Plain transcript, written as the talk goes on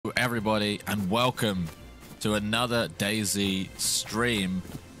everybody, and welcome to another DayZ stream.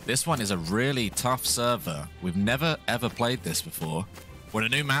 This one is a really tough server. We've never ever played this before. We're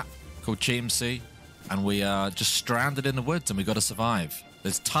in a new map called Chimsey, and we are just stranded in the woods, and we've got to survive.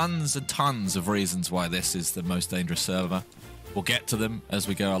 There's tons and tons of reasons why this is the most dangerous server. We'll get to them as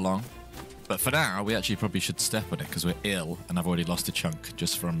we go along. But for now, we actually probably should step on it because we're ill, and I've already lost a chunk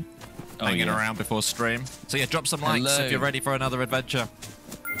just from hanging around before stream. So yeah, drop some likes if you're ready for another adventure.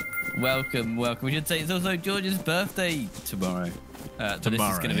 Welcome. We should say it's also George's birthday tomorrow. But this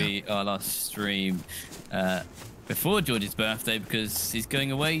is going to be our last stream before George's birthday because he's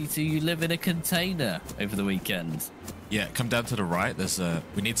going away to live in a container over the weekend. Yeah, come down to the right. There's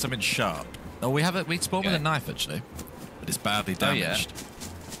we need something sharp. Oh, we spawned with a knife actually, but it's badly damaged.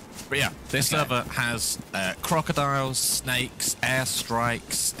 But yeah, this server has crocodiles, snakes,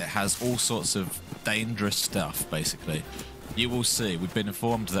 airstrikes. It has all sorts of dangerous stuff, basically. You will see. We've been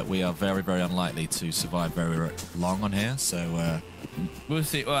informed that we are very, very unlikely to survive very long on here, so... we'll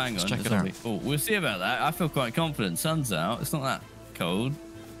see. Well, hang on. Check it out. Oh, we'll see about that. I feel quite confident. Sun's out. It's not that cold.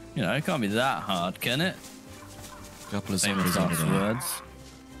 You know, it can't be that hard, can it? A couple of zombies over there. Words.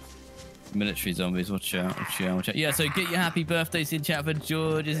 Military zombies, watch out, watch out, watch out. Yeah, so get your happy birthdays in chat for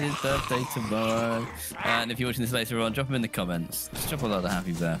George. It's his birthday tomorrow. And if you're watching this later on, drop them in the comments. Just drop a lot of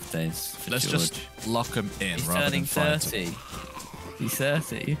happy birthdays for Let's George. just lock them in. He's rather turning than 30. He's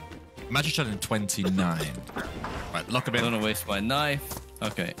 30. Imagine turning 29. Right, lock him in. I don't want to waste my knife.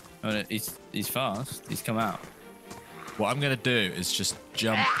 Okay. Oh, he's fast. He's come out. What I'm going to do is just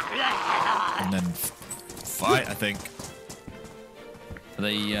jump and then fight, I think. Are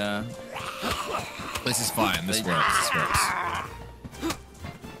they, This is fine. This works. This works.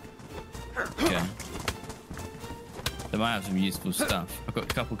 Okay. They might have some useful stuff. I've got a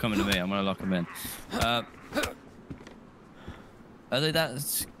couple coming to me. I'm going to lock them in. Are they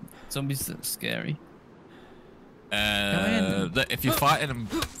that zombies that scary? If you're fighting them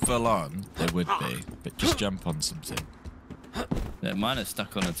full on, they would be. But just jump on something. Yeah, mine are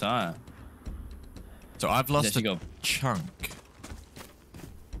stuck on a tire. So I've lost a chunk.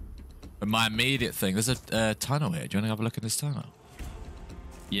 But my immediate thing, there's a tunnel here. Do you want to have a look at this tunnel?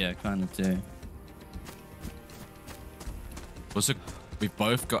 Yeah, kind of do. Also, we've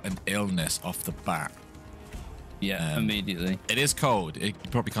both got an illness off the bat. Yeah, immediately. It is cold. You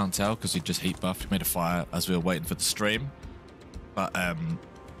probably can't tell because we just heat buffed. We made a fire as we were waiting for the stream. But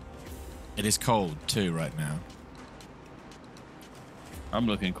it is cold too right now. I'm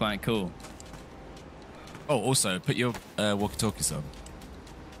looking quite cool. Oh, also, put your walkie-talkies on.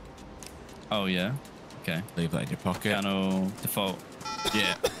 Oh, yeah? Okay. Leave that in your pocket. Channel default.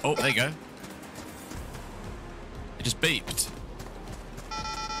 Yeah. Oh, there you go. It just beeped.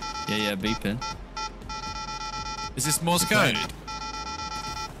 Yeah, beeping. Is this Morse code?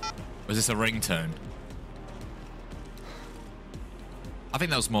 Or is this a ringtone? I think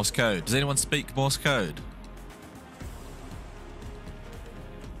that was Morse code. Does anyone speak Morse code?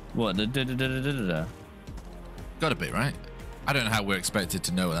 What? Da-da-da-da-da-da-da? Gotta be, right? I don't know how we're expected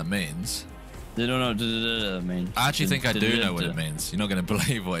to know what that means. They don't know what da-da-da-da means. I actually think I do know what it means. You're not going to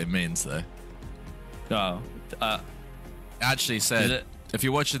believe what it means, though. Oh. It actually said, if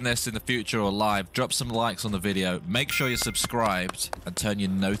you're watching this in the future or live, drop some likes on the video. Make sure you're subscribed and turn your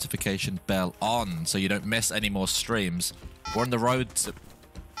notification bell on so you don't miss any more streams. We're on the road to...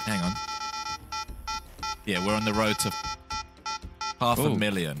 Hang on. Yeah, we're on the road to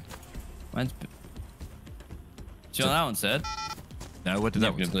 500,000. Mine's... Do you know what that one said? No, what did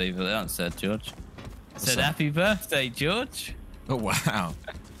that one say? Believe what that one said, George. It said, happy birthday, George. Oh, wow.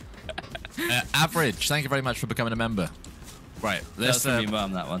 Average, thank you very much for becoming a member. Right, let's your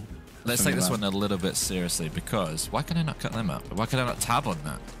mum, that one. Let's take this one a little bit seriously because why can I not cut them up? Why can I not tab on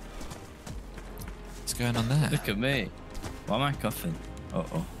that? What's going on there? Look at me. Why am I coughing?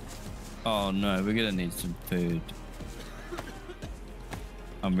 Uh-oh. Oh, no, we're going to need some food.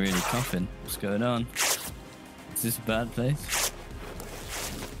 I'm really coughing. What's going on? Is this a bad place?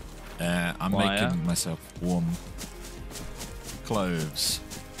 I'm making myself warm clothes.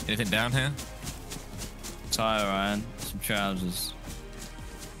 Anything down here? Tire iron, some trousers.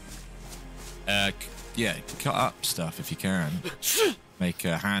 Yeah, cut up stuff if you can. Make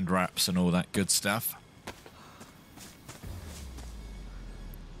hand wraps and all that good stuff.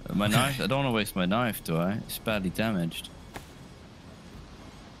 My knife? I don't want to waste my knife, do I? It's badly damaged.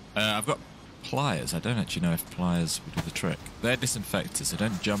 I've got pliers. I don't actually know if pliers will do the trick. They're disinfectors, so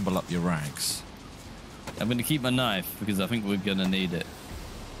don't jumble up your rags. I'm going to keep my knife because I think we're going to need it.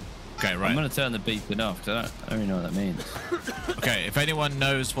 Okay, right. I'm going to turn the beeping off because I don't really know what that means. Okay, if anyone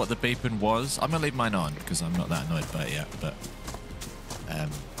knows what the beeping was, I'm going to leave mine on because I'm not that annoyed by it yet, but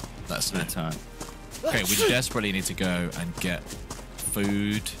That's no time. Okay, we desperately need to go and get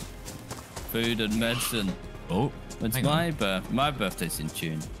food. Food and medicine. Oh, it's my birthday's in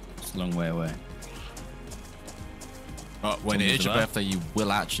June. It's a long way away. But when it is your birthday, you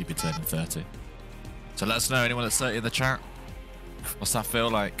will actually be turning 30. So let us know, anyone that's 30 in the chat. What's that feel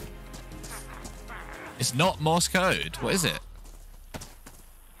like? It's not Morse code. What is it?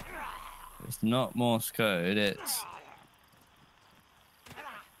 It's not Morse code. It's...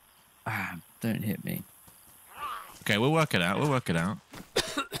 don't hit me. Okay, we'll work it out. We'll work it out.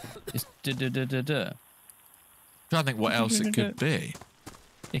 It's da-da-da-da-da. I'm trying to think what else it could be.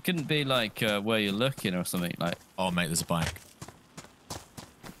 It couldn't be like where you're looking or something like. Oh, mate, there's a bike.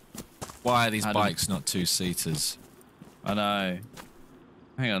 Why are these bikes not two-seaters? I know.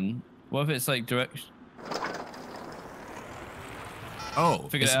 Hang on. What if it's like direction? Oh,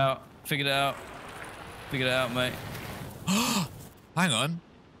 figured it out. Figured it out. Figured it out, mate. Hang on.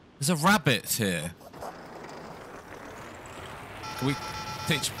 There's a rabbit here. Can we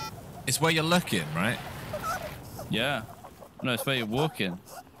teach? It's where you're looking, right? Yeah. No, it's where you're walking.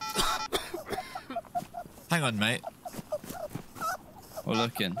 Hang on, mate. Or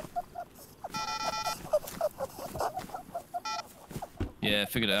looking. Yeah,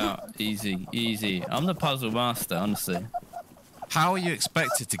 figured it out. Easy, easy. I'm the puzzle master, honestly. How are you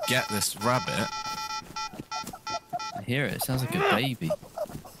expected to get this rabbit? I hear it. It sounds like a baby.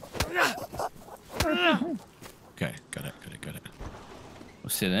 Okay, got it, got it, got it.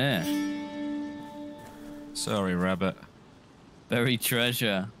 What's in there? Sorry, rabbit. Buried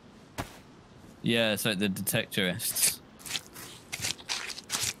treasure. Yeah, it's like the detectorists.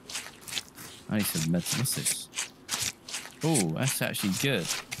 I need some medicine. What's this? Oh, that's actually good.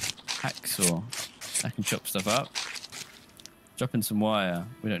 Hacksaw. I can chop stuff up. Drop in some wire.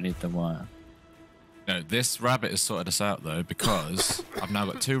 We don't need the wire. No, this rabbit has sorted us out, though, because I've now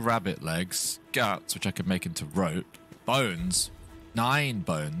got 2 rabbit legs, guts, which I can make into rope, bones, 9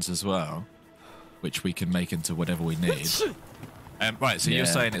 bones as well, which we can make into whatever we need. Right, so you're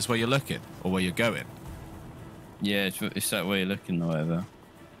saying it's where you're looking, or where you're going? Yeah, it's that way you're looking or whatever.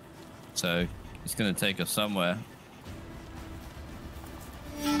 So, it's going to take us somewhere.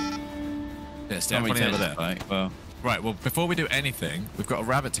 Yeah, it's definitely over there. Well, right, well, before we do anything, we've got a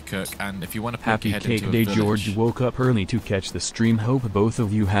rabbit to cook, and if you want to Happy your head Cake into Day, a village, George woke up early to catch the stream. Hope both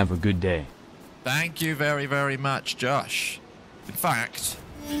of you have a good day. Thank you very, very much, Josh. In fact,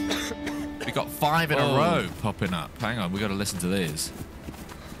 we got 5 in a row popping up. Hang on, we got to listen to these.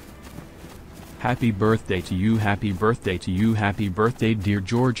 Happy birthday to you, happy birthday to you, happy birthday dear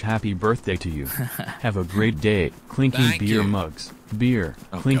George, happy birthday to you. Have a great day. Clinking Thank beer you. mugs, beer,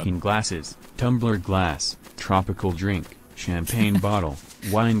 clinking God. glasses, tumbler glass, tropical drink, champagne bottle,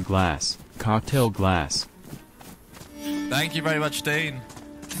 wine glass, cocktail glass. Thank you very much, Dean.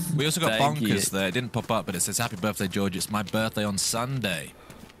 We also got Thank Bonkers you. there. It didn't pop up, but it says, happy birthday, George. It's my birthday on Sunday.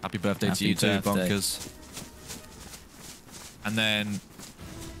 Happy birthday to you too, Bonkers. And then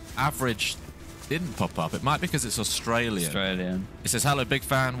Average didn't pop up. It might be because it's Australian. It says, hello, big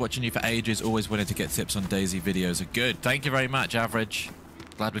fan. Watching you for ages. Always wanted to get tips on DayZ videos. Are good. Thank you very much, Average.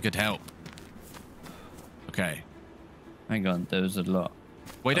 Glad we could help. Okay. hang on, there was a lot.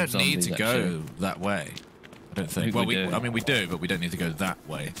 We don't need to go actually. that way. I don't think. Well, I mean, we do, but we don't need to go that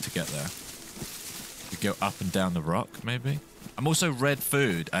way to get there. We go up and down the rock, maybe. I'm also red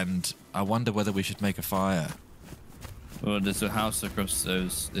food, and I wonder whether we should make a fire. Well, there's a house across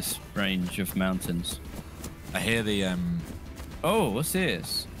this range of mountains. I hear the Oh, what's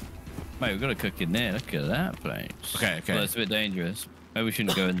this? Mate, we've got to cook in there. Look at that place. Okay. Well, it's a bit dangerous. Maybe we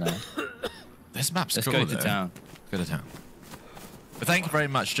shouldn't go in there. This map's Let's cool, go to though. town. Go to town. But thank you very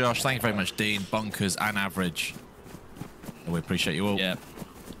much, Josh. Thank you very much, Dean, Bonkers, and Average. We appreciate you all. Yeah.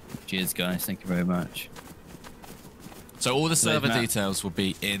 Cheers, guys. Thank you very much. So all the server details will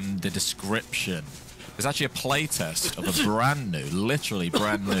be in the description. There's actually a playtest of a brand new, literally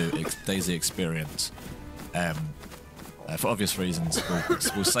brand new DayZ experience. For obvious reasons,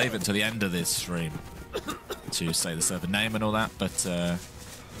 we'll save it to the end of this stream to say the server name and all that. But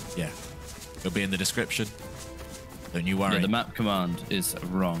yeah, it'll be in the description. Don't you worry. Yeah, the map command is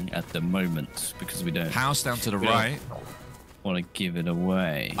wrong at the moment because we don't. House down to the right. Want to give it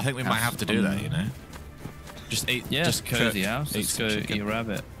away. I think we might have to do that, you know. Just eat. Yeah, just cozy house. Let's go chicken. eat a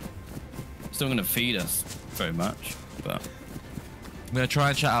rabbit. Still going to feed us very much, but I'm going to try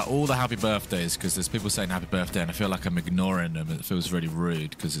and shout out all the happy birthdays because there's people saying happy birthday and I feel like I'm ignoring them. It feels really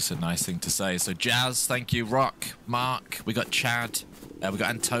rude because it's a nice thing to say. So Jazz, thank you. Rock, Mark, we got Chad, we got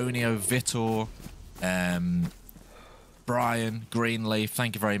Antonio, Vitor, Brian, Greenleaf,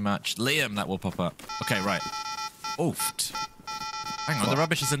 thank you very much. Liam, that will pop up. Okay, right. Oofed. Hang on, the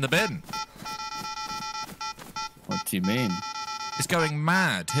rubbish is in the bin. What do you mean? It's going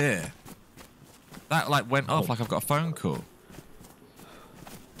mad here. That like went off like I've got a phone call.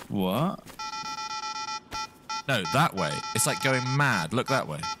 What? No, that way. It's like going mad. Look that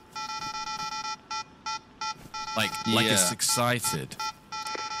way. Like it's excited.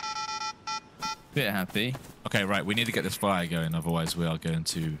 Bit happy. Okay, right. We need to get this fire going, otherwise we are going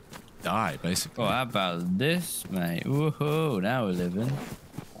to die, basically. Oh, how about this, mate? Woohoo! Now we're living.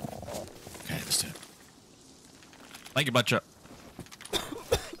 Okay, let's do it. Thank you, Butcher.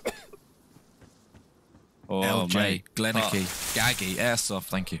 Oh, LJ, mate. Glennicky, Gaggy, Airsoft,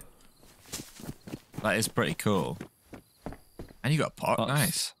 thank you. That is pretty could And you got a pot, Pot's,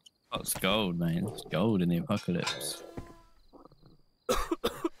 nice. Pot's gold, mate. It's gold in the apocalypse. Why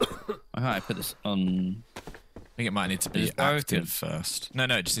can't I put this on? I think it might need to be active first. No,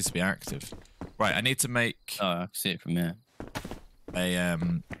 it just needs to be active. Right, I need to make... Oh, I can see it from here. I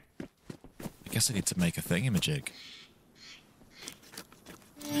guess I need to make a thingamajig.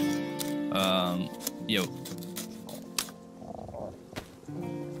 Yo.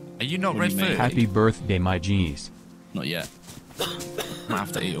 Are you not red food? Happy birthday, my G's. Not yet. I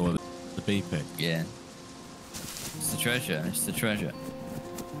have to eat all the beeping. Yeah. It's the treasure. It's the treasure.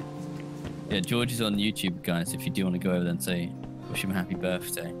 Yeah, George is on YouTube, guys. If you do want to go over there and say, wish him a happy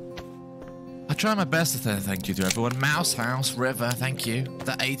birthday. I try my best to say thank you to everyone. Mouse House, River, thank you.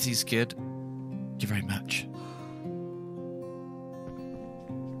 The 80s kid. Thank you very much.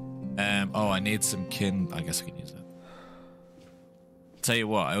 Oh, I need some I guess I can use that. Tell you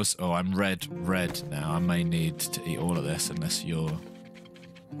what, I'm red now. I may need to eat all of this unless you're...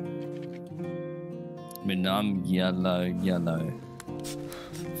 I mean, I'm yellow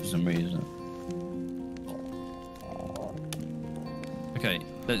for some reason. Okay,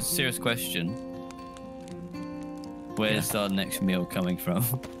 that's a serious question. Where's our next meal coming from?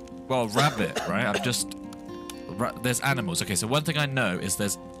 Well, rabbit, right? There's animals. Okay, so one thing I know is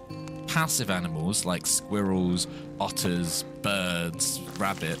there's passive animals like squirrels, otters, birds,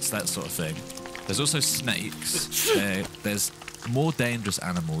 rabbits, that sort of thing. There's also snakes. There's more dangerous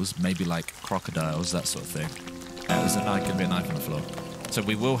animals, maybe like crocodiles, that sort of thing. There's going to be a knife on the floor. So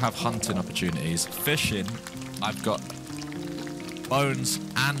we will have hunting opportunities. Fishing, I've got bones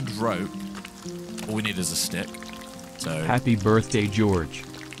and rope. All we need is a stick. So Happy birthday, George.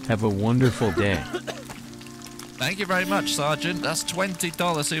 Have a wonderful day. thank you very much, Sergeant. That's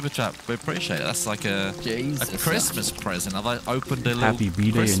 $20 super chat. We appreciate it. That's like a Christmas present. I've opened a little Happy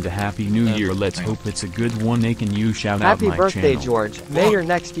B-Day and a Happy New Year. Let's hope it's a good one. Can you shout out my channel? Happy birthday, George. May your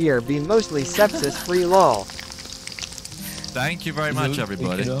next year be mostly sepsis-free lol. Thank you very much,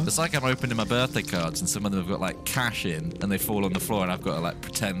 everybody. It's like I'm opening my birthday cards and some of them have got like cash in and they fall on the floor and I've got to like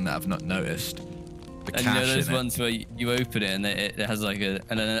pretend that I've not noticed. The and cash you know those in ones where you open it and it has like an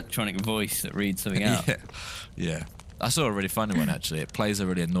electronic voice that reads something out. Yeah. I saw a really funny one actually. It plays a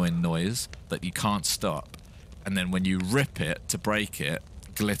really annoying noise that you can't stop. And then when you rip it to break it,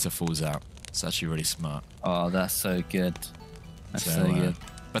 glitter falls out. It's actually really smart. Oh, that's so good. That's so good.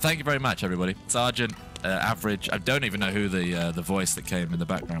 But thank you very much, everybody. Sergeant, Average. I don't even know who the voice that came in the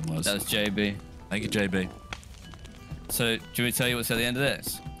background was. That was JB. Thank you, JB. So, do you want me to tell you what's at the end of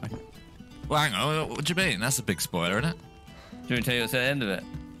this? Well, hang on. What do you mean? That's a big spoiler, isn't it? Do you want me to tell you what's at the end of it?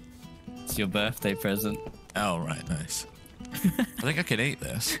 It's your birthday present. Oh, right. Nice. I think I can eat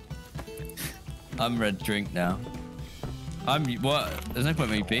this. I'm red drink now. What? There's no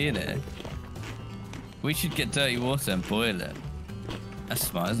point in me being here. We should get dirty water and boil it. That's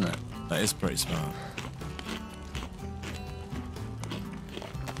smart, isn't it? That is pretty smart.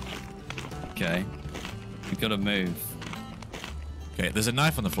 Okay. We've got to move. Okay, there's a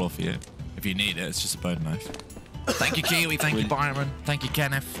knife on the floor for you. If you need it, it's just a bone knife. Thank you, Kiwi. Thank you, Byron. Thank you,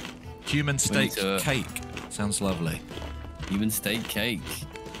 Kenneth. Human steak cake. Sounds lovely. Human steak cake.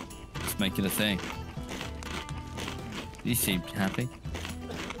 Let's make it a thing. You seem happy.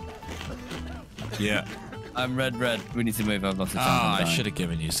 Yeah. I'm red. We need to move. I've lost the time. Ah, I should have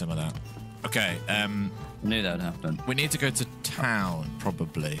given you some of that. Okay. I knew that would happen. We need to go to town,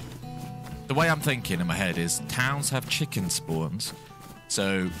 probably. The way I'm thinking in my head is towns have chicken spawns.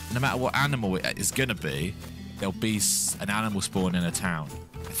 So no matter what animal it is going to be, there'll be an animal spawn in a town,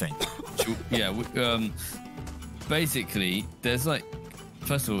 I think. Yeah. Basically, there's like...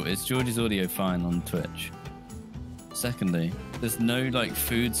 First of all, is George's audio fine on Twitch? Secondly, there's no like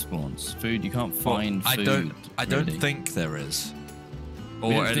food spawns. Food, you can't find food. I don't think there is.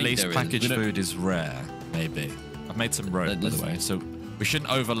 Or at least packaged food is rare, maybe. I've made some rope, by the way, so we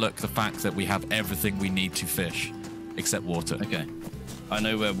shouldn't overlook the fact that we have everything we need to fish, except water. Okay. I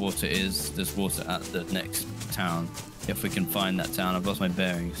know where water is. There's water at the next town. If we can find that town. I've lost my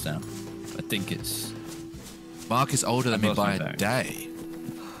bearings now. I think it's... Mark is older than me by a bearings. day.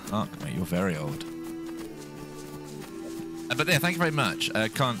 Mark, mate, you're very old. But yeah, thank you very much.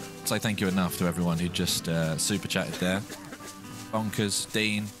 Can't say thank you enough to everyone who just super chatted there. Bonkers,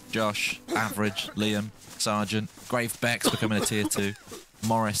 Dean, Josh, Average, Liam, Sergeant, Grave Beck's becoming a tier 2.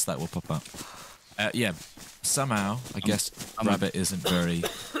 Morris, that will pop up. Yeah, somehow, I guess Rabbit isn't very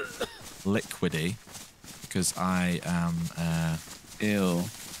liquidy because I am Ew.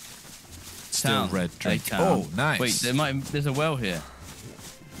 still Town. red drink. Town. Oh, nice. Wait, there's a well here.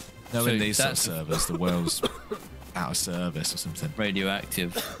 No, so in these sort of that's- servers, the world's out of service or something.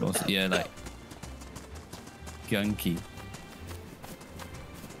 Radioactive. Or, yeah, like gunky.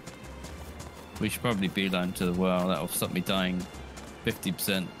 We should probably beeline to the well. That'll stop me dying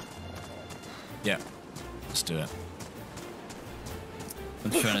 50%. Yeah, let's do it.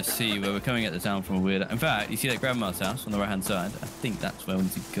 I'm trying to see where we're coming at the town from a weird... In fact, you see that grandma's house on the right-hand side? I think that's where we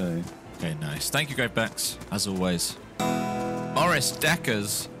need to go. Okay, nice. Thank you, Grave Becks, as always. Morris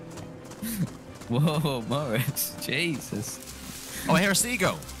Deckers. Whoa, Morris. Jesus. Oh, I hear a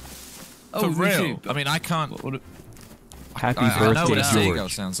seagull. Oh, For me real. too. I mean, I can't... Happy I know birthday, what a seagull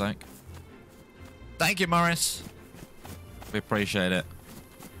George. sounds like. Thank you, Morris. We appreciate it.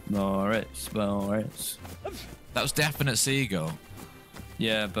 Morris. That was definite seagull.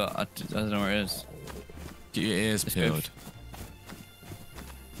 Yeah, but I don't know where it is. Get your ears Let's peeled.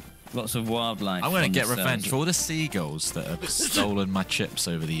 Lots of wildlife. I'm going to on get this revenge server. for all the seagulls that have stolen my chips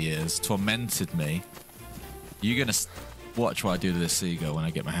over the years, tormented me. You're going to watch what I do to this seagull when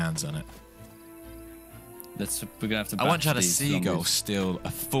I get my hands on it. We're gonna have to. I once batch had a these seagull zombies. steal a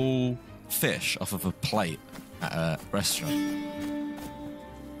full fish off of a plate at a restaurant.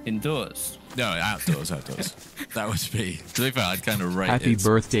 Indoors. No, outdoors. That would be... To be fair, I'd kind of rate Happy its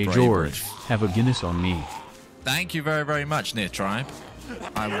birthday, bravery. George. Have a Guinness on me. Thank you very, very much, Near Tribe.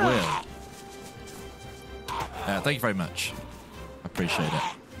 I will. Thank you very much. I appreciate it.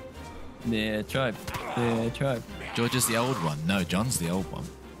 Yeah, tribe. George is the old one. No, John's the old one.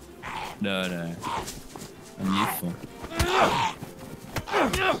 No. I'm youthful.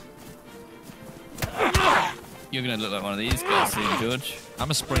 You're gonna look like one of these guys soon, George.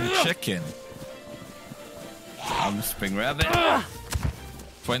 I'm a spring chicken. I'm a spring rabbit.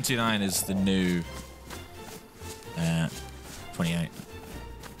 29 is the new 28.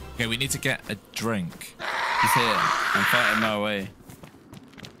 Okay, we need to get a drink. He's here. I'm fighting my way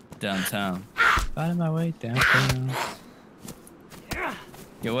downtown. Fighting my way downtown.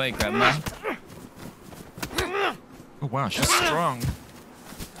 Your way, Grandma. Oh wow, she's strong.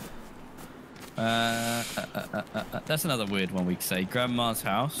 That's another weird one we could say. Grandma's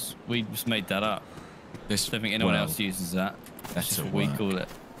house. We just made that up. This Don't think anyone well, else uses that. That's just that'll what we work. call it.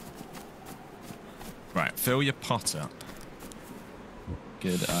 Right, fill your pot up.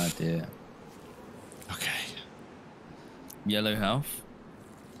 Good idea. Okay. Yellow health.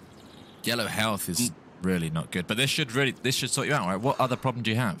 Yellow health is really not good, but this should sort you out, right? What other problem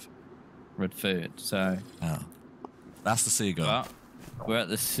do you have? Red food. So, Oh, that's the seagull. but we're at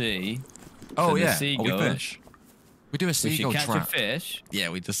the sea. Oh so the yeah, seagull, we fish. We do a we seagull should catch trap. a fish. Yeah,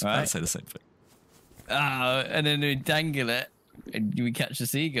 we just Right. say the same thing. And then we dangle it, and we catch the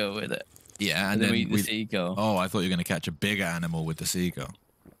seagull with it. Yeah, And then we eat the seagull. Oh, I thought you were going to catch a bigger animal with the seagull.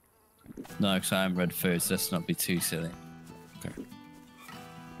 No, because I am red food, so let's not be too silly. Okay.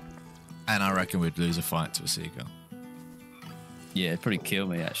 And I reckon we'd lose a fight to a seagull. Yeah, it'd probably kill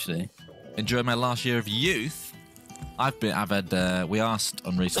me, actually. Enjoy my last year of youth. We asked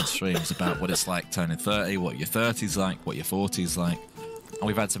on recent streams about what it's like turning 30, what your 30's like, what your 40's like. And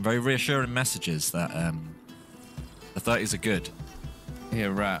we've had some very reassuring messages that the 30's are good. Here,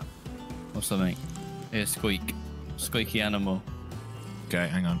 rat. Or something. Here, squeak. Squeaky animal. Okay,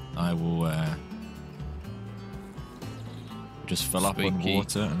 hang on. I will just fill up on Squeaky.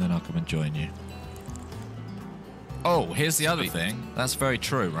 water and then I'll come and join you. Oh, here's the other Sweet. thing. That's very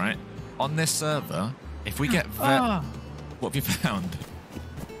true, right? On this server, if we get what have you found?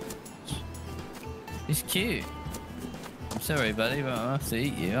 It's cute. I'm sorry, buddy, but I'll have to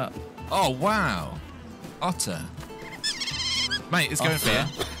eat you up. Oh, wow. Otter. Mate, it's going for Otter.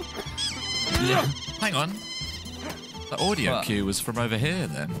 you. Yeah. Hang on. The audio What? cue was from over here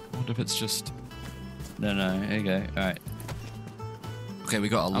then. I wonder if it's just... No, here you go. All right. Okay, we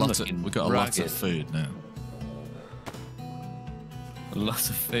got a I'm lot looking of rugged. food now. A lot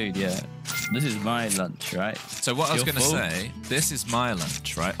of food, yeah. This is my lunch, right? So what I was You're going to full. say, this is my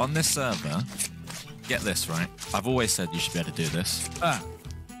lunch, right? On this server, get this, right? I've always said you should be able to do this.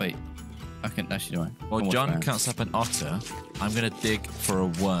 Wait. I can actually do it. While Come on, John fans. cuts up an otter, I'm going to dig for a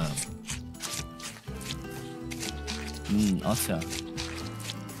worm. Otter.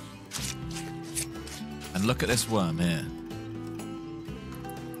 And look at this worm here.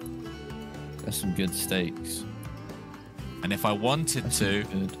 That's some good steaks. And if I wanted to,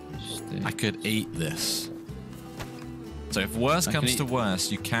 Good steaks. I could eat this. So if worse comes to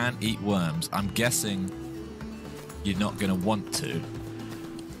worse, you can eat worms. I'm guessing you're not going to want to,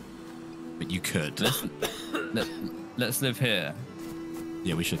 but you could. Let's live here.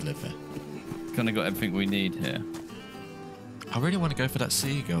 Yeah, we should live here. Kind of got everything we need here. I really want to go for that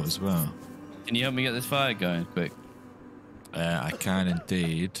seagull as well. Can you help me get this fire going quick? I can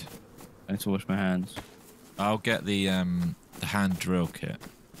indeed. I need to wash my hands. I'll get the hand drill kit.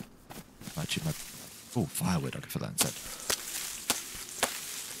 Actually, firewood. I'll go for that instead.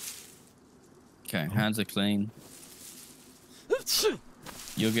 Okay, hands are clean.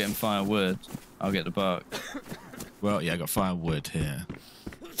 You're getting firewood. I'll get the bark. Well, yeah, I got firewood here.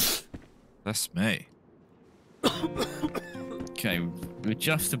 That's me. Okay, we're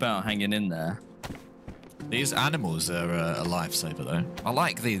just about hanging in there. These animals are a lifesaver, though. I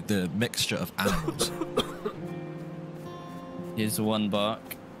like the mixture of animals. Here's the one bark.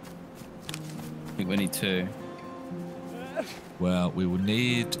 I think we need 2. Well, we will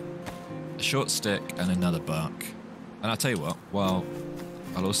need a short stick and another bark. And I'll tell you what, well,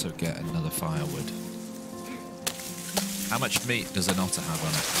 I'll also get another firewood. How much meat does an otter have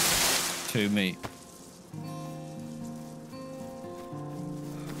on it? 2 meat.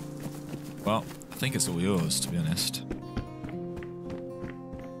 Well, I think it's all yours, to be honest.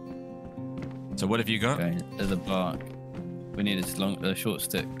 So what have you got? Okay, there's a bark. We need a short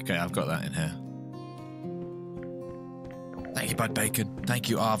stick. Okay, I've got that in here. Thank you, Bud Bacon. Thank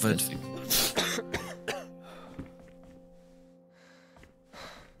you, Arvid.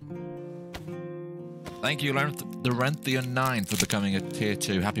 Thank you, Laurenthian9, for becoming a tier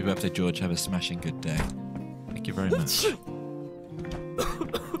 2. Happy birthday, George. Have a smashing good day. Thank you very much.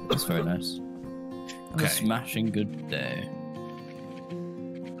 That's very nice. Have Okay. a smashing good day.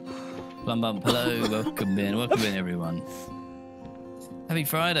 Plum bump, hello, welcome in, everyone. Happy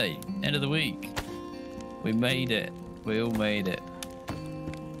Friday, end of the week. We made it. We all made it.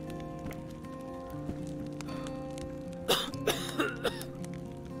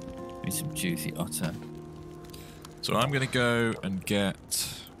 Need some juicy otter. So I'm going to go and get...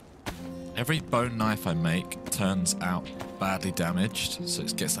 Every bone knife I make turns out badly damaged, so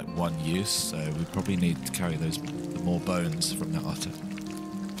it gets like 1 use, so we probably need to carry the more bones from that otter.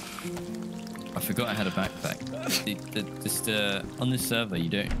 I forgot I had a backpack. On this server, you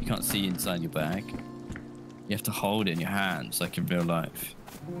can't see inside your bag. You have to hold it in your hands, like in real life.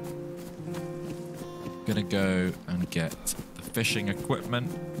 Gonna go and get the fishing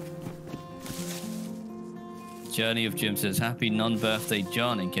equipment. Journey of Jim says, happy non-birthday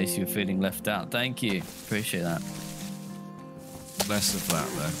John, in case you were feeling left out. Thank you. Appreciate that. Less of that,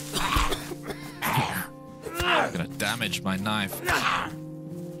 though. I'm gonna damage my knife.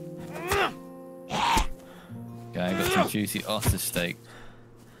 Okay, I got some juicy otter steak.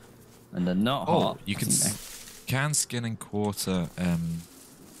 And they're not hot. You can skin and quarter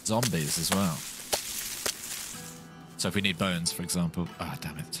zombies as well. So if we need bones, for example. Ah,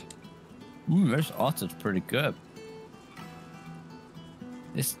 damn it. This otter's pretty good.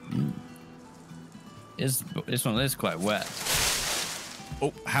 This one is quite wet.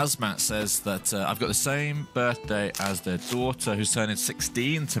 Oh, Hazmat says that I've got the same birthday as their daughter who's turning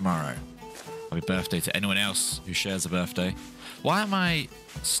 16 tomorrow. Happy birthday to anyone else who shares a birthday. Why am I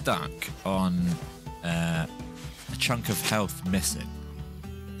stuck on a chunk of health missing?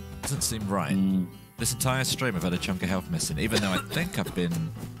 Doesn't seem right. This entire stream I've had a chunk of health missing, even though I think I've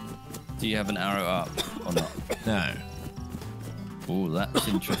been... Do you have an arrow up or not? No. Oh, that's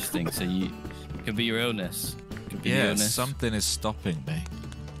interesting. So it could be your illness. Could be your illness. Something is stopping me.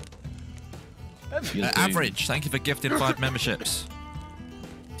 You're Average, thank you for gifting 5 memberships.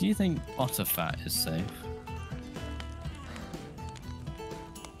 Do you think otter fat is safe?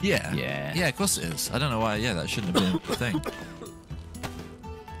 Yeah. Yeah. Yeah, of course it is. I don't know why. Yeah, that shouldn't have been a thing.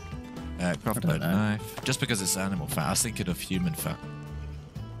 Crossbow knife. Just because it's animal fat. I was thinking of human fat.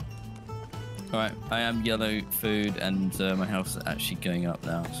 Alright, I am yellow food and my health's actually going up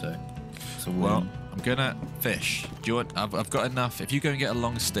now, so it's a win. Well, I'm gonna fish. Do you want... I've got enough. If you go and get a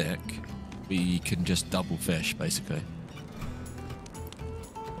long stick, we can just double fish, basically.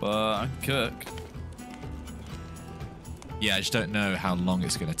 Well, I can cook. Yeah, I just don't know how long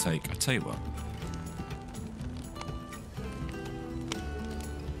it's gonna take. I'll tell you what.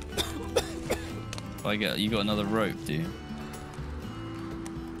 You got another rope, do you?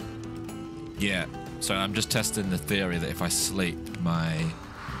 Yeah. So I'm just testing the theory that if I sleep, my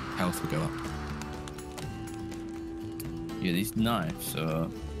health will go up. Yeah, these knives are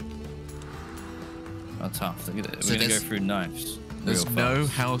tough. Look at it. We're going to go through knives. There's no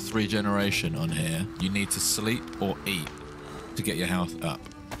health regeneration on here. You need to sleep or eat to get your health up.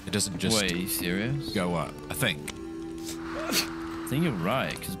 It doesn't just Wait, are you serious? go up, I think. I think you're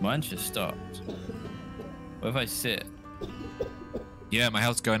right, because mine just stopped. What if I sit? Yeah, my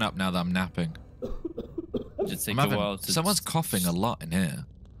health's going up now that I'm napping. Just take a while to... Someone's coughing a lot in here.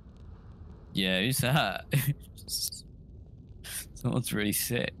 Yeah, who's that? Someone's really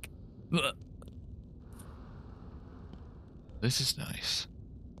sick. This is nice.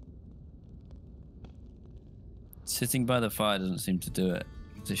 Sitting by the fire doesn't seem to do it.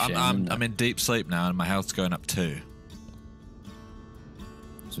 It's a shame. I'm in deep sleep now, and my health's going up too.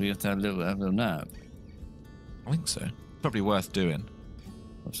 So we have to have a little nap. I think so. Probably worth doing.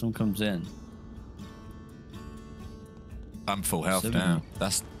 If someone comes in. I'm full health now.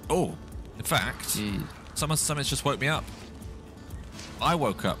 That's in fact, Jeez. someone's just woke me up. I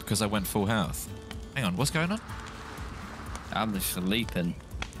woke up because I went full health. Hang on, what's going on? I'm just sleeping.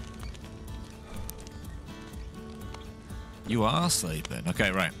 You are sleeping.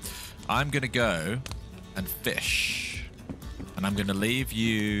 Okay, right. I'm gonna go and fish, and I'm gonna leave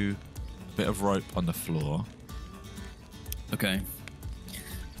you a bit of rope on the floor. Okay.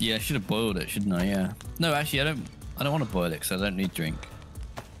 Yeah, I should have boiled it, shouldn't I? Yeah. No, actually, I don't want to boil it because I don't need drink.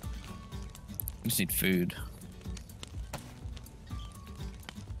 I just need food.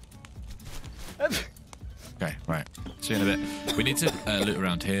 Okay, right. See you in a bit. We need to loot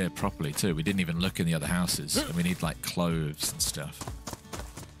around here properly too. We didn't even look in the other houses, and we need like clothes and stuff.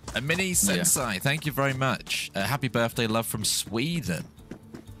 A mini sensei, thank you very much. Happy birthday, love from Sweden.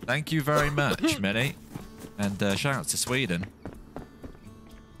 Thank you very much, Minnie. And shout out to Sweden.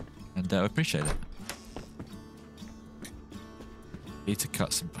 And I appreciate it. Need to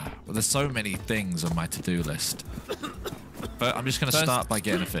cut some... Well, there's so many things on my to-do list. But I'm just going to start by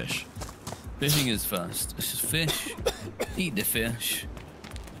getting a fish. Fishing is first. Let's just fish. Eat the fish.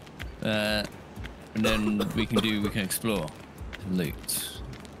 And then we can explore. And loot.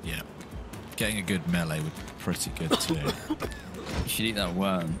 Yeah. Getting a good melee would be pretty good too. You should eat that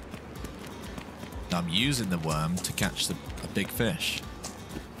worm. I'm using the worm to catch a big fish.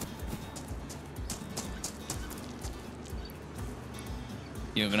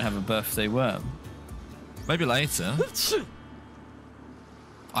 You're going to have a birthday worm? Maybe later.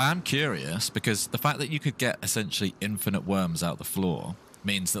 I am curious because the fact that you could get essentially infinite worms out the floor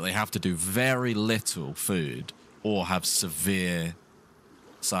means that they have to do very little food or have severe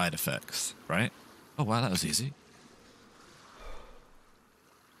side effects, right? Oh, wow, that was easy.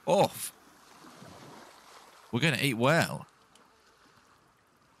 Off. We're going to eat well.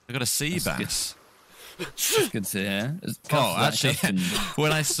 I got a sea bass. That's good to hear. Oh, actually,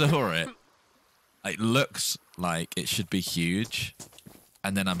 when I saw it, it looks like it should be huge.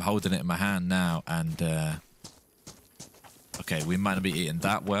 And then I'm holding it in my hand now, and okay, we might not be eating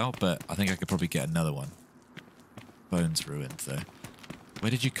that well, but I think I could probably get another one. Bones ruined, though.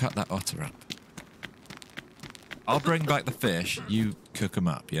 Where did you cut that otter up? I'll bring back the fish. You cook them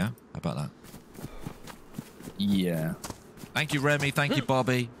up, yeah? How about that? Yeah. Thank you, Remy. Thank you,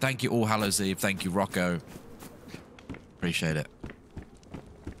 Bobby. Thank you, All Hallows Eve. Thank you, Rocco. Appreciate it.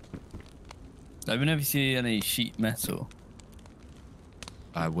 Let me know if you see any sheet metal.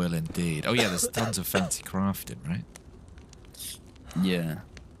 I will indeed. Oh, yeah, there's tons of fancy crafting, right? Yeah.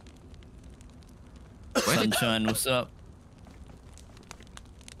 Sunshine, what's up?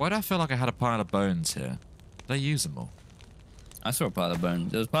 Why do I feel like I had a pile of bones here? Did I use them all? I saw a pile of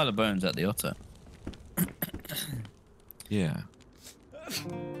bones. There was a pile of bones at the otter. Yeah.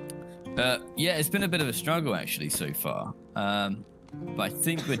 Yeah, it's been a bit of a struggle actually so far. But I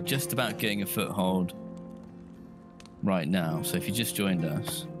think we're just about getting a foothold right now. So if you just joined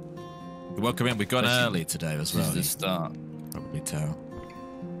us, welcome in. We got early today as well. This is the start. Probably tell.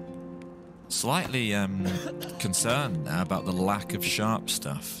 Slightly concerned now about the lack of sharp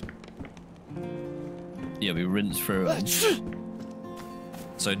stuff. Yeah, we rinsed through it.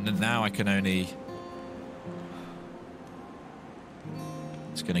 So now I can only...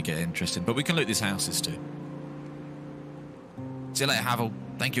 It's going to get interesting. But we can loot these houses too. See you later, Havel.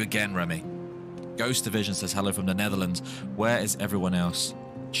 Thank you again, Remy. Ghost Division says hello from the Netherlands. Where is everyone else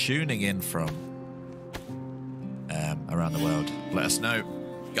tuning in from around the world? Let us know.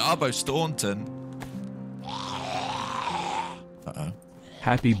 Garbo Staunton. Uh-oh.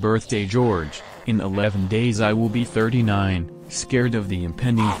 Happy birthday, George. In 11 days I will be 39, scared of the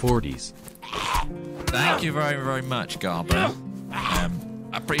impending 40s. Thank you very, very much, Garbo.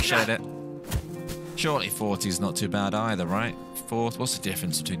 I appreciate it. Surely 40 is not too bad either, right? What's the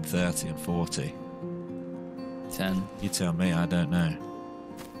difference between 30 and 40? 10. You tell me, I don't know.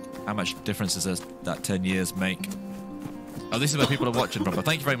 How much difference does that 10 years make? Oh, this is where people are watching from. But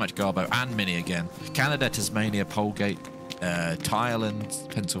thank you very much, Garbo and Minnie again. Canada, Tasmania, Polegate,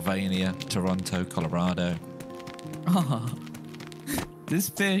 Thailand, Pennsylvania, Toronto, Colorado. Oh, this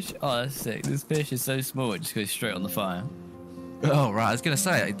fish. Oh, that's sick. This fish is so small, it just goes straight on the fire. Oh, right. I was going to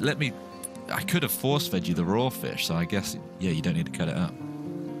say, I could have force-fed you the raw fish, so I guess, yeah, you don't need to cut it up.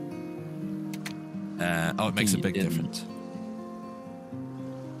 Oh, it makes a big difference.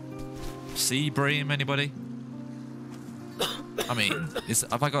 Sea bream, anybody? I mean,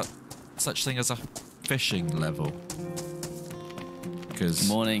 have I got such thing as a fishing level? Because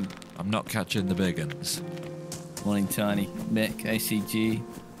Morning. I'm not catching the big uns. Morning, Tiny. Mick, ACG,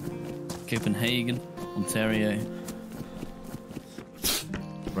 Copenhagen, Ontario.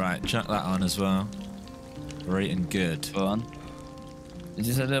 Right, chuck that on as well. We're eating good. Go on. Is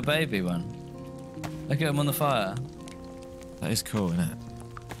this a little baby one? Look at him on the fire. That is cool, isn't it?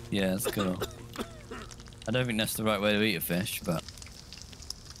 Yeah, that's cool. I don't think that's the right way to eat a fish, but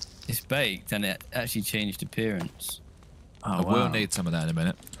it's baked and it actually changed appearance. Oh, I will need some of that in a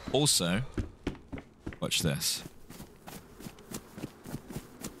minute. Also, watch this.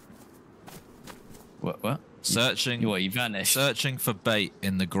 What? Searching. You vanished. Searching for bait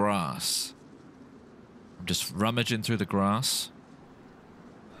in the grass. I'm just rummaging through the grass.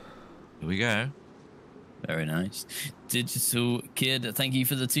 Here we go. Very nice. Digital Kid, thank you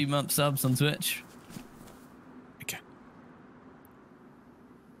for the 2-month subs on Twitch. Okay.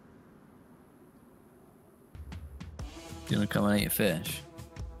 Do you want to come and eat a fish?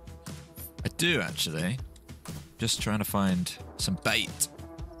 I do, actually. Just trying to find some bait.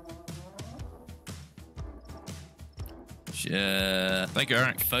 Thank you,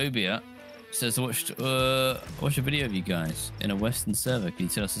 Eric. Phobia says, watched a video of you guys in a Western server. Can you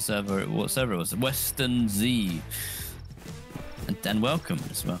tell us the server? What server it was? Western Z. And welcome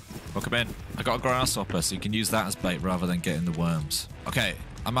as well. Welcome in. I got a grasshopper, so you can use that as bait rather than getting the worms. Okay,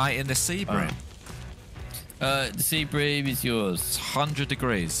 am I in the sea bream? The sea bream is yours. It's 100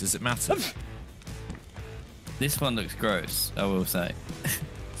 degrees. Does it matter? This one looks gross, I will say.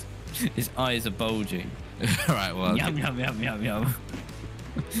 His eyes are bulging. All right, well. Yum, yum, yum, yum, yum.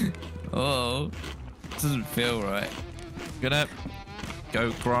 Oh, doesn't feel right. Gonna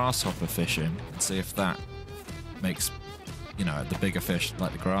go grasshopper fishing and see if that makes, you know, the bigger fish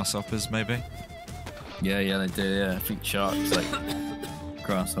like the grasshoppers, maybe. Yeah, they do. Yeah, I think sharks like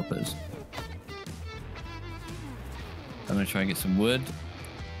grasshoppers. I'm gonna try and get some wood.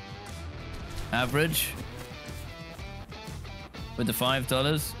 Average with the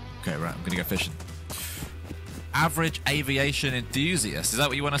 $5. Okay, right. I'm gonna go fishing. Average aviation enthusiast. Is that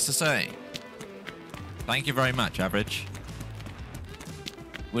what you want us to say? Thank you very much, Average.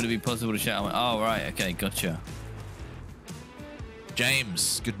 Would it be possible to shout out? Oh, right. Okay, gotcha.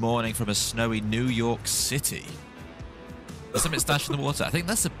 James, good morning from a snowy New York City. There's something stashed in the water. I think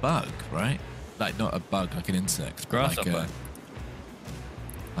that's a bug, right? Like, not a bug, like an insect. Grasshopper.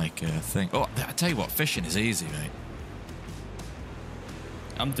 Like a thing. Oh, I tell you what, fishing is easy, mate.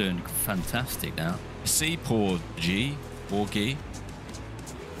 I'm doing fantastic now. Sea Porgy.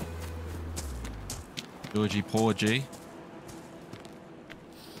 Georgie Porgy.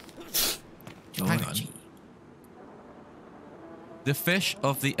 Hang on. The fish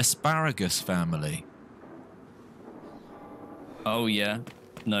of the asparagus family. Oh, yeah.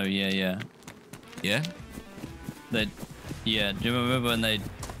 No, yeah. Yeah? Yeah, do you remember when they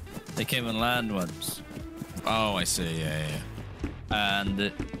came on land once? Oh, I see, yeah.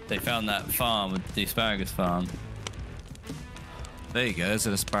 And they found that farm, the asparagus farm. There you go, there's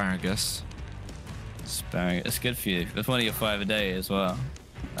an asparagus. Asparagus, it's good for you. That's one of your 5 a day as well,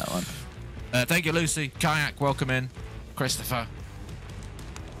 that one. Thank you, Lucy. Kayak, welcome in. Christopher.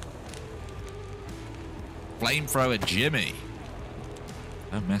 Flamethrower Jimmy.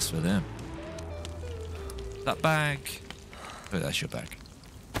 Don't mess with him. That bag. Oh, that's your bag.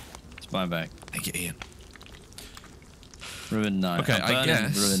 It's my bag. Thank you, Ian. Ruined knife. Okay, I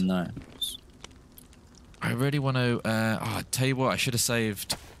guess. Ruined knives. I really want to. I tell you what, I should have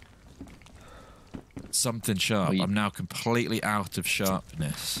saved something sharp. I'm now completely out of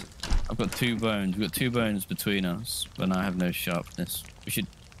sharpness. I've got 2 bones. We've got 2 bones between us, but I have no sharpness. We should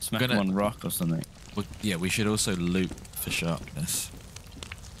smack them on rock or something. Well, yeah, we should also loot for sharpness.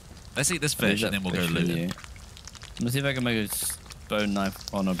 Let's eat this fish and then we'll go loot it. Let's see if I can make a bone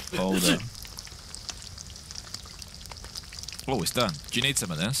knife on a boulder. Oh, it's done. Do you need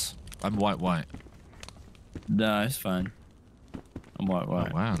some of this? I'm white. No, it's fine. I'm white. Oh,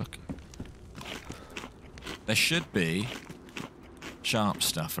 wow, look. There should be sharp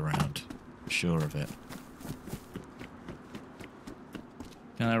stuff around. Sure of it.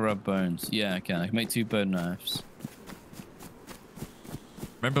 Can I rub bones? Yeah, I can. I can make 2 bone knives.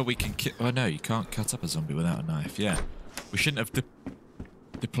 Remember, we can... Oh, no, you can't cut up a zombie without a knife. Yeah. We shouldn't have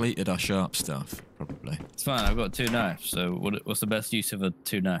depleted our sharp stuff, probably. It's fine. I've got 2 knives. So what's the best use of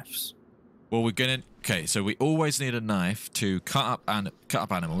 2 knives? Well, we're going to... Okay, so we always need a knife to cut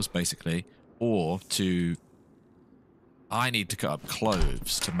up animals, basically, or to... I need to cut up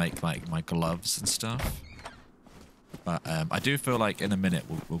cloves to make, like, my gloves and stuff. But I do feel like in a minute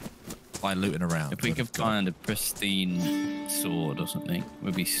we'll by looting around. If we could find a pristine sword or something,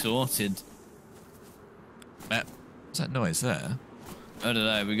 we'd be sorted. What's that noise there? I don't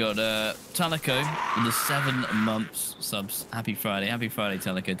know. We got Talico with the 7 months subs. Happy Friday. Happy Friday,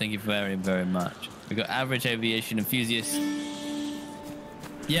 Talico. Thank you very, very much. We got Average Aviation Enthusiast.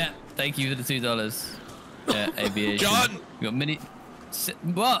 Yeah, thank you for the $2. Yeah, Aviation. John! We got Mini...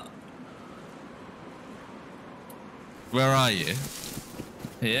 What? Where are you?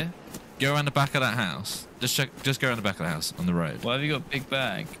 Here? Go around the back of that house. Just go around the back of the house on the road. Why have you got a big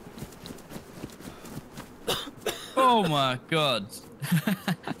bag? Oh my god.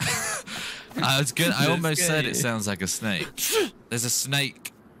 I was good. I almost said it sounds like a snake. There's a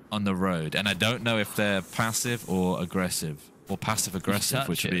snake on the road, and I don't know if they're passive or aggressive. Or passive-aggressive,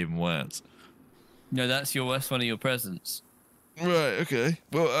 which would be even worse. No, that's one of your presents. Right, okay.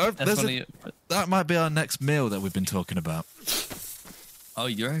 Well, that might be our next meal that we've been talking about. Oh,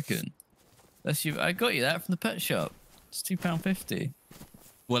 you reckon? I got you that from the pet shop. It's £2.50.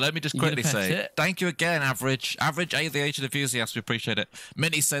 Well, let me just quickly say thank you again, Average Aviation Enthusiast. We appreciate it.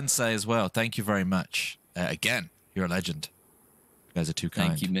 Mini Sensei as well. Thank you very much. Again, you're a legend. You guys are too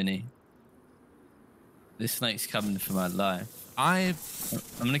kind. Thank you, Mini. This snake's coming for my life. I'm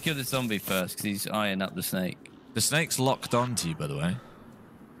going to kill the zombie first because he's eyeing up the snake. The snake's locked onto you, by the way.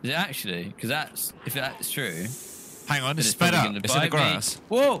 Is it actually? Because if that's true... Hang on, it's sped up. It's in the grass.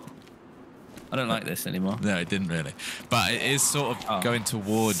 Whoa! I don't like this anymore. No, it didn't really. But it is sort of going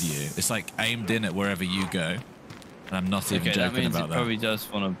toward you. It's like aimed in at wherever you go. And I'm not even joking that means about that. It probably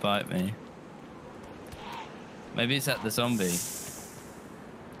does want to bite me. Maybe it's at the zombie.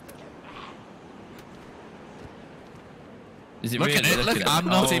 Is it look really at it. Look, I'm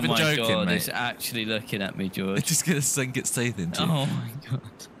not even joking, God, mate. It's actually looking at me, George. It's just going to sink its teeth into you. Oh my god.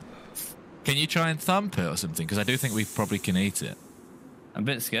 Can you try and thump it or something? Because I do think we probably can eat it. I'm a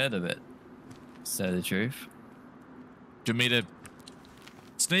bit scared of it, to say the truth. Do you want me to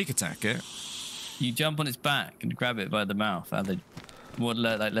sneak attack it? You jump on its back and grab it by the mouth. And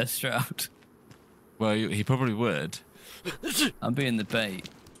like Les Stroud. Well, he probably would. I'm being the bait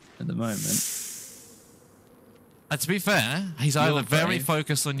at the moment. To be fair, he's either very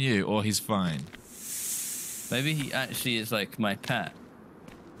focused on you or he's fine. Maybe he actually is like my pet.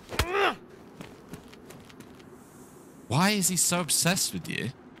 Why is he so obsessed with you?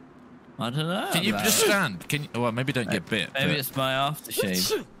 I don't know. Can you just stand? Can you? Well, maybe don't get bit. Maybe it's my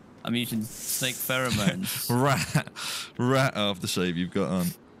aftershave. I'm using snake pheromones. rat aftershave you've got on.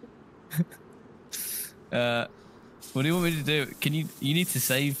 What do you want me to do? You need to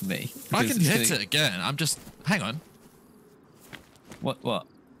save me. I can hit it again. I'm just... Hang on. What?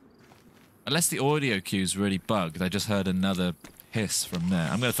 Unless the audio cue's really bugged, I just heard another hiss from there.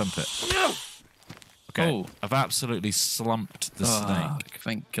 I'm going to thump it. Okay. Oh. I've absolutely slumped the snake.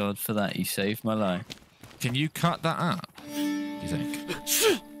 Thank God for that. You saved my life. Can you cut that up, do you think?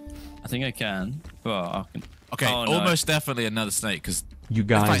 I think I can. Well, I can. Okay, almost definitely another snake, because... You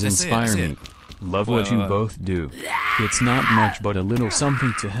guys inspire me. Love what you both do. It's not much, but a little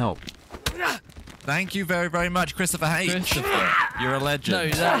something to help. Thank you very, very much, Christopher H. Christopher. You're a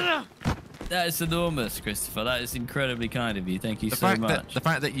legend. No, that is enormous, Christopher. That is incredibly kind of you. Thank you so much. The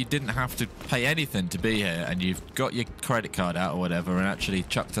fact that you didn't have to pay anything to be here and you've got your credit card out or whatever and actually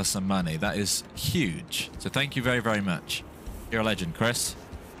chucked us some money, that is huge. So thank you very, very much. You're a legend, Chris.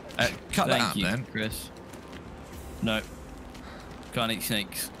 Cut that out, then. Chris. No. Can't eat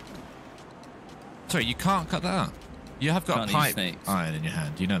snakes. Sorry, you can't cut that out. You have got a pipe iron in your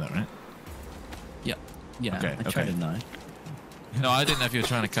hand. You know that, right? Yep. Yeah. Okay, I tried a knife. No, I didn't know if you were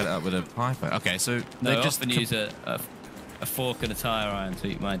trying to cut it up with a pipe. Okay, so they just use a fork and a tire iron to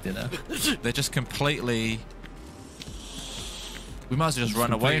eat my dinner. They're just completely... We might as well just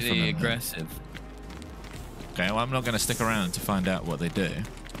run away from them. Aggressive. Okay, well, I'm not going to stick around to find out what they do.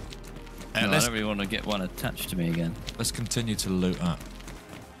 No, I don't really want to get one attached to me again. Let's continue to loot up.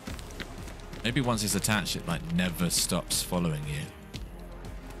 Maybe once it's attached, it like never stops following you.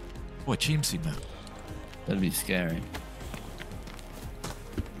 Oh, a Chimsy map. That'd be scary.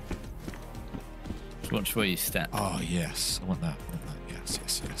 Just watch where you step. Oh, yes. I want that.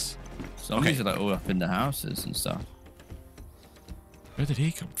 Yes. Zombies are like all up in the houses and stuff. Where did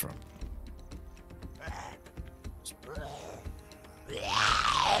he come from?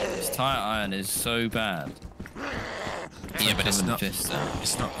 This tire iron is so bad. Yeah, but it's not. Fist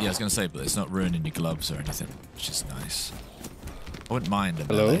It's not. Yeah, I was gonna say, but it's not ruining your gloves or anything, which is nice. I wouldn't mind it.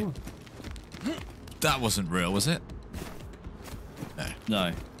 Hello? That wasn't real, was it? No.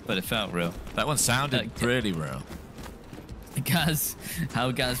 No, but it felt real. That one sounded really real. Gaz,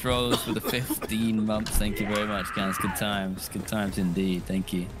 how Gaz rolls for the 15 months. Thank you very much, Gaz. Good times indeed.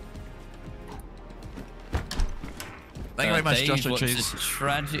 Thank you. Thank you very much, Dave, Joshua what's Cheese. a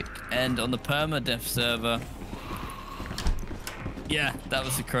tragic end on the permadeath server. Yeah, that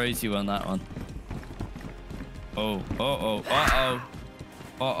was a crazy one, that one. Uh-oh.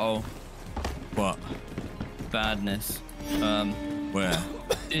 What? Badness. Where?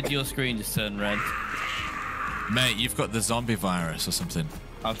 Did your screen just turn red? Mate, you've got the zombie virus or something.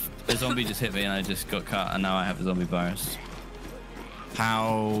 The zombie just hit me and I just got cut and now I have the zombie virus.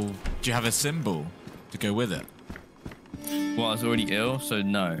 How... Do you have a symbol to go with it? Well, I was already ill, so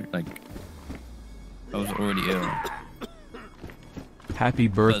no. Like, I was already ill. Happy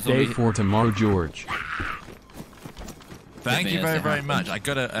birthday for tomorrow, George. Thank you very much. I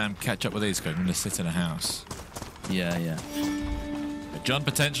gotta catch up with these guys. I'm gonna sit in a house. Yeah. John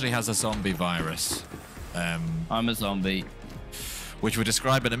potentially has a zombie virus. I'm a zombie. Which we'll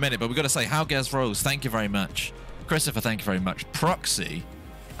describe in a minute, but we've got to say, How Gaz Rose, thank you very much. Christopher, thank you very much. Proxy,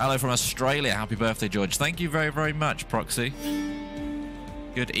 hello from Australia. Happy birthday, George. Thank you very much, Proxy.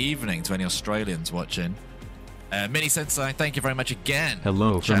 Good evening to any Australians watching. Mini Sensei, thank you very much again.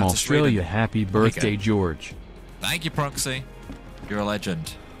 Hello from Australia. Happy birthday, George. Thank you, Proxy. You're a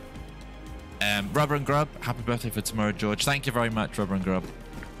legend. Rubber and Grub, happy birthday for tomorrow, George. Thank you very much, Rubber and Grub.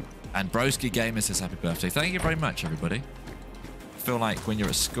 And Broski Gamer says happy birthday. Thank you very much, everybody. I feel like when you're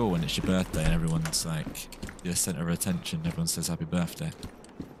at school and it's your birthday and everyone's like, you're the center of attention, everyone says happy birthday.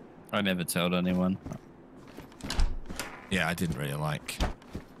 I never told anyone. Yeah, I didn't really like.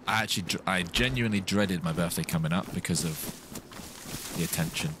 I genuinely dreaded my birthday coming up because of the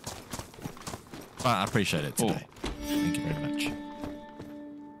attention. But I appreciate it today. Thank you very much.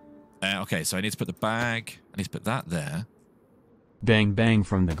 Okay, so I need to put the bag. I need to put that there. Bang bang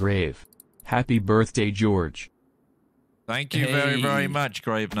from the grave. Happy birthday, George. Thank you very much,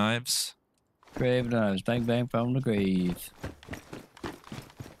 Grave Knives. Grave Knives, bang bang from the grave.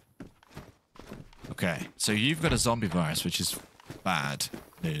 Okay, so you've got a zombie virus, which is bad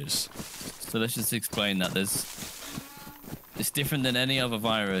news. So let's just explain that it's different than any other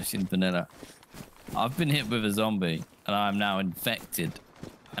virus in vanilla. I've been hit with a zombie and I'm now infected,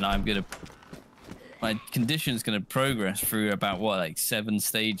 and my condition's gonna progress through about what, like 7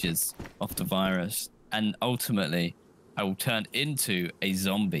 stages of the virus, and ultimately I will turn into a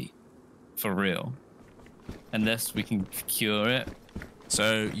zombie for real unless we can cure it.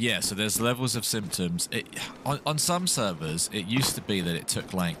 So yeah, so there's levels of symptoms. On some servers it used to be that it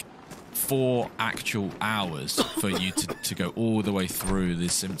took like 4 actual hours for you to go all the way through the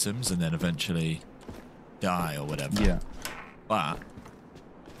symptoms and then eventually die or whatever. Yeah, but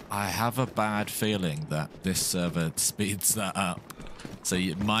I have a bad feeling that this server speeds that up. So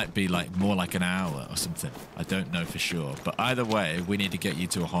it might be like more like an hour or something. I don't know for sure. But either way, we need to get you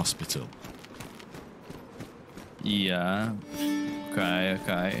to a hospital. yeah.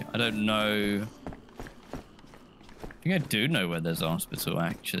 Okay. I don't know. I think I do know where there's a hospital,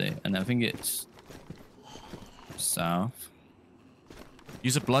 actually. And I think it's south.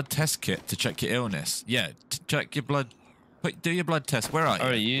 Use a blood test kit to check your illness. Yeah, check your blood. Wait, do your blood test. Where are you? I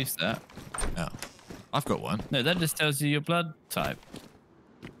already used that. Oh, I've got one. No, that just tells you your blood type.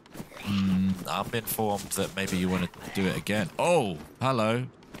 I'm informed that maybe you want to do it again. Oh, hello.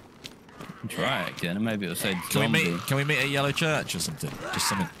 Try it again, and maybe it'll say Can zombie. we meet at Yellow Church or something? Just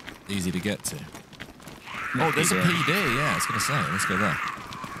something easy to get to. Oh, there's a PD. Yeah, I was gonna say. Let's go there.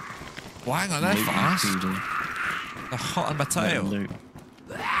 Well, hang on, they're fast. They're hot on my tail.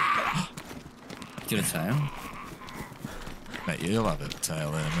 Get a tail. Mate, you'll have a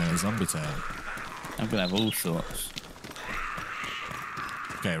tail there, man. A zombie tail. I'm gonna have all sorts.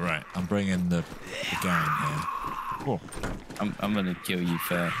 Okay, right. I'm bringing the gang here. Cool. I'm gonna kill you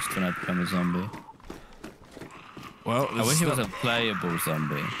first when I become a zombie. Well, I wish it was a playable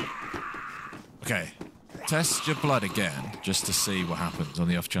zombie. Okay. Test your blood again, just to see what happens on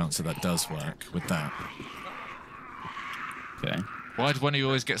the off chance that does work with that. Okay. Why do one of you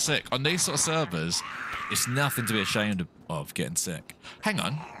always get sick? On these sort of servers, it's nothing to be ashamed of getting sick. Hang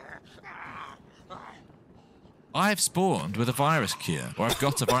on. I've spawned with a virus cure, or I've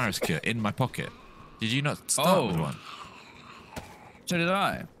got a virus cure in my pocket. Did you not start with one? So did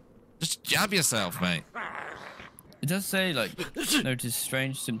I. Just jab yourself, mate. It does say like notice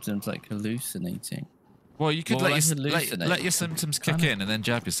strange symptoms like hallucinating. Well, you could Well, let your symptoms kick in and then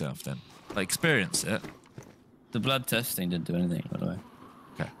jab yourself. Then, like, experience it. The blood testing didn't do anything, by the way.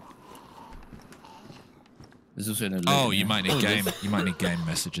 Okay. There's also no. Oh, you might need game. You might need game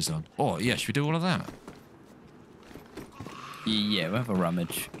messages on. Oh, yeah. Should we do all of that? Yeah, we'll have a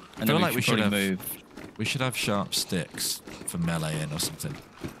rummage. I feel like we should have. Move. We should have sharp sticks for melee in or something.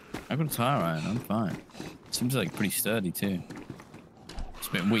 I've got a tire iron. I'm fine. Seems like pretty sturdy too. It's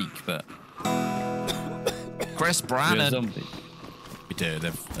a bit weak, but. Chris Brannan. We do.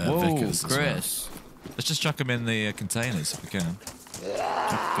 They're Whoa, Vickers Chris. As well. Let's just chuck them in the containers if we can.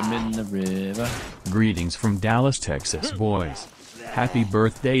 Chuck them in the river. Greetings from Dallas, Texas, boys. Happy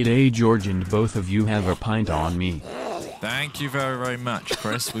birthday, Day George, and both of you have a pint on me. Thank you very, very much,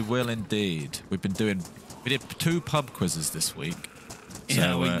 Chris. We will indeed. We did 2 pub quizzes this week. So,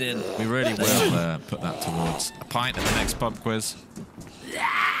 Yeah, we did. We really will put that towards a pint at the next pub quiz.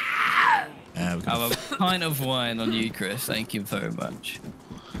 Have a pint of wine on you, Chris. Thank you very much.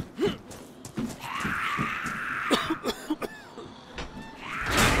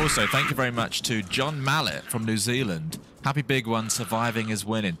 Also, thank you very much to John Mallet from New Zealand. Happy big one. Surviving is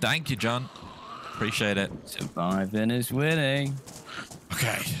winning. Thank you, John. Appreciate it. Surviving is winning.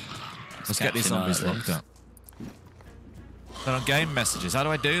 Okay. Let's get these zombies locked up. Then on game messages, how do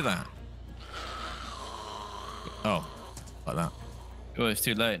I do that? Oh, like that. Oh, it's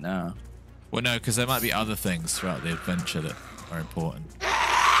too late now. Well, no, because there might be other things throughout the adventure that are important.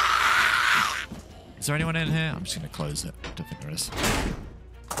 Is there anyone in here? I'm just going to close it. I don't think there is.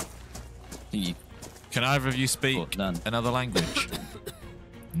 Can either of you speak another language?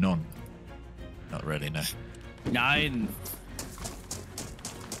 None. Not really, no. Nine.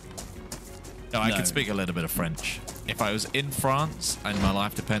 No, I could speak a little bit of French. If I was in France and my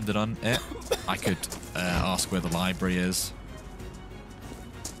life depended on it, I could ask where the library is.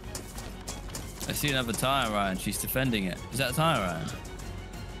 I see another tire iron. She's defending it. Is that a tire iron?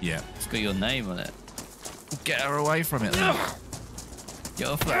 Yeah. It's got your name on it. Get her away from it then. Get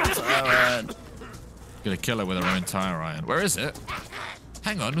off that tire iron. Gonna kill her with her own tire iron. Where is it?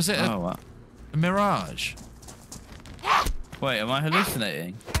 Hang on, was it a mirage? Wait, am I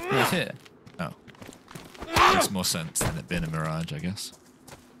hallucinating? It's here. Oh. Makes more sense than it being a mirage, I guess.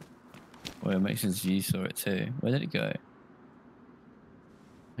 Well, it makes sense you saw it too. Where did it go? I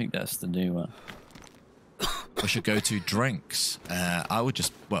think that's the new one. We should go to drinks. I would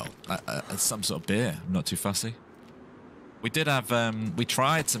just, well, some sort of beer. I'm not too fussy. We did have, we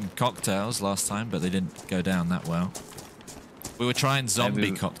tried some cocktails last time, but they didn't go down that well. We were trying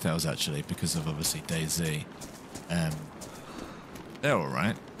zombie cocktails, actually, because of, obviously, DayZ. They're all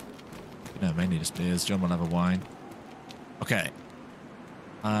right. No, mainly just beers. John will have a wine. Okay.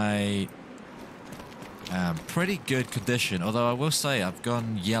 I am pretty good condition, although I will say I've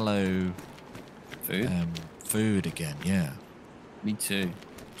gone yellow... Food? Food again, yeah. Me too.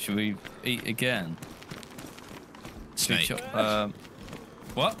 Should we eat again? Snake.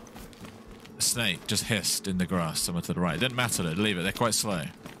 What? A snake just hissed in the grass somewhere to the right. It didn't matter, though. Leave it. They're quite slow.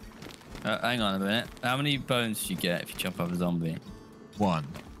 Hang on a minute. How many bones do you get if you chop up a zombie? 1.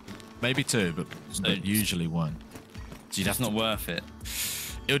 Maybe 2, but usually 1. So it's not worth it.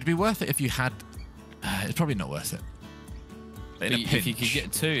 It would be worth it if you had... it's probably not worth it. If you could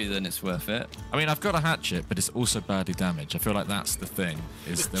get 2, then it's worth it. I mean, I've got a hatchet, but it's also badly damaged. I feel like that's the thing,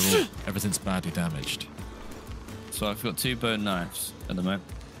 is everything's badly damaged. So I've got 2 bone knives at the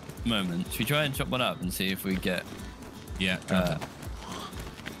moment. Should we try and chop one up and see if we get... Yeah,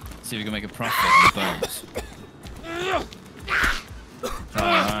 see if we can make a profit on the bones.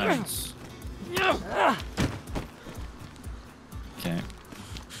 Nice. Okay.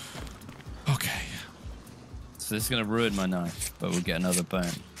 Okay. So this is going to ruin my knife, but we'll get another bone.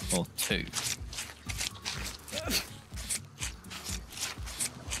 Or 2.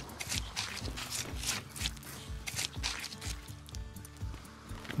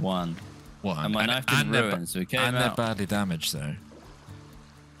 One. And my knife didn't ruin, so we came out. And they're badly damaged, though.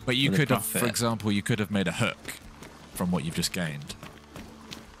 But you could have, for example, you could have made a hook from what you've just gained.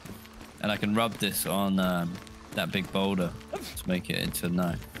 And I can rub this on that big boulder to make it into a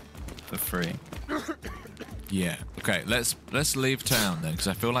knife for free. Yeah. Okay. Let's leave town then, because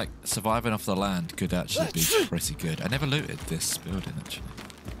I feel like surviving off the land could actually be pretty good. I never looted this building actually.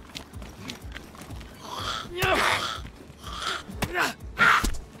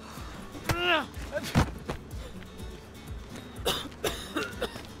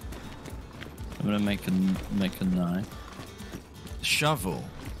 I'm gonna make a knife. Shovel.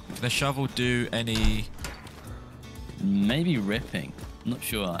 Can a shovel do any? Maybe ripping. I'm not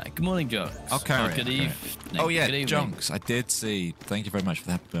sure. Good morning, Jonks. I'll carry Good it. evening. Oh yeah, Good evening. Jonks. I did see. Thank you very much for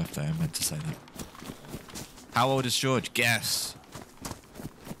the happy birthday. I meant to say that. How old is George? Guess.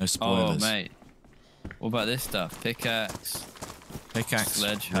 No spoilers. Oh, mate. What about this stuff? Pickaxe. Pickaxe.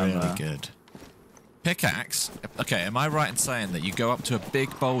 Sledgehammer. Really good. Pickaxe. Okay, am I right in saying that you go up to a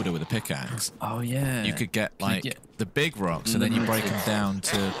big boulder with a pickaxe? Oh, yeah. You could get like the big rocks, and then you break them down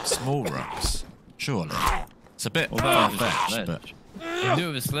to small rocks. Surely. It's a bit far-fetched, but You can do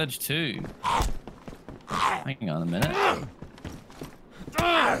it with a sledge too. Hang on a minute.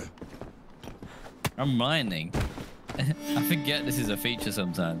 I'm mining. I forget this is a feature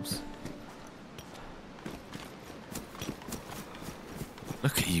sometimes.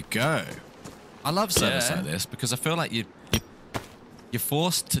 look at you go. I love service like this because I feel like you're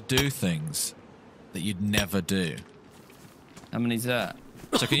forced to do things that you'd never do. How many's that?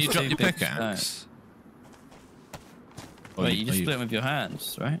 So can you drop your big pickaxe? Wait, you just split them with your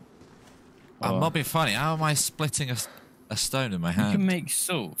hands, right? I'm not being funny. How am I splitting a stone in my hand? You can make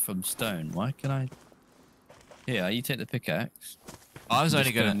salt from stone. Why can I? Here, you take the pickaxe. I was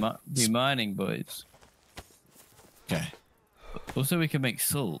only going to be mining, boys. Okay. Also, we can make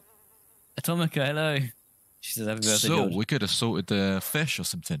salt. Atomica, hello. She says, "Happy birthday, Salt. George." We could have salted the fish or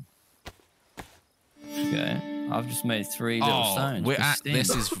something. Okay, I've just made 3 little stones.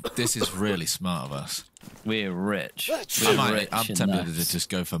 This is really smart of us. We're rich. I'm tempted to just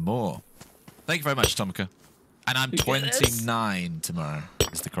go for more. Thank you very much, Atomica. And I'm 29 tomorrow.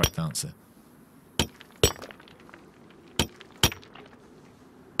 Is the correct answer.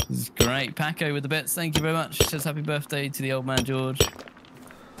 This is great. Paco with the bits. Thank you very much. Says happy birthday to the old man George.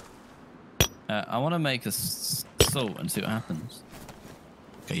 I want to make a salt and see what happens.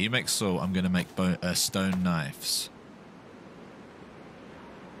 Okay, you make salt. I'm going to make stone knives.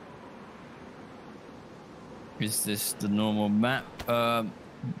 Is this the normal map?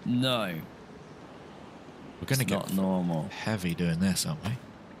 No. We're going to get not normal. heavy doing this, aren't we?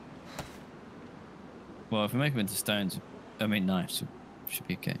 Well, if we make them into stones, I mean knives, should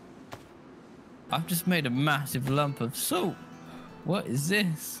be okay. I've just made a massive lump of salt. What is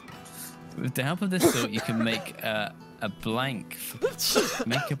this? With the help of this salt, you can make a blank.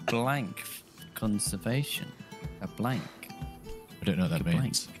 Make a blank conservation. A blank. I don't know what that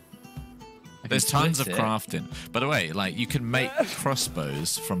means. Blank. There's tons of crafting. By the way, like you can make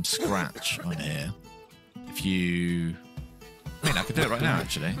crossbows from scratch on here. If you... I mean, I could do it right now,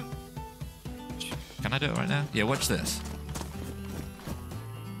 actually. Can I do it right now? Yeah, watch this.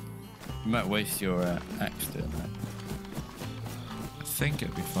 You might waste your axe doing that. I think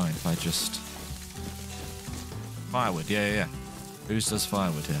it'd be fine if I just... Firewood, yeah. Who does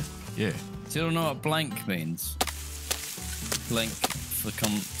firewood here? You. Do you know what blank means? Blank for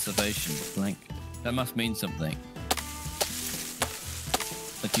conservation. Blank. That must mean something.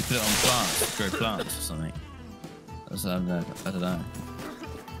 Like you put it on plants, grow plants or something. I don't know.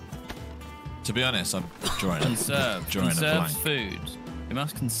 To be honest, I'm drawing Conserve. a blank. Conserve food. You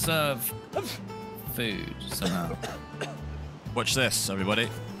must conserve food somehow. Watch this, everybody.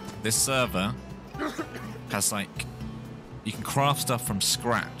 This server has like... You can craft stuff from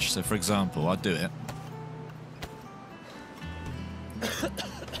scratch. So, for example, I'll do it.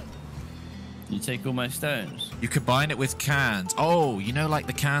 You take all my stones. You combine it with cans. Oh, you know, like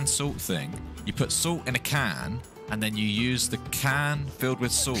the canned salt thing? You put salt in a can, and then you use the can filled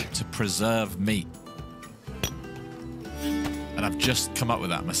with salt to preserve meat. And I've just come up with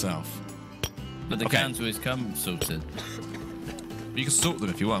that myself. But the cans always come salted. You can salt them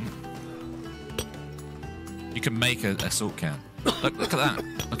if you want. You can make a salt can. Look at that.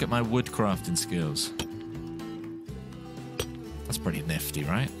 Look at my wood crafting skills. That's pretty nifty,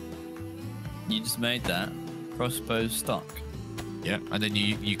 right? You just made that crossbow stock. Yeah, and then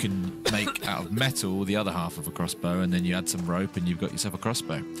you can make out of metal the other half of a crossbow, and then you add some rope and you've got yourself a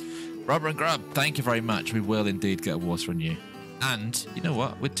crossbow. Rubber and Grub, thank you very much. We will indeed get a water on you. And, you know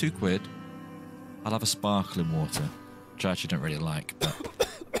what? With £2, I'll have a sparkling water, which I actually don't really like, but...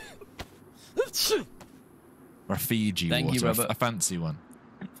 or a Fiji water, a fancy one.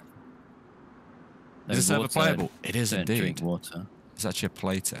 Is this ever playable? It is indeed. Drink water. It's actually a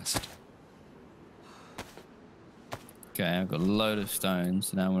playtest. Okay, I've got a load of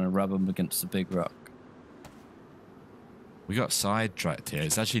stones. Now I'm going to rub them against the big rock. We got sidetracked here.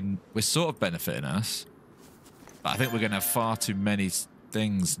 It's actually... We're sort of benefiting us. But I think we're going to have far too many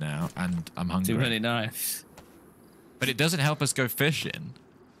things now, and I'm hungry. Too many knives. But it doesn't help us go fishing.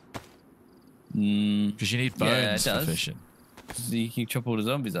 Because you need bones for fishing. You can chop all the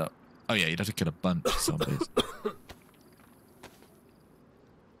zombies up. Oh yeah, you'd have to kill a bunch of zombies.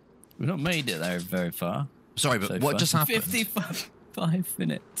 We've not made it there very far. Sorry, but what just happened? 55. 5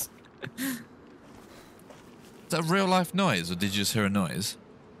 minutes. Is that a real life noise, or did you just hear a noise?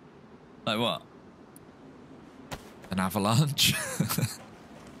 Like what? An avalanche?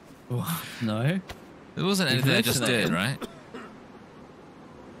 What? No. It wasn't You've anything I just did, hallucinated. right?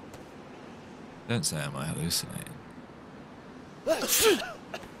 Don't say am I hallucinating.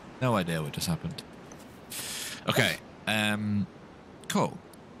 No idea what just happened. Okay. Cool.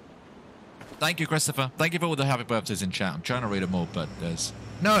 Thank you, Christopher. Thank you for all the happy birthdays in chat. I'm trying to read them all, but there's...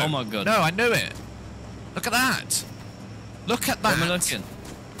 No! Oh my god. No, I knew it! Look at that! Look at that! Where am I looking?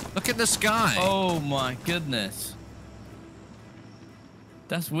 Look in the sky! Oh my goodness.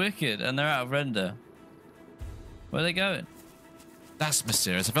 That's wicked, and they're out of render. Where are they going? That's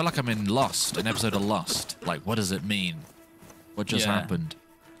mysterious. I feel like I'm in Lost, an episode of Lost. Like, what does it mean? What just happened?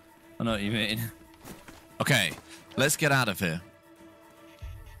 I know what you mean. Okay, let's get out of here.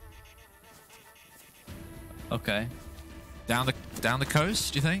 Okay. Down the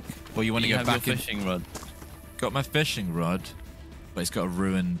coast, do you think? Or you want to You go have back your in? fishing rod. Got my fishing rod, but it's got a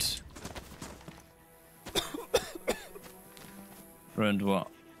ruined... Ruined what?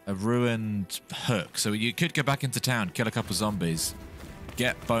 A ruined hook. So you could go back into town, kill a couple zombies,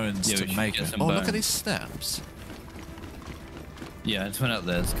 get bones Yeah, we to should make get it. some Oh, look bones. at these steps. Yeah, I just went up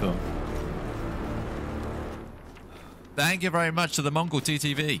there. It's cool. Thank you very much to the Mongol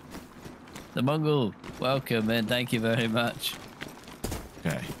TTV. The Mongol, welcome and thank you very much.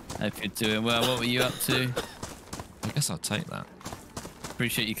 Okay, Hope you're doing well. What were you up to? I guess I'll take that.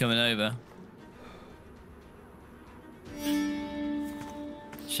 Appreciate you coming over.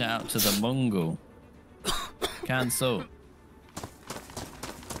 Shout out to the Mongol. Cancel.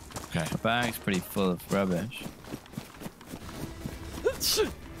 Okay. My bag's pretty full of rubbish.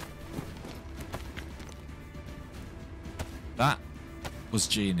 That was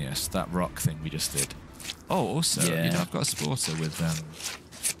genius, that rock thing we just did. Oh, also, Yeah. you know, I've got a supporter with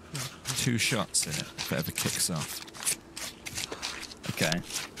 2 shots in it, if it ever kicks off. Okay.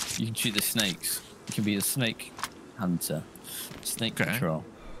 You can shoot the snakes. You can be the snake hunter. Snake Okay. patrol.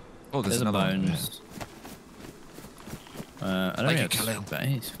 Oh, there's There's the another one. over bones. I don't Thank have you, Khalil.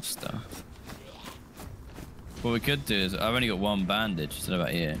 base for stuff. What we could do is, I've only got 1 bandage. I don't know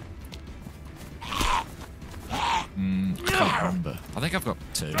about you. I can't remember. I think I've got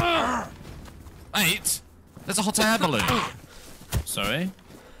 2. Wait! There's a hot air balloon! Sorry?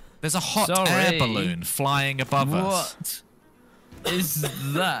 There's a hot Sorry. air balloon flying above us. What is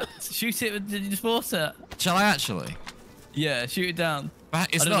that? Shoot it with the supporter. Shall I actually? Yeah, shoot it down. But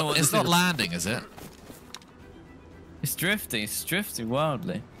it's I don't know not. what It's this not is. landing, is it? It's drifting. It's drifting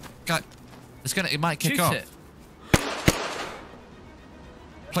wildly. God, it's gonna. It might kick Shoot off. it.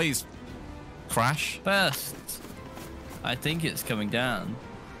 Please, crash. Burst. I think it's coming down.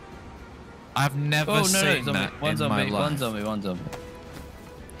 I've never Oh no, seen zombie. that One in zombie. my life. One zombie. One zombie.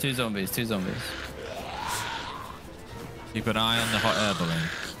 2 zombies. 2 zombies. Keep an eye on the hot air balloon.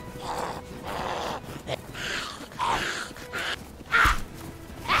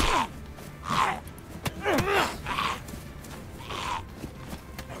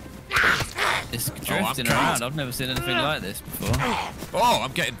 It's drifting cold. around. I've never seen anything like this before. Oh,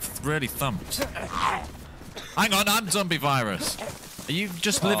 I'm getting really thumped. Hang on, I'm zombie virus. Are you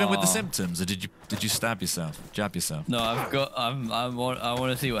just living with the Aw. symptoms, or did you stab yourself, jab yourself? No, I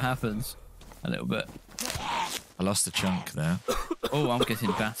want to see what happens. A little bit. I lost a chunk there. Oh, I'm getting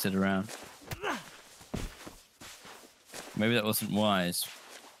battered around. Maybe that wasn't wise.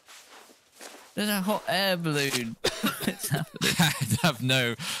 There's a hot air balloon. It's happening. I have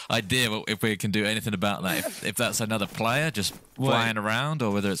no idea if we can do anything about that. If that's another player just Wait. flying around,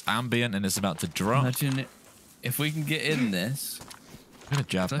 or whether it's ambient and it's about to drop. Imagine it. If we can get in this, I'm gonna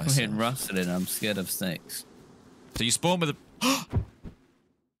jab it's like I'm hearing myself. rustling. I'm scared of snakes. So you spawn with a.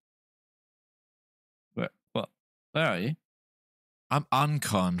 What? Where are you? I'm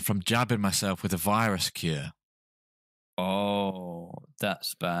uncon from jabbing myself with a virus cure. Oh,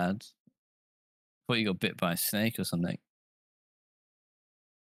 that's bad. Thought you got bit by a snake or something.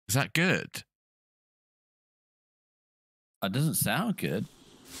 Is that good? It doesn't sound good.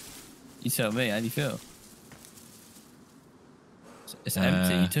 You tell me. How do you feel? It's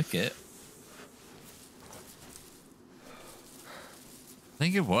empty. You took it. I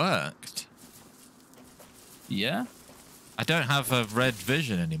think it worked. Yeah. I don't have a red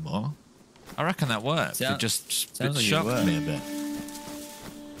vision anymore. I reckon that worked. Sound- it just sounds like it shocked worked. me a bit.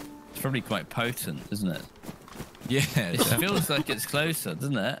 It's probably quite potent, isn't it? Yeah. It feels like it's closer,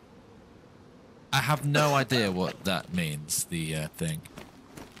 doesn't it? I have no idea what that means, the thing.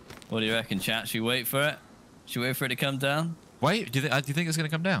 What do you reckon, chat? Should we wait for it? Should we wait for it to come down? Wait, do you think it's going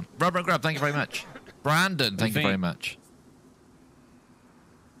to come down? Rubber and Grab, thank you very much. Brandon, thank you think? very much.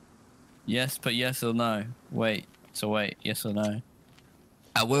 Yes, but yes or no. Wait. So wait. Yes or no.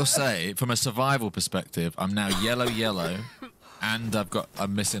 I will say, from a survival perspective, I'm now yellow, and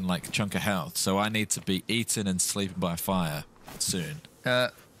I'm missing like a chunk of health, so I need to be eating and sleeping by a fire soon.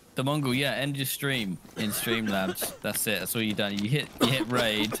 The Mongol, yeah, end your stream in Streamlabs. That's it. That's all you've done. You hit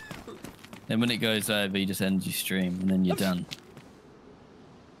raid, then when it goes over, you just end your stream, and then you're done.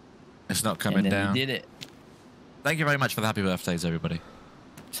 It's not coming down. You did it. Thank you very much for the happy birthdays, everybody.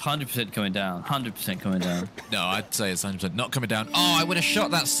 It's 100% coming down. 100% coming down. No, I'd say it's 100% not coming down. Oh, I would have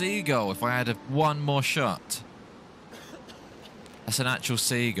shot that seagull if I had one more shot. That's an actual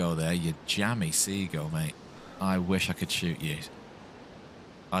seagull there, you jammy seagull, mate. I wish I could shoot you.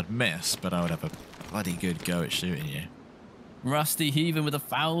 I'd miss, but I would have a bloody good go at shooting you. Rusty Heathen with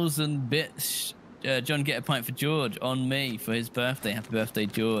 1,000 bits. John, get a pint for George on me for his birthday. Happy birthday,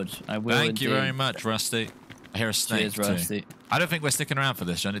 George. I will. Thank you very much, Rusty. I hear a snake. Cheers, Rusty. I don't think we're sticking around for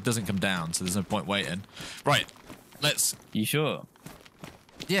this, John. It doesn't come down, so there's no point waiting. Right, let's... You sure?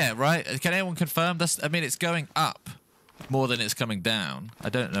 Yeah, right. Can anyone confirm this? I mean, it's going up more than it's coming down. I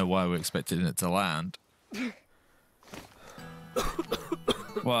don't know why we're expecting it to land.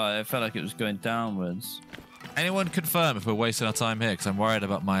 Well, I felt like it was going downwards. Anyone confirm if we're wasting our time here? Because I'm worried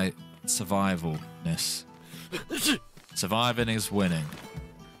about my survivalness. Surviving is winning.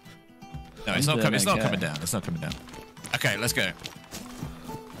 No, it's not coming. It's not coming down. It's not coming down. Okay, let's go.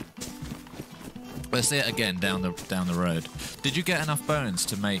 Let's see it again down the road. Did you get enough bones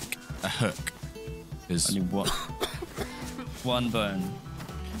to make a hook? Only one bone.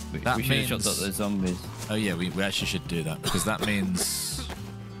 We should have shot at those zombies. Oh yeah, we actually should do that because that means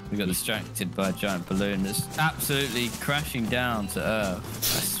we got distracted by a giant balloon that's absolutely crashing down to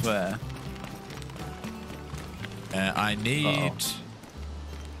Earth. I swear. I need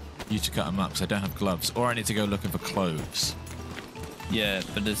you to cut them up because I don't have gloves, or I need to go looking for cloves. Yeah,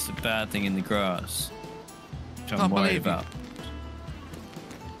 but there's a bad thing in the grass, which I'm worried about.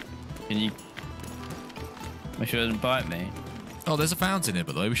 Can you make sure it doesn't bite me? Oh, there's a fountain here,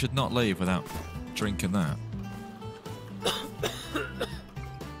 by the way. We should not leave without drinking that.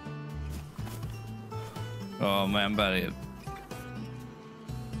 Oh man, I'm about to...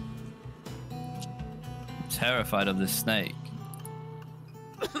 I'm terrified of this snake.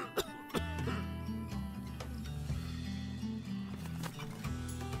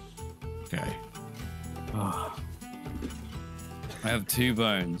 Okay. Oh. I have 2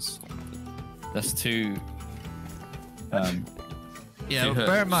 bones. That's 2. Yeah, well,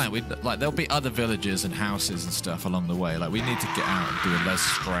 bear in mind, there'll be other villages and houses and stuff along the way. Like, we need to get out and do a Les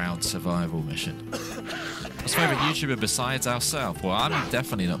Stroud survival mission. What's favourite YouTuber besides ourselves? Well, I'm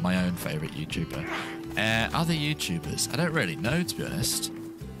definitely not my own favourite YouTuber. Other YouTubers? I don't really know, to be honest.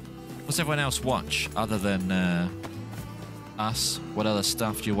 What's everyone else watch other than us? What other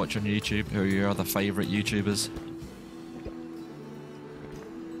stuff do you watch on YouTube? Who are your other favourite YouTubers?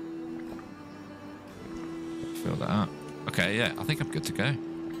 Fill that up. Okay, yeah, I think I'm good to go.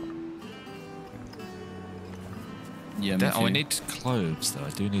 Yeah, I need cloves, though. I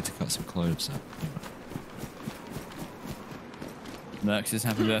do need to cut some cloves up. Merc says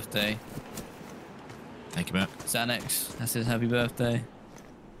happy birthday. Thank you, Merc. Xanax, that says happy birthday.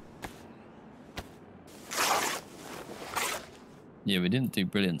 Yeah, we didn't do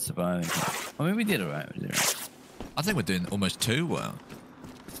brilliant surviving. I mean, we did alright. I think we're doing almost too well.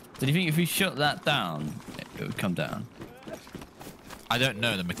 Do you think if we shut that down, it would come down? I don't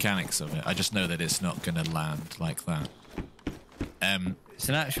know the mechanics of it. I just know that it's not going to land like that. It's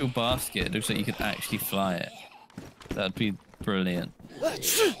an actual basket. It looks like you could actually fly it. That'd be brilliant.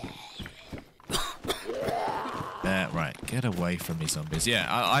 Right, get away from me, zombies. Yeah,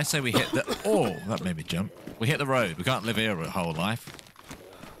 I say we hit the... Oh, that made me jump. We hit the road. We can't live here our whole life.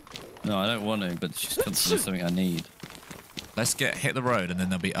 No, I don't want to, but it's just constantly something I need. Let's hit the road, and then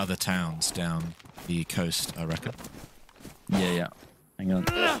there'll be other towns down the coast, I reckon. Yeah. Hang on.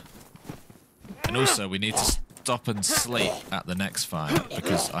 And also, we need to stop and sleep at the next fire,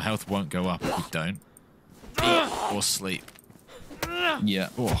 because our health won't go up if we don't eat or sleep. Yeah.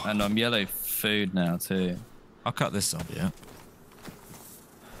 Oh. And I'm yellow food now, too. I'll cut this zombie out.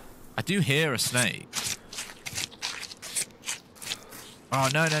 I do hear a snake. Oh,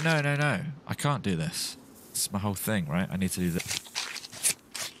 no. I can't do this. This is my whole thing, right? I need to do this.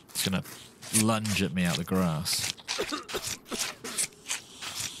 It's going to lunge at me out the grass.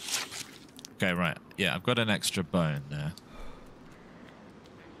 Okay, right. Yeah, I've got an extra bone there.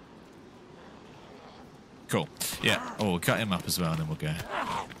 Cool. Yeah. Oh, we'll cut him up as well, and then we'll go.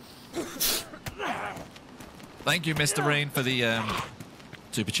 Thank you, Mr. Rain, for the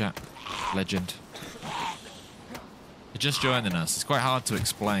super chat. Legend. just joining us, it's quite hard to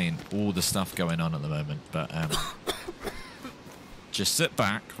explain all the stuff going on at the moment, but just sit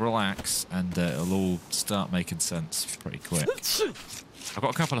back, relax, and it'll all start making sense pretty quick. I've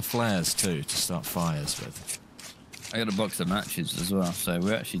got a couple of flares too to start fires with. I got a box of matches as well, so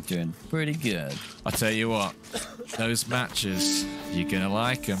we're actually doing pretty good. I tell you what, those matches, you're gonna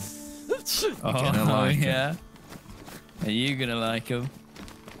like them. Oh yeah, are you gonna like them?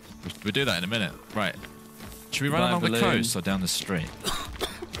 We'll do that in a minute. Right. Should we run along the coast or down the street?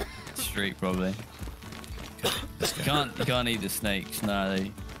 Street, probably. You can't eat the snakes. No,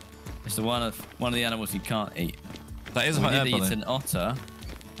 it's one of the animals you can't eat. That is a we hot air did balloon. eat an otter,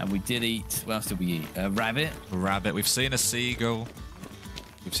 and we did eat. What else did we eat? A rabbit. A rabbit. We've seen a seagull.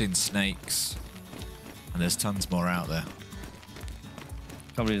 We've seen snakes, and there's tons more out there.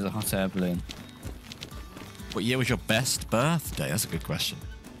 Probably there's a hot air balloon. What year was your best birthday? That's a good question.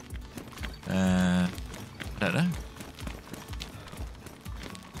 I don't know.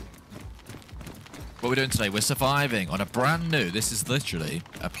 What we're doing today, we're surviving on a brand new, this is literally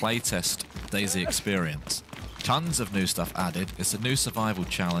a playtest DayZ experience. Tons of new stuff added. It's a new survival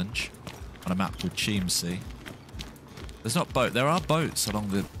challenge on a map called Chimsea. There's not boat. There are boats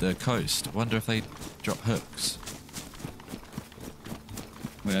along the coast. I wonder if they drop hooks.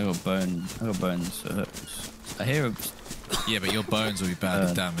 I got bones for hooks. I hear a... Yeah, but your bones will be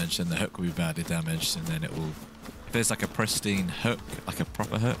badly damaged and the hook will be badly damaged, and then it will... If there's like a pristine hook, like a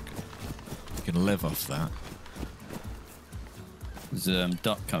proper hook, you can live off that. There's a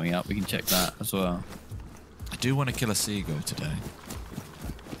duck coming up. We can check that as well. I do want to kill a seagull today.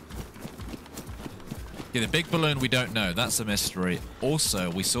 Yeah, the big balloon we don't know. That's a mystery. Also,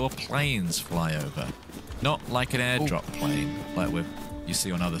 we saw planes fly over. Not like an airdrop plane, like you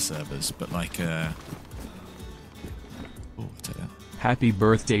see on other servers, but like a... Oh, I'll take that. Happy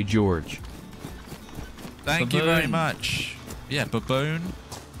birthday, George. Thank you very much. Yeah, baboon.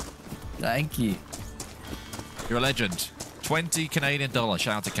 Thank you. You're a legend. 20 Canadian dollars.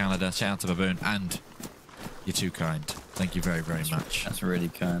 Shout out to Canada. Shout out to baboon. And you're too kind. Thank you very, very much. That's really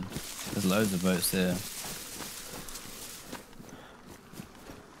kind. There's loads of boats there.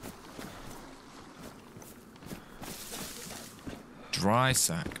 Dry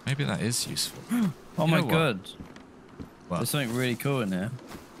sack. Maybe that is useful. Oh my god. What? There's something really cool in here.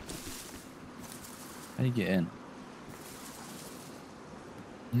 How do you get in?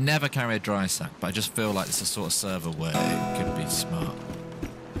 Never carry a dry sack, but I just feel like it's a sort of server where it could be smart.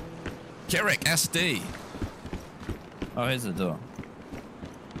 Kirik, SD. Oh, here's the door.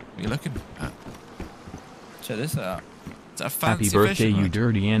 What are you looking at? Check this out. Is that a fancy Happy birthday, fishing you rod?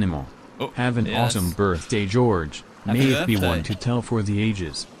 dirty animal. Oh, Have an yes. awesome birthday, George. Happy May it be birthday. one to tell for the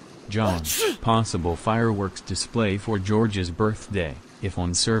ages. John, possible fireworks display for George's birthday, if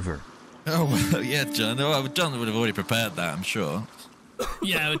on server. Oh, well, yeah, John. Oh, John would have already prepared that, I'm sure.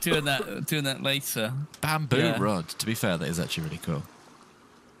 Yeah, we're doing that later. Bamboo rod. To be fair, that is actually really cool.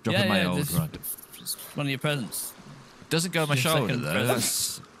 Dropping my old rod. It's one of your presents. Doesn't go on my Your shoulder, second though. present.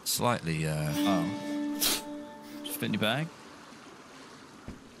 That's slightly... Oh. Just fit in your bag?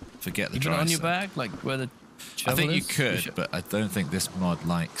 Forget the You put it dry on your sack. bag? Like where the I shovel think you is? could, but I don't think this mod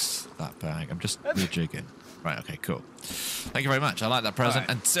likes that bag. I'm just rejigging. Right, okay, cool. Thank you very much. I like that present.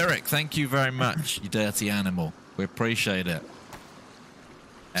 Right. And Cyril, thank you very much, you dirty animal. We appreciate it.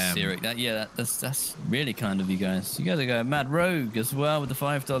 Cyril, that's really kind of you guys. You guys are going Mad Rogue as well with the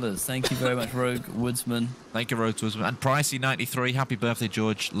 $5. Thank you very much, Rogue Woodsman. Thank you, Road Woodsman. And Pricey93, happy birthday,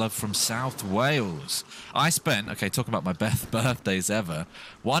 George. Love from South Wales. I spent, okay, talking about my best birthdays ever.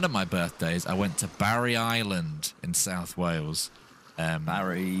 One of my birthdays, I went to Barry Island in South Wales.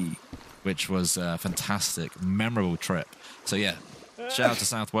 Barry. Which was a fantastic, memorable trip. So, yeah, shout out to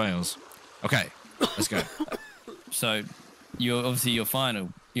South Wales. Okay, let's go. So, your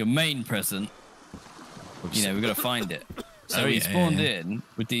main present, we've got to find it. So we spawned in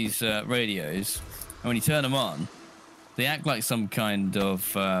with these radios, and when you turn them on, they act like some kind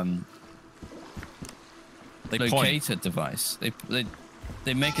of locator device.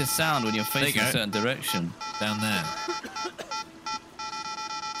 They make a sound when you're facing a certain direction. Down there.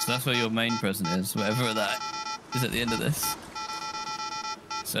 So that's where your main present is, whatever that is at the end of this.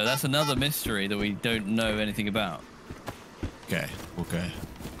 So that's another mystery that we don't know anything about. Okay, okay.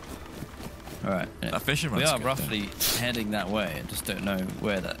 All right. That fishing we rod's are good, roughly heading that way. I just don't know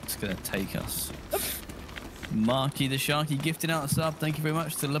where that's going to take us. Marky the Sharky gifting out a sub. Thank you very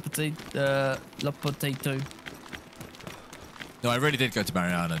much to La Potato. No, I really did go to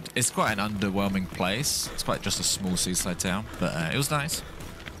Barry Island. It's quite an underwhelming place. It's quite just a small seaside town, but it was nice.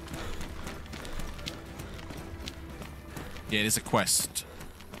 Yeah, it is a quest.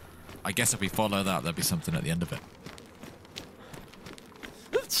 I guess if we follow that, there'll be something at the end of it.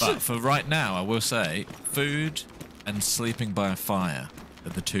 But for right now, I will say, food and sleeping by a fire are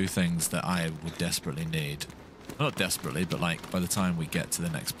the two things that I would desperately need. Not desperately, but like by the time we get to the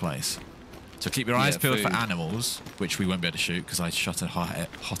next place. So keep your eyes peeled for animals, which we won't be able to shoot because I shot a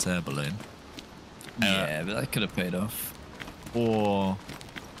hot air balloon. Yeah, but that could have paid off. Or,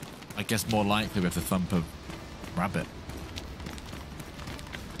 I guess more likely we have to thump a rabbit.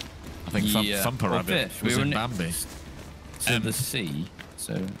 I think thump a rabbit was in Bambi. To the sea,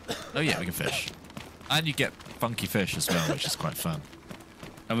 so... Oh yeah, we can fish. And you get funky fish as well, which is quite fun.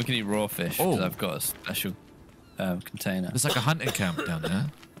 And we can eat raw fish, because I've got a special container. There's like a hunting camp down there.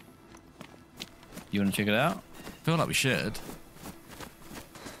 You want to check it out? I feel like we should.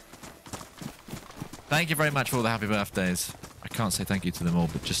 Thank you very much for all the happy birthdays. I can't say thank you to them all,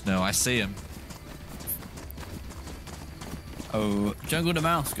 but just know I see them. Oh, Jungle the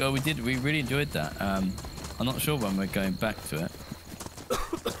Mouse. Oh, we really enjoyed that. I'm not sure when we're going back to it.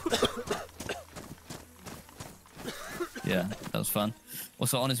 Yeah, that was fun.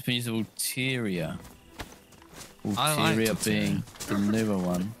 Also, honest opinions of Ulteria. Ulteria being the newer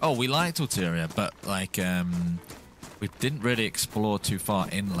one. Oh, we liked Ulteria, but like we didn't really explore too far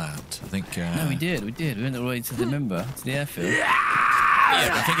inland. I think. No, we did. We went all the way to the airfield. Yeah,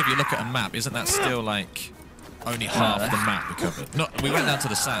 but I think if you look at a map, isn't that still like only half the map we covered? No, we went down to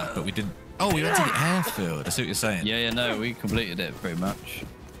the south, but we didn't. Oh, we went to the airfield. I see what you're saying. Yeah, no, we completed it pretty much.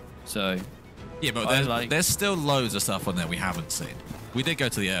 So. Yeah, but there's still loads of stuff on there we haven't seen. We did go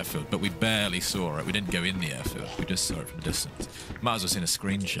to the airfield, but we barely saw it. We didn't go in the airfield. We just saw it from a distance. Might as well seen a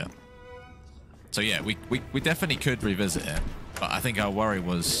screenshot. So yeah, we definitely could revisit it. But I think our worry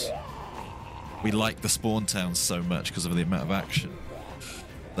was we liked the spawn towns so much because of the amount of action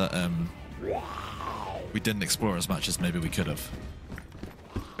that we didn't explore as much as maybe we could have.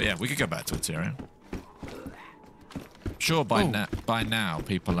 But yeah, we could go back to Ulteria. Sure, by now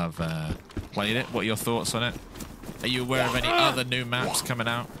people have played it. What are your thoughts on it? Are you aware of any other new maps coming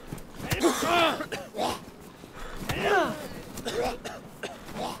out?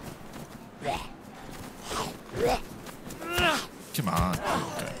 Come on.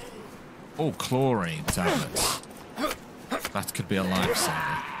 Okay. Oh, chlorine tablets. That could be a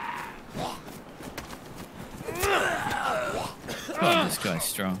lifesaver. Oh, this guy's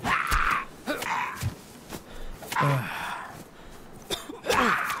strong.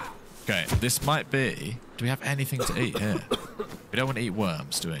 Okay, this might be... Do we have anything to eat here? We don't want to eat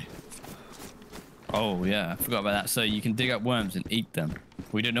worms, do we? Oh, yeah. I forgot about that. So you can dig up worms and eat them.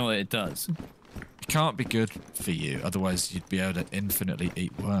 We don't know what it does. It can't be good for you, otherwise you'd be able to infinitely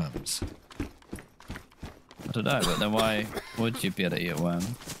eat worms. I don't know, but then why would you be able to eat a worm?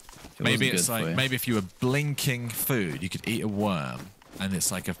 Maybe it's like, maybe if you were blinking food, you could eat a worm, and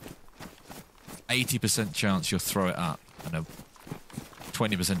it's like a 80% chance you'll throw it up, and a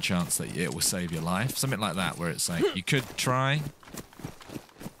 20% chance that it will save your life. Something like that, where it's like, you could try,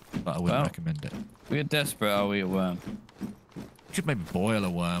 but I wouldn't recommend it. If we get desperate, I'll eat a worm. You could maybe boil a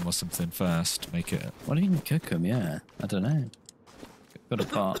worm or something first, make it... Why don't you cook them? Yeah, I don't know. Got a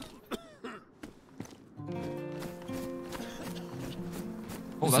pot.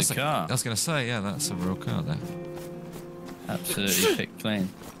 Oh, that's a car. I was going to say, yeah, that's a real car there. Absolutely picked clean.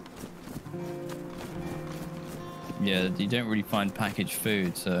 Yeah, you don't really find packaged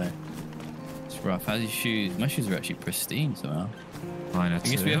food, so it's rough. How's your shoes? My shoes are actually pristine somehow. Mine are I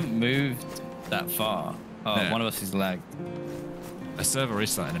guess we haven't moved that far. Oh, yeah. One of us is lagged. A server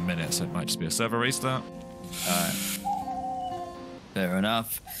restart in a minute, so it might just be a server restart. Alright. Fair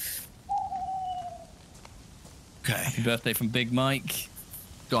enough. Okay. Happy birthday from Big Mike.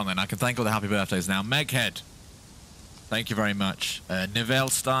 Go on then, I can thank all the happy birthdays now. Meghead, thank you very much.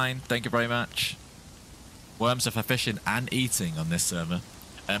 Nivelstein, thank you very much. Worms are for fishing and eating on this server.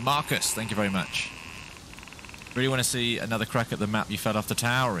 Marcus, thank you very much. Really want to see another crack at the map you fell off the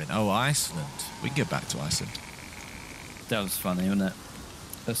tower in. Oh, Iceland. We can get back to Iceland. That was funny, wasn't it?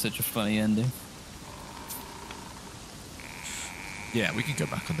 That's such a funny ending. Yeah, we can go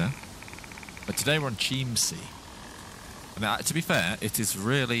back on there. But today we're on Chiemsee. And to be fair, it is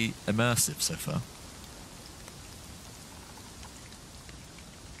really immersive so far.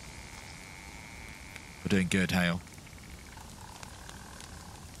 We're doing good, Hale.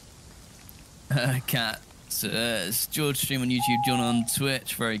 Cat. It's George stream on YouTube, John on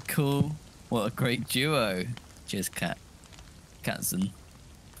Twitch. Very cool. What a great duo. Cheers, Cat. Catson.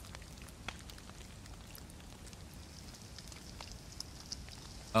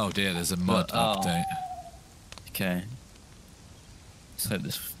 Oh dear, there's a mod update. Okay. Let's hope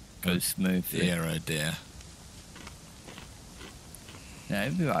this goes smooth. Dear, oh dear. Yeah,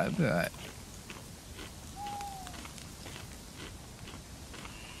 it'll be right, it'll be right.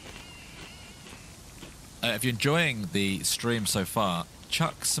 if you're enjoying the stream so far,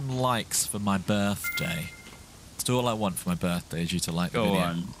 chuck some likes for my birthday. That's all I want for my birthday is you to like the video. Go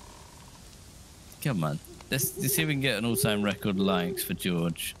on. Come on. Let's see if we can get an all-time record likes for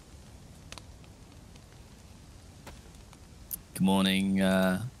George. Good morning,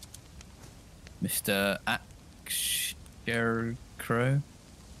 Mr. Scarecrow.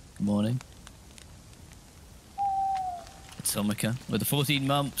 Good morning. Atomica with the 14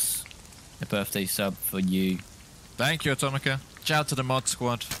 months. A birthday sub for you. Thank you, Atomica. Shout out to the mod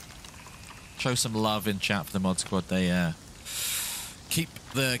squad. Show some love in chat for the mod squad. They keep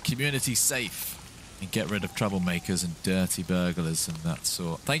the community safe and get rid of troublemakers and dirty burglars and that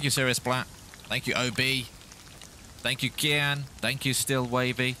sort. Thank you, Sirius Black. Thank you, OB. Thank you, Kian. Thank you, Still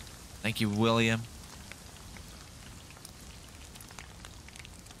Wavy. Thank you, William.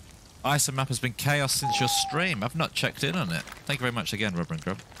 Isomap has been chaos since your stream. I've not checked in on it. Thank you very much again, Rubber and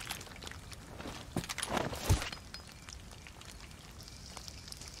Grub.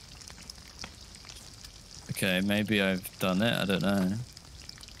 Okay, maybe I've done it. I don't know.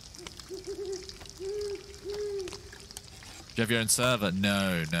 Do you have your own server?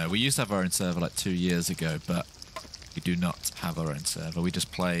 No. We used to have our own server like 2 years ago, but we do not have our own server. We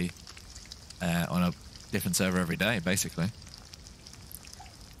just play on a different server every day, basically.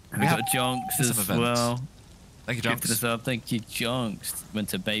 We got Jonks as well. Thank you, Jonks. Thank you, Jonks. Went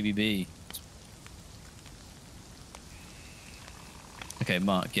to Baby B. Okay,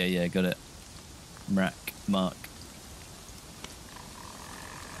 Mark. Yeah, got it. Mark.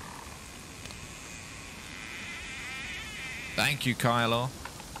 Thank you, Kylo.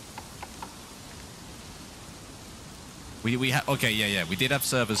 We okay, yeah. We did have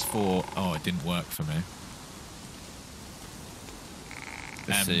servers for. Oh, it didn't work for me.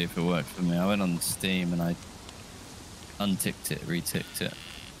 Let's see if it worked for me. I went on Steam and I unticked it, reticked it.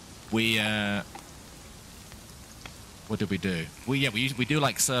 What did we do? We do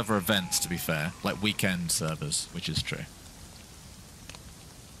like server events, to be fair, like weekend servers, which is true.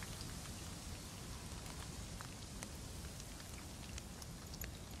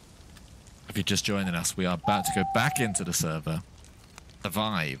 If you're just joining us, we are about to go back into the server,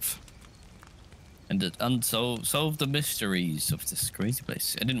 survive, and solve the mysteries of this crazy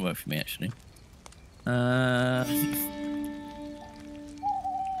place. It didn't work for me actually.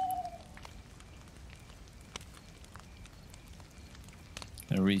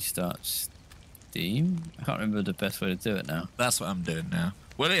 Gonna restart Steam. I can't remember the best way to do it now. That's what I'm doing now.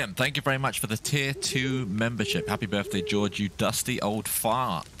 William, thank you very much for the tier 2 membership. Happy birthday, George, you dusty old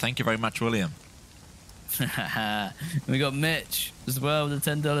fart. Thank you very much, William. We got Mitch as well with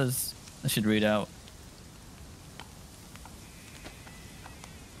the $10. I should read out.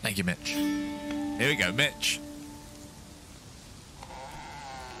 Thank you, Mitch. Here we go, Mitch.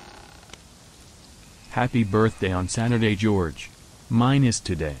 Happy birthday on Saturday, George. Mine is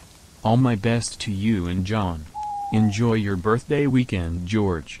today. All my best to you and John. Enjoy your birthday weekend,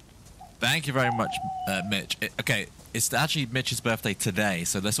 George. Thank you very much, Mitch. Okay, it's actually Mitch's birthday today,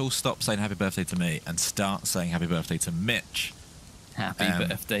 so let's all stop saying happy birthday to me and start saying happy birthday to Mitch. Happy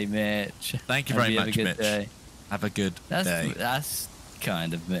birthday, Mitch. Thank you very much, Mitch. Day. Have a good day. That's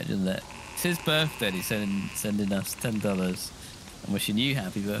kind of Mitch, isn't it? It's his birthday. He's sending us $10 and wishing you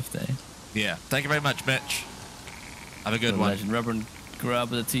happy birthday. Yeah. Thank you very much, Mitch. Have a good one. Legend. Rubber and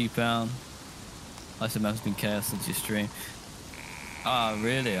Grub with a £2. Isomap's been chaos since your stream. Oh,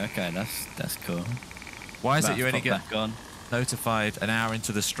 really? Okay, that's cool. Why is it you only get notified an hour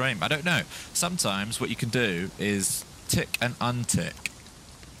into the stream? I don't know. Sometimes what you can do is tick and untick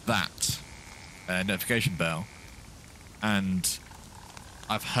that notification bell, and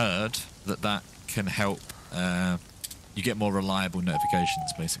I've heard that can help you get more reliable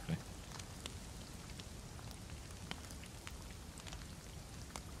notifications, basically.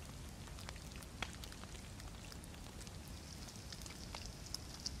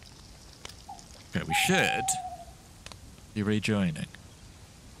 Okay, we should be rejoining.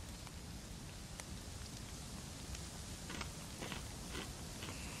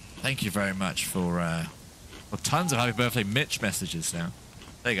 Thank you very much for tons of happy birthday Mitch messages now.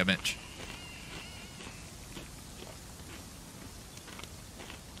 There you go, Mitch.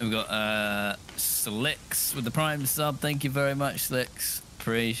 We've got Slicks with the Prime sub. Thank you very much, Slicks.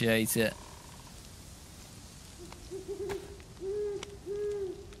 Appreciate it.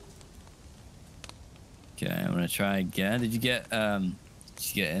 Okay, I'm gonna try again. Did you get in?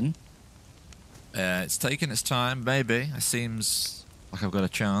 It's taking its time, maybe. It seems like I've got a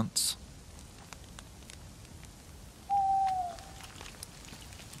chance.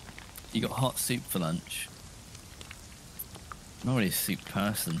 You got hot soup for lunch. I'm not really a soup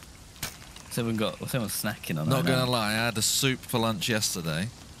person. Someone's snacking on. Not gonna lie, I had a soup for lunch yesterday.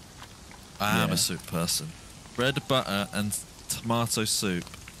 I am a soup person. Bread, butter, and tomato soup.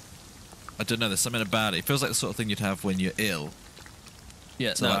 I don't know. There's something about it. It feels like the sort of thing you'd have when you're ill.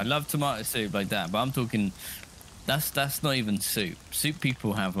 Yeah, So no, like, I love tomato soup like that, but I'm talking. That's not even soup. Soup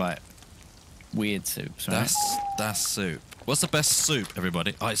people have like weird soups, right? That's soup. What's the best soup,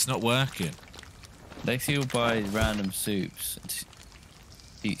 everybody? Oh, it's not working. They still buy random soups and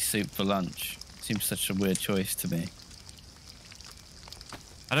eat soup for lunch. Seems such a weird choice to me.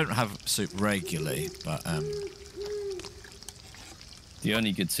 I don't have soup regularly, but The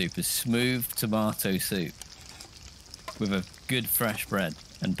only good soup is smooth tomato soup with a good fresh bread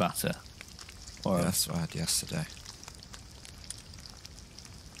and butter. Or yeah, that's what I had yesterday.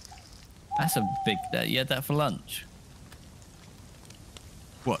 that's a big. You had that for lunch.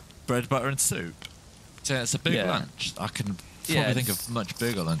 What? Bread, butter, and soup? So it's a big Yeah. lunch. I can probably think of much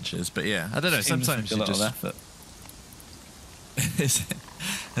bigger lunches, but yeah, I don't know. Seems Sometimes like a you lot just. of effort.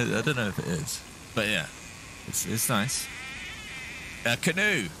 I don't know if it is, but yeah, it's nice.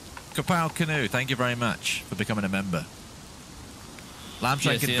 Canoe, Kapow Canoe, thank you very much for becoming a member. Lamb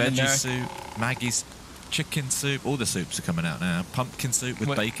shank and veggie soup, Maggie's chicken soup, all the soups are coming out now. Pumpkin soup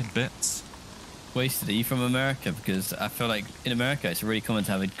with bacon bits. Wasted. Are you from America? Because I feel like in America it's really common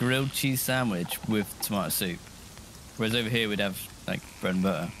to have a grilled cheese sandwich with tomato soup, whereas over here we'd have like bread and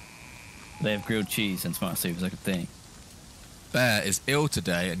butter. They have grilled cheese and tomato soup as like a thing. Bear is ill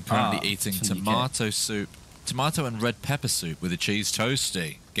today and currently eating it's from the tomato soup, tomato and red pepper soup with a cheese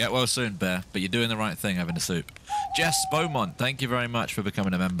toasty. Get well soon, Bear, but you're doing the right thing having a soup. Jess Beaumont, thank you very much for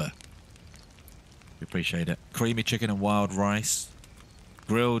becoming a member. We appreciate it. Creamy chicken and wild rice,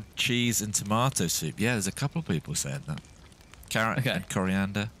 grilled cheese and tomato soup. Yeah, there's a couple of people saying that. Carrot and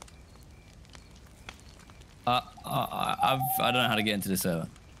coriander. I don't know how to get into the server.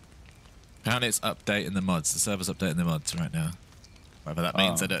 Apparently it's updating the mods. The server's updating the mods right now. Whatever that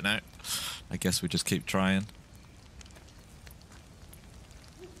means, I don't know. I guess we just keep trying.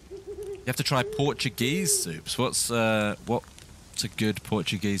 You have to try Portuguese soups. What's a good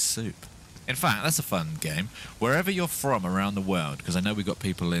Portuguese soup? In fact, that's a fun game. Wherever you're from around the world, because I know we've got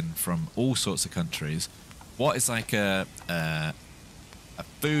people in from all sorts of countries, what is like a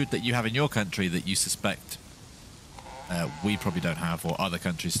food that you have in your country that you suspect we probably don't have or other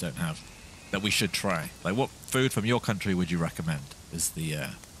countries don't have that we should try? Like, what food from your country would you recommend is the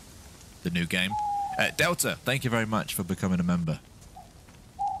new game? Delta, thank you very much for becoming a member.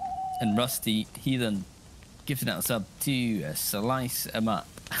 And Rusty Heathen gifted out a sub to Slice 'em Up.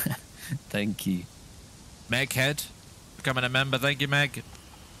 Thank you. Meghead, becoming a member. Thank you, Meg.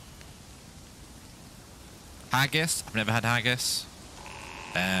 Haggis. I've never had haggis.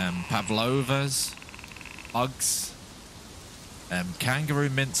 Pavlovas. Uggs. Kangaroo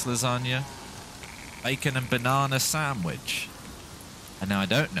mince lasagna. Bacon and banana sandwich. And now I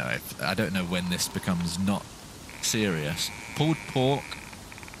don't know when this becomes not serious. Pulled pork.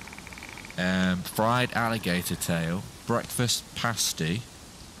 Fried alligator tail. Breakfast pasty.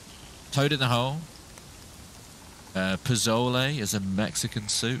 Toad in the hole. Pozole is a Mexican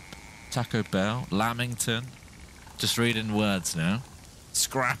soup. Taco Bell. Lamington. Just reading words now.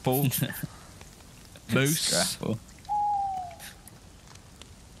 Scrapple. Moose. Scrapple.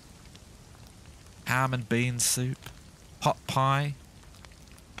 Ham and bean soup. Pot pie.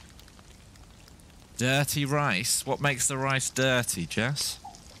 Dirty rice. What makes the rice dirty, Jess?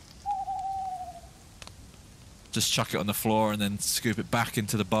 Just chuck it on the floor and then scoop it back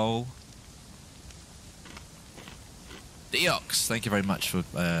into the bowl. Deox, thank you very much for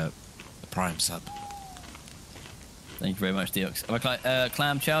the Prime sub. Thank you very much, Deox.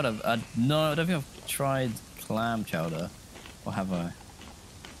 Clam chowder. No, I don't think I've tried clam chowder. Or have I?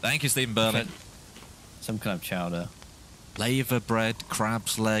 Thank you, Stephen Berlin. Some kind of chowder. Laver bread,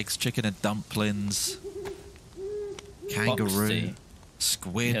 crab's legs, chicken and dumplings, kangaroo,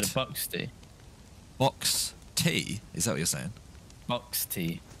 squid. You had a box tea. Box tea? Is that what you're saying? Box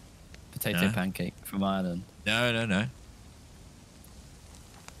tea. Potato pancake from Ireland. No.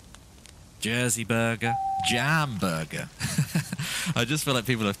 Jersey burger. Jam burger. I just feel like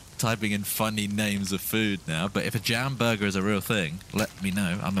people are typing in funny names of food now, but if a jam burger is a real thing, let me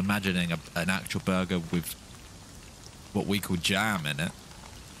know. I'm imagining an actual burger with what we call jam in it.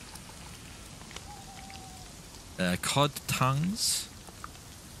 Cod tongues.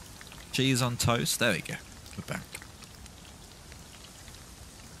 Cheese on toast. There we go. We're back.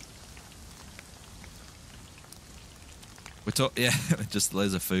 Yeah, just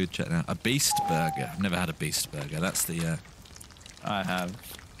loads of food chat now. A beast burger. I've never had a beast burger. That's the I have.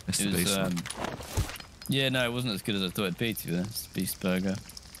 Mr. Beast one. Yeah, no, it wasn't as good as I thought it'd be, to be honest. Beast burger.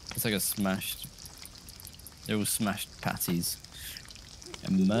 It's like a smashed. They're all smashed patties.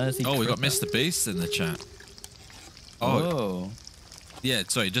 And Mersey. Oh, we got Mr. Beast in the chat. Oh. Yeah,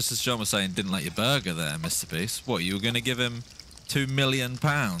 sorry, just as John was saying, didn't like your burger there, Mr. Beast. What, you were going to give him £2 million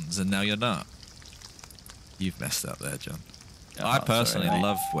and now you're not? You've messed up there, John. Oh, I personally sorry, mate.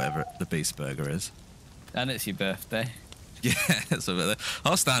 love whatever the Beast burger is. And it's your birthday. Yeah, it's a bit there.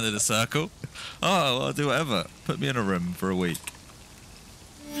 I'll stand in a circle. Oh, I'll do whatever. Put me in a room for a week.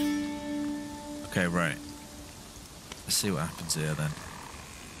 Okay, right. Let's see what happens here then.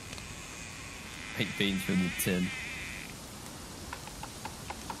 Baked beans from the tin.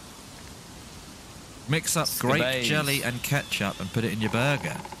 Mix up grape Scabees. jelly and ketchup and put it in your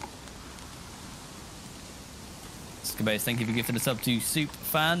burger. Scabees, thank you for gifting us up to Soup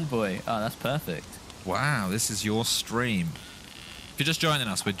Fanboy. Oh, that's perfect. Wow, this is your stream. If you're just joining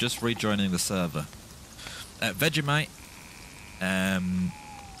us, we're just rejoining the server. Vegemite. Thank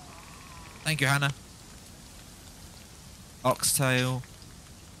you, Hannah. Oxtail.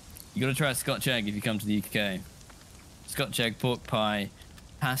 You gotta try Scotch egg if you come to the UK. Scotch egg, pork pie,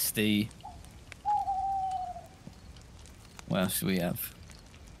 pasty. What else do we have?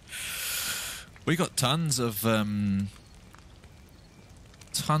 We got tons of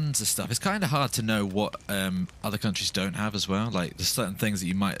stuff. It's kind of hard to know what other countries don't have as well. Like, there's certain things that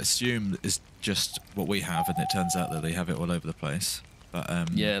you might assume is just what we have, and it turns out that they have it all over the place. But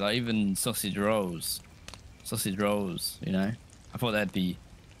Yeah, like even sausage rolls. Sausage rolls, you know? I thought that'd be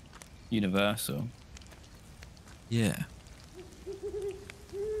universal. yeah.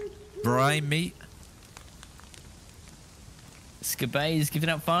 Bry meat. Scabees giving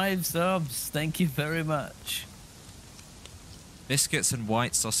out 5 subs. Thank you very much. Biscuits and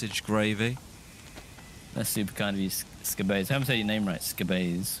white sausage gravy. That's super kind of you, Scabees. I haven't said your name right,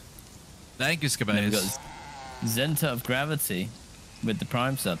 Scabees. Thank you, And then we've Scabees. got Zenta of Gravity with the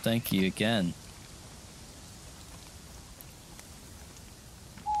Prime sub. Thank you again.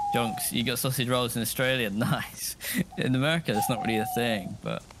 Jonks, you got sausage rolls in Australia. Nice. In America, that's not really a thing,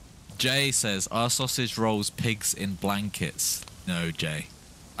 but... Jay says, are sausage rolls pigs in blankets? No, Jay.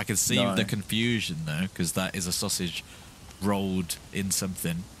 I can see No. the confusion, though, because that is a sausage rolled in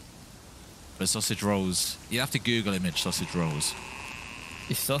something. But sausage rolls... You have to Google image sausage rolls.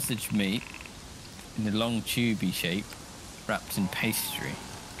 It's sausage meat in a long tubey shape, wrapped in pastry.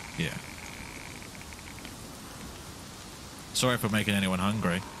 Yeah. Sorry for making anyone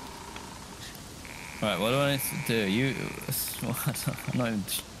hungry. Right, what do I need to do? I'm not even...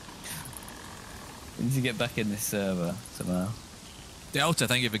 I need to get back in this server somehow. Delta,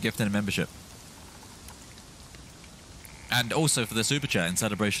 thank you for gifting a membership. And also for the super chat in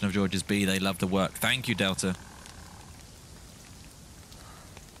celebration of George's B. They love the work. Thank you, Delta.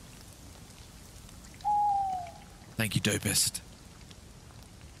 Thank you, Dopest.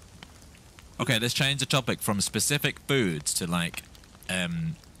 Okay, let's change the topic from specific foods to like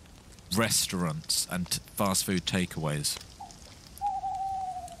restaurants and fast food takeaways.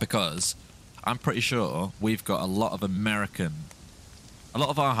 Because I'm pretty sure we've got a lot of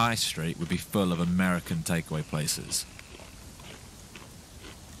our high street would be full of American takeaway places.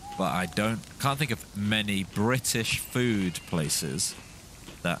 But I can't think of many British food places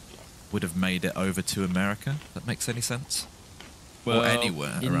that would have made it over to America. That makes any sense? Or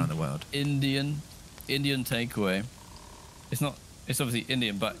anywhere around the world. Indian takeaway. It's obviously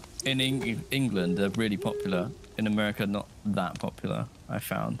Indian, but in England they're really popular. In America, not that popular, I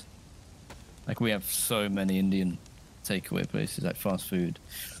found. Like, we have so many Indian takeaway places, like fast food.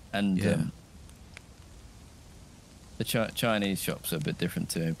 And Yeah. the Chinese shops are a bit different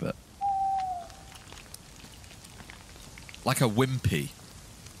too, but... Like a Wimpy.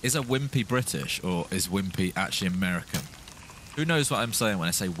 Is a Wimpy British or is Wimpy actually American? Who knows what I'm saying when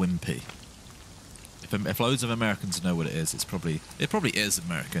I say Wimpy? If loads of Americans know what it is, it probably is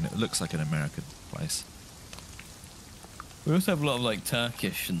American. It looks like an American place. We also have a lot of, like,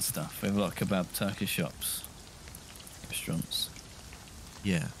 Turkish and stuff. We have a lot of kebab Turkish shops. Restaurants.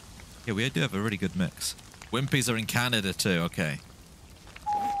 Yeah. Yeah, we do have a really good mix. Wimpys are in Canada too, okay.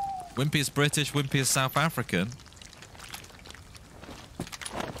 Wimpy is British, Wimpy is South African.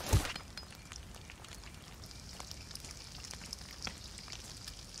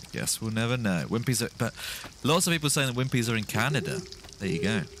 Guess we'll never know. Wimpys are... But lots of people saying that Wimpys are in Canada. There you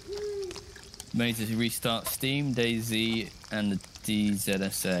go. Made to restart Steam, DayZ, and the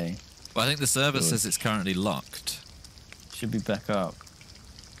DZSA. Well, I think the server Good. says it's currently locked. Should be back up.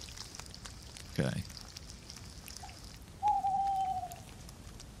 Okay.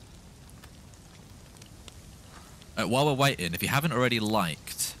 While we're waiting, if you haven't already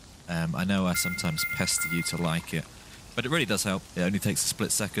liked, I know I sometimes pester you to like it. But it really does help. It only takes a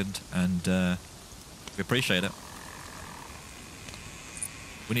split second, and we appreciate it.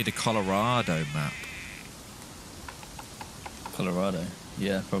 We need a Colorado map. Colorado.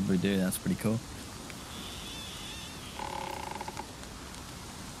 Yeah, probably do. That's pretty cool.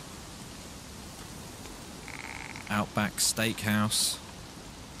 Outback Steakhouse.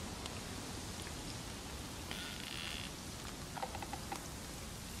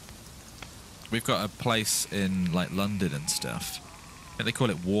 We've got a place in like London and stuff. I think they call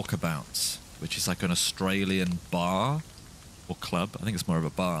it Walkabouts, which is like an Australian bar or club. I think it's more of a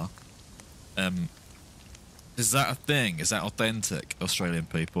bar. Is that a thing? Is that authentic, Australian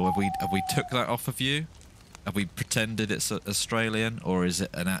people? Have we took that off of you? Have we pretended it's Australian, or is it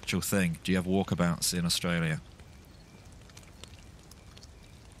an actual thing? Do you have walkabouts in Australia?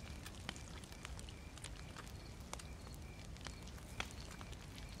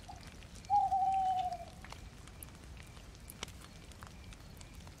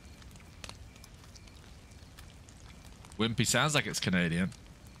 Wimpy sounds like it's Canadian.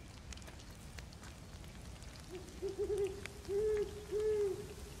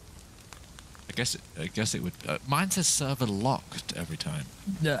 I guess it would. Mine says server locked every time.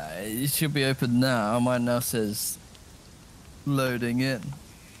 Yeah, it should be open now. Mine now says loading in.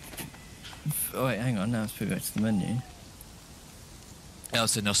 Oh wait, hang on. Now let's put it back to the menu. Yeah,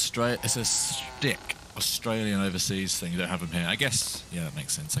 it's in Australia. It's a stick Australian overseas thing. You don't have them here. I guess. Yeah, that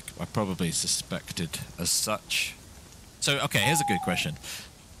makes sense. I probably suspected as such. So, okay, here's a good question.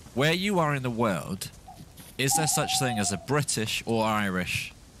 Where you are in the world, is there such thing as a British or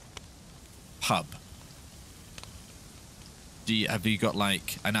Irish pub? Have you got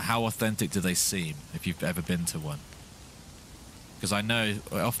like, and how authentic do they seem if you've ever been to one? Because I know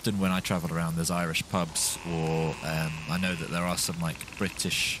often when I travel around, there's Irish pubs, or I know that there are some like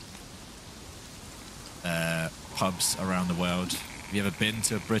British pubs around the world. Have you ever been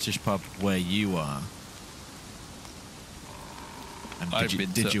to a British pub where you are? And I've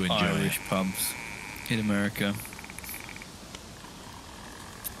been to you enjoy Irish pubs in America,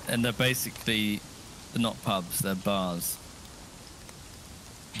 and they're not pubs; they're bars.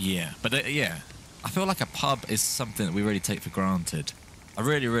 Yeah, but yeah, I feel like a pub is something that we really take for granted. I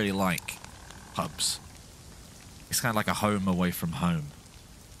really, really like pubs. It's kind of like a home away from home.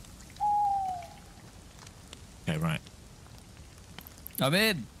 Okay, right. I'm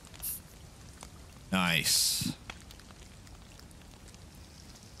in. Nice.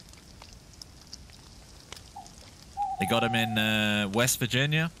 They got them in West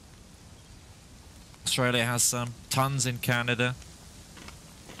Virginia. Australia has some. Tons in Canada.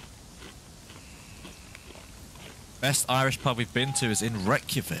 Best Irish pub we've been to is in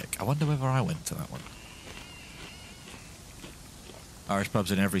Reykjavik. I wonder whether I went to that one. Irish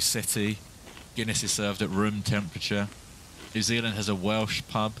pubs in every city. Guinness is served at room temperature. New Zealand has a Welsh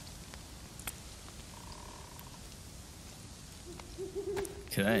pub.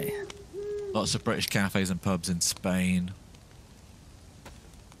 Okay. Lots of British cafes and pubs in Spain.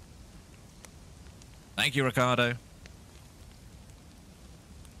 Thank you, Ricardo.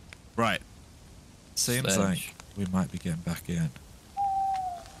 Right. Seems like we might be getting back in.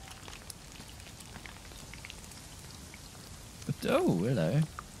 Oh, hello.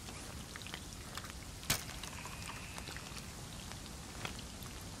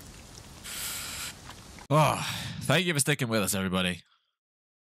 Oh, thank you for sticking with us, everybody.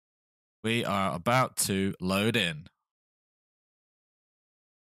 We are about to load in.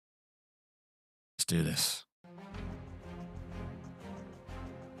 Let's do this.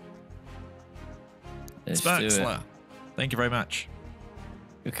 Sparksler, thank you very much.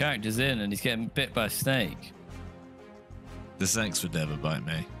 Your character's in and he's getting bit by a snake. The snakes would never bite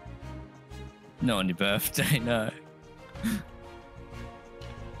me. Not on your birthday, no.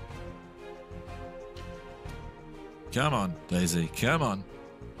 Come on, DayZ, come on.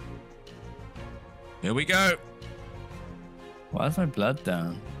 Here we go. Why is my blood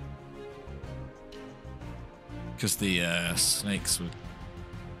down? Because the snakes would...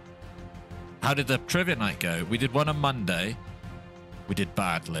 How did the trivia night go? We did one on Monday. We did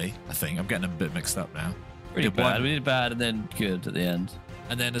badly, I think. I'm getting them a bit mixed up now. Pretty bad. We did bad and then good at the end.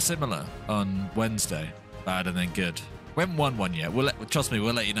 And then a similar on Wednesday. Bad and then good. We haven't won one yet. Trust me,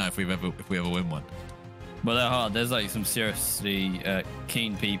 we'll let you know if we ever win one. Well, they're hard. There's like some seriously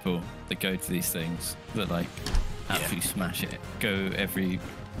keen people that go to these things that like absolutely smash it. Go every week.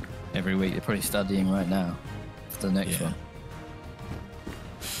 They're probably studying right now for the next one.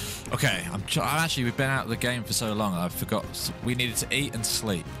 Okay, I'm actually, we've been out of the game for so long, I forgot. We needed to eat and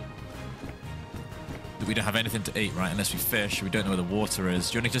sleep. We don't have anything to eat, right? Unless we fish. We don't know where the water is.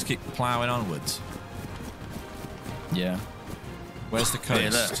 Do you want to just keep plowing onwards? Yeah. Where's the Hey,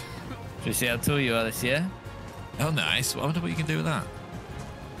 look. coast? Do you see how tall you are this year? Oh, nice. I wonder what you can do with that.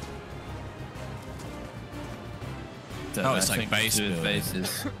 Don't Oh, know, it's I like think base to do with building.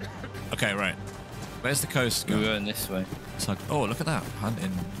 bases. Okay, right. Where's the coast We're going? going this way. It's like, oh, look at that.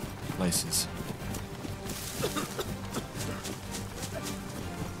 Hunting places.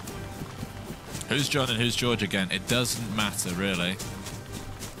 Who's John and who's George again? It doesn't matter, really.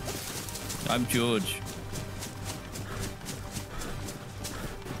 I'm George.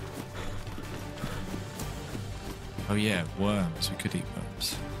 Oh, yeah, worms. We could eat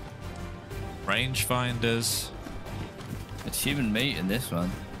worms. Rangefinders. It's human meat in this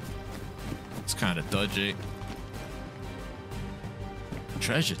one. It's kind of dodgy.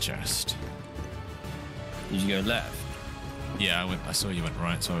 Treasure chest. Did you go left? Yeah, I saw you went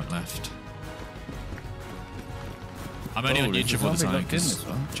right, so I went left. I'm only on there's a YouTube all the zombie time locked in because this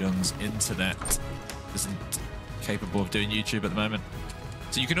one. John's internet isn't capable of doing YouTube at the moment.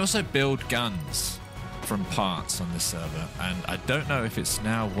 So you can also build guns from parts on this server, and I don't know if it's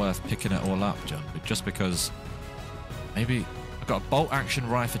now worth picking it all up, John, but just because maybe I've got a bolt action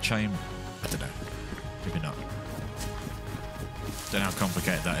rifle chain. I don't know. Maybe not. Don't know how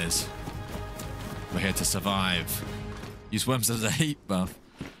complicated that is. We're here to survive. Use worms as a heat buff.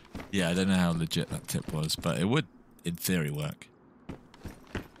 Yeah, I don't know how legit that tip was, but it would, in theory, work.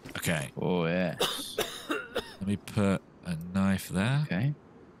 Okay. Oh, yeah. Let me put a knife there. Okay.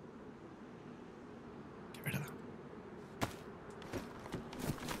 Get rid of that.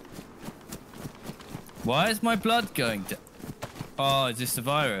 Why is my blood going down? Oh, is this the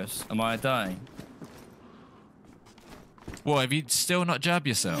virus? Am I dying? Well, have you still not jabbed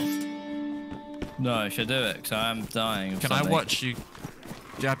yourself? No, I should do it because I am dying. Can I watch you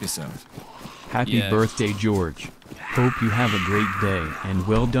jab yourself? Happy Yes. birthday, George. Hope you have a great day and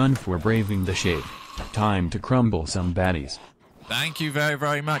well done for braving the shade. Time to crumble some baddies. Thank you very,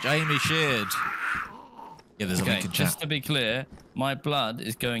 very much, Amy Sheard. Yeah, there's a Okay, link in just chat. to be clear, my blood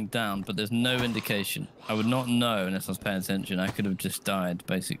is going down, but there's no indication. I would not know unless I was paying attention. I could have just died,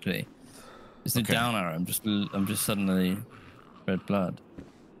 basically. It's the Okay. down arrow. I'm just suddenly red blood.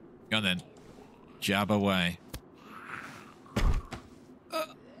 Go on then. Jab away.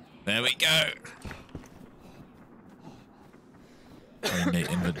 There we go. Very neat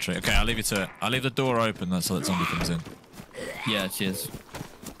inventory. Okay, I'll leave you to it. I'll leave the door open so that zombie comes in. Yeah, cheers.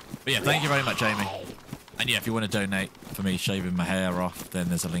 But yeah, thank you very much, Amy. And yeah, if you want to donate for me shaving my hair off, then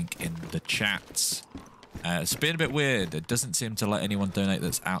there's a link in the chats. It's been a bit weird. It doesn't seem to let anyone donate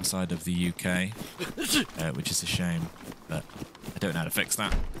that's outside of the UK, which is a shame, but I don't know how to fix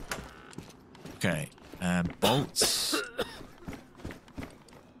that. Okay, bolts,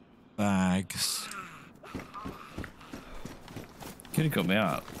 bags. Could have got me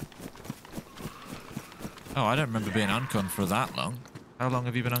out. Oh, I don't remember being uncon for that long. How long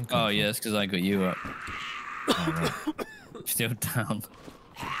have you been uncon? Oh, for? yeah, it's because I got you up. Oh, right. Still down.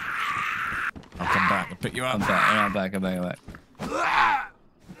 I'll come back and pick you up. I'm back.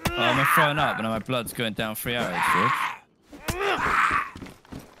 Oh, I'm throwing up and my blood's going down 3 hours, George.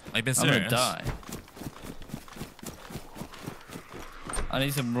 Have you been I'm gonna serious? die. I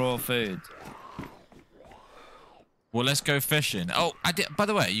need some raw food. Well, let's go fishing. Oh, I did. By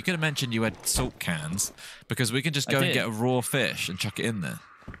the way, you could have mentioned you had salt cans because we can just go and did. get a raw fish and chuck it in there.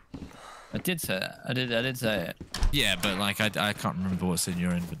 I did say it. I did say it. Yeah, but like I can't remember what's in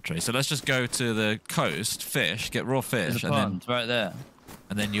your inventory. So let's just go to the coast, fish, get raw There's fish, a pond right there.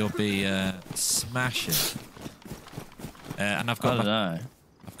 and then you'll be smashing. And I've I got don't know.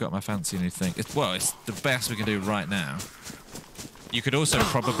 I've got my fancy new thing. It's the best we can do right now. You could also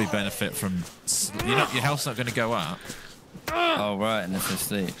probably benefit from your health's not going to go up Oh, right, unless I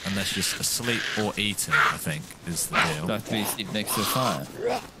sleep. unless you're asleep or eating. I think is the deal. Do I have to be asleep next to a fire?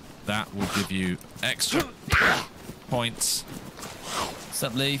 That will give you extra points.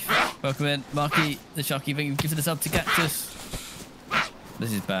 Sup, Leaf? Welcome in. Marky, the Sharky, thank you for giving us up to Cactus.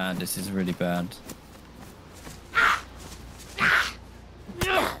 This is bad. This is really bad.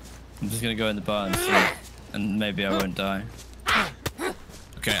 I'm just going to go in the bar and sleep. And maybe I won't die.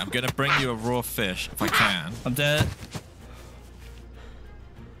 Okay, I'm going to bring you a raw fish if I can. I'm dead.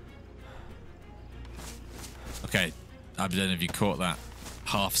 Okay, I don't know if you caught that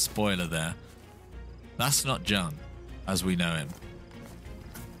half spoiler there. That's not John, as we know him.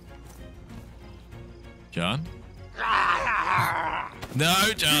 John? No,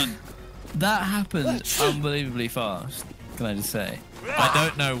 John! That happened unbelievably fast, can I just say? I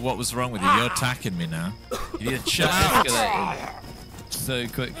don't know what was wrong with you. You're attacking me now. You need to shut up. Escalated so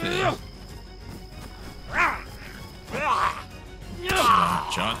quickly.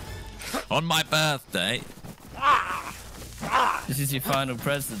 John. On my birthday. This is your final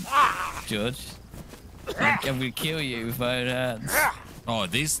present, George. I'm gonna kill you with my own hands. Oh,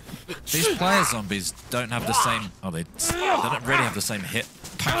 these player zombies don't have the same. Oh, they don't really have the same hit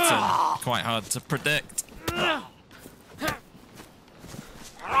pattern. Quite hard to predict.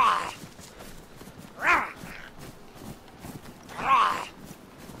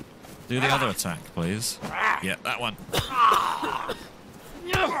 Do the other attack, please. Yeah, that one.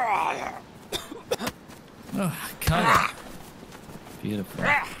 Oh, colour. Beautiful.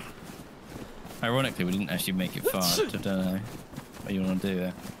 Ironically, we didn't actually make it far. So I don't know what you want to do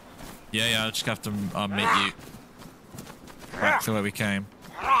there. Yeah, I'll just have to meet you back to where we came.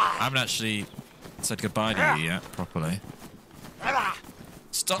 I haven't actually said goodbye to you yet, properly.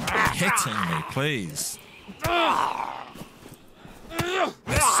 Stop hitting me, please.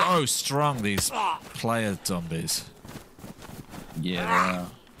 They're so strong, these player zombies. Yeah,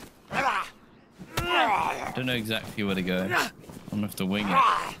 they are. I don't know exactly where to go. I'm gonna have to wing it.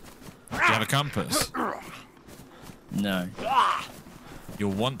 Do you have a compass? No.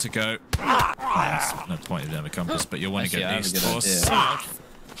 You'll want to go. There's no point if you have a compass, but you'll want to go east or south.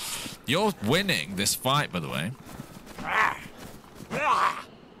 You're winning this fight, by the way.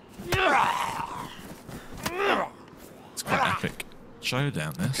 It's quite epic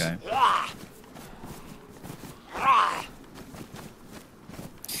showdown, this. Okay.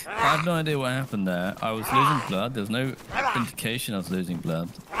 I have no idea what happened there. I was losing blood. There was no indication I was losing blood.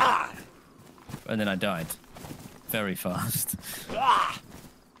 And then I died. Very fast.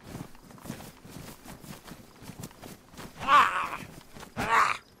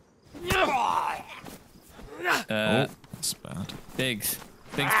 Oh, that's bad. Biggs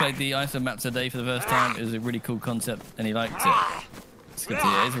played the ISO map today for the first time. It was a really cool concept, and he liked it. It's good to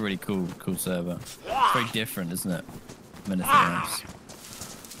hear. It's a really cool server. It's very different, isn't it, from anything else?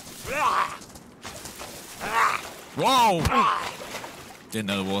 Whoa! Didn't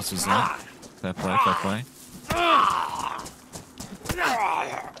know the water was there. Fair play, fair play.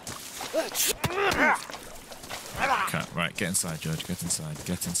 Okay, right, get inside, George. Get inside.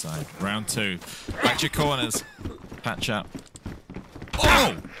 Get inside. Round 2. Back to your corners. Patch up.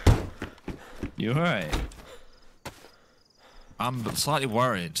 Oh! You alright? I'm slightly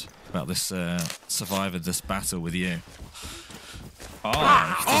worried about this survivor, this battle with you.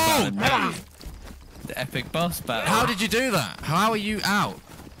 Oh! The epic boss battle. How did you do that? How are you out?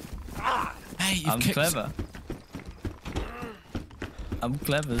 Hey, you've I'm kicked... clever. I'm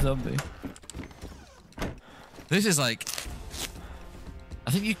clever, zombie. This is like...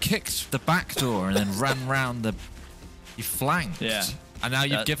 I think you kicked the back door and then ran round the... You flanked. Yeah. And now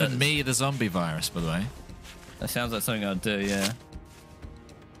you've given me the zombie virus, by the way. That sounds like something I'd do, yeah.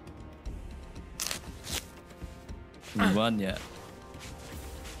 We won yet.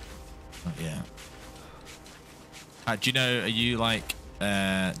 Not yet. Do you know, are you like...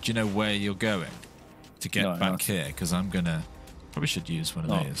 do you know where you're going to get back here? Because I'm going to... Probably should use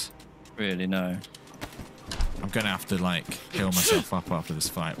one of these. Really, no. I'm going to have to, like, heal myself up after this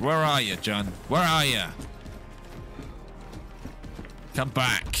fight. Where are you, John? Where are you? Come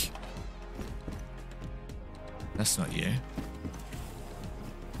back. That's not you.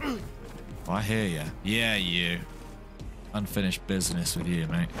 Oh, I hear you. Yeah, you. Unfinished business with you,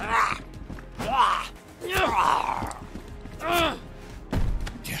 mate.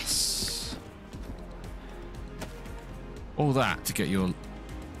 Yes. All that to get your...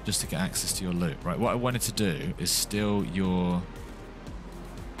 Just to get access to your loot. Right, what I wanted to do is steal your...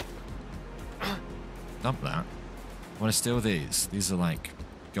 Dump that. I want to steal these. These are like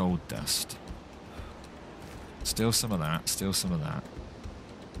gold dust. Steal some of that. Steal some of that.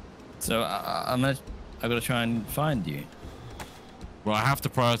 So I got to try and find you. Well, I have to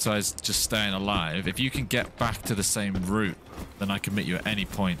prioritize just staying alive. If you can get back to the same route, then I can meet you at any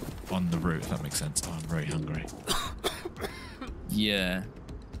point on the route, if that makes sense. Oh, I'm very hungry. Yeah.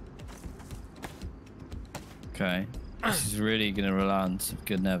 Okay. This is really going to rely on some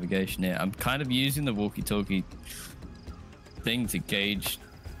good navigation here. I'm kind of using the walkie-talkie thing to gauge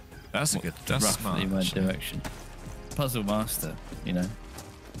That's roughly smart, my actually. direction. Puzzle master, you know.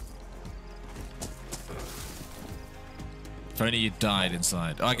 If only you died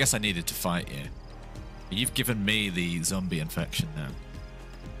inside. Oh, I guess I needed to fight you. You've given me the zombie infection now.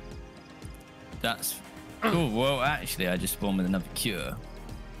 That's cool. Well, actually, I just spawned with another cure.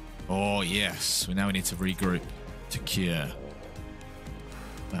 Oh, yes. We need to regroup to cure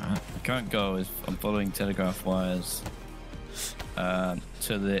that. The current goal is I'm following telegraph wires to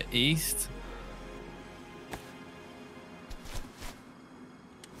the east.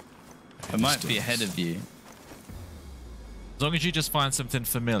 I might be ahead of you. As long as you just find something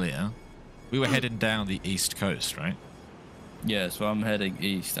familiar. We were heading down the east coast, right? Yeah, so I'm heading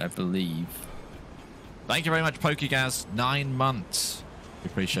east, I believe. Thank you very much, Pokegaz. 9 months. We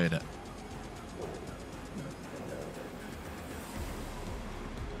appreciate it.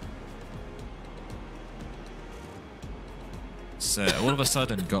 So all of a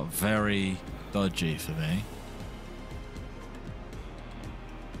sudden got very dodgy for me.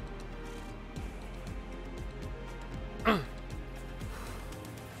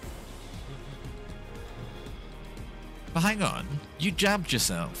 But hang on, you jabbed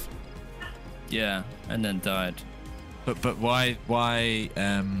yourself. Yeah, and then died. But why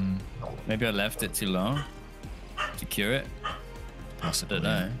Maybe I left it too long to cure it. possibly. I don't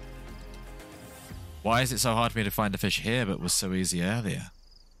know. Why is it so hard for me to find a fish here but was so easy earlier?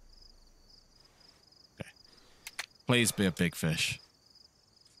 Okay. Please be a big fish.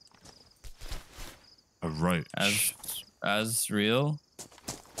 A roach. As real.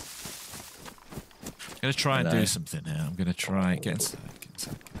 I'm gonna try and do something here. I'm gonna try get inside.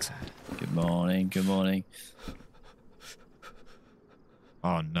 Good morning, good morning.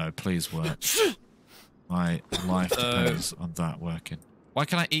 Oh no, please work. My life depends on that working. Why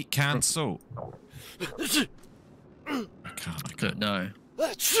can I eat canned salt? I can't. Don't know.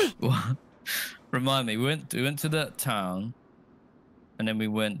 Remind me, we went to that town, and then we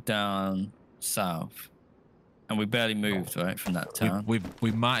went down south, and we barely moved right from that town.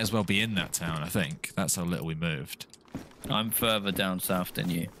 We might as well be in that town. I think that's how little we moved. I'm further down south than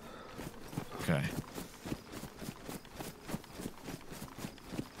you. Okay.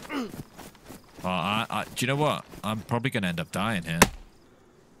 Oh, do you know what? I'm probably gonna end up dying here.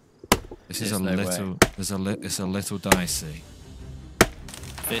 This is a little. It's a little dicey.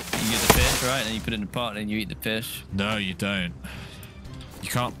 You get the fish, right? And you put it in the pot, and you eat the fish. No, you don't. You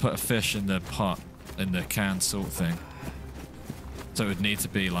can't put a fish in the pot in the canned salt thing. So it would need to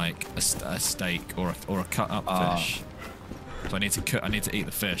be like a steak or a cut up fish. So I need to eat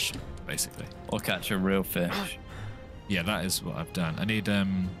the fish, basically. Or catch a real fish. Yeah, that is what I've done. I need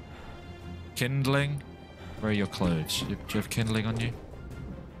kindling. Where are your clothes? Do you have kindling on you?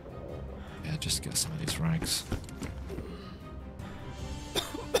 Yeah, just get some of these rags.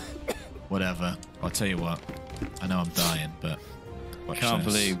 Whatever. I'll tell you what. I know I'm dying, but watch Can't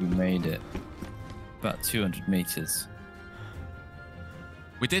this. believe we made it. About 200 meters.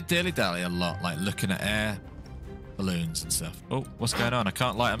 We did dilly-dally a lot, like looking at air balloons and stuff. Oh, what's going on? I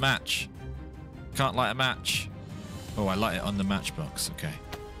can't light a match. Can't light a match. Oh, I light it on the matchbox. Okay.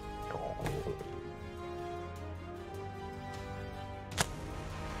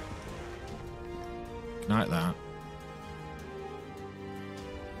 Ignite that.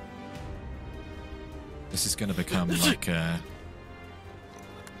 This is going to become like a...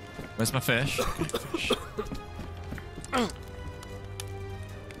 Where's my fish? Okay, fish.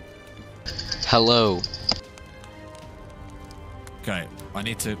 Hello. Okay, I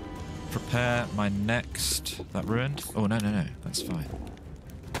need to prepare my next... That ruined? Oh, no, that's fine.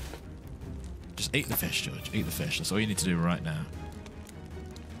 Just eat the fish, George. Eat the fish. That's all you need to do right now.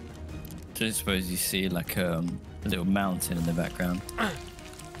 So I suppose you see like a little mountain in the background.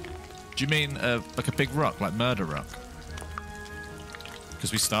 Do you mean like a big rock, like Murder Rock?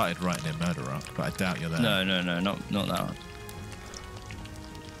 Because we started right near Murder Rock, but I doubt you're there. No, not that one.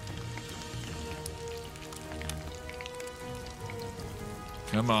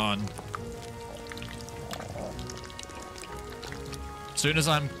 Come on. As soon as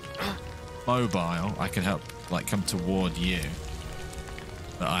I'm mobile, I can help, like, come toward you.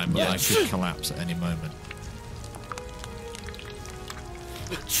 But I could collapse at any moment.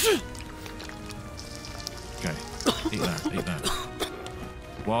 Okay, eat that.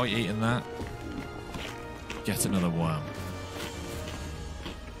 While you're eating that, get another worm.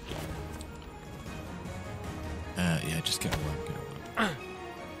 Yeah, just get a worm,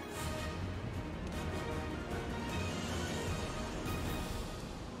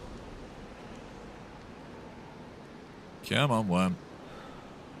 Come on, worm.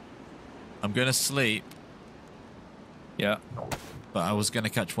 I'm gonna sleep. Yeah. But I was gonna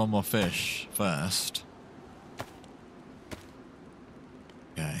catch one more fish first.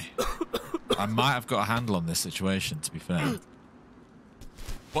 Okay. I might have got a handle on this situation, to be fair.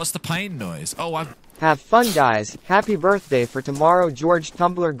 What's the pain noise? Oh, I've... Have fun, guys. Happy birthday for tomorrow, George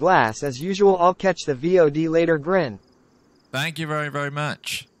Tumbler Glass. As usual, I'll catch the VOD later. Grin. Thank you very, very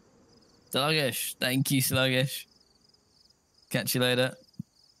much. Sluggish. Thank you, Sluggish. Catch you later.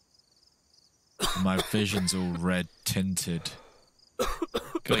 My vision's all red tinted.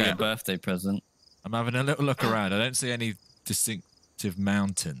 Got your birthday present. I'm having a little look around. I don't see any distinctive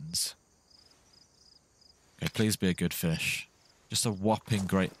mountains. Okay, please be a good fish. Just a whopping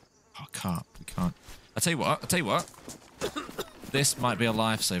great... Oh, carp. We can't... I'll tell you what. This might be a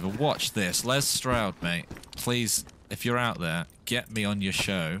lifesaver. Watch this. Les Stroud, mate. Please, if you're out there, get me on your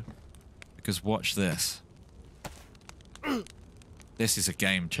show. Because watch this. This is a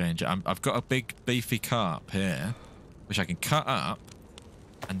game changer. I've got a big beefy carp here, which I can cut up.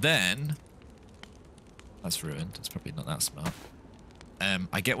 And then... That's ruined. It's probably not that smart.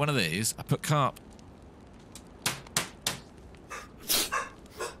 I get one of these. I put carp.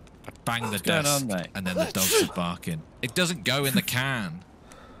 I bang the desk. And then the dogs are barking. It doesn't go in the can.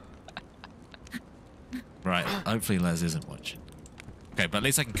 Right. Hopefully Les isn't watching. Okay, but at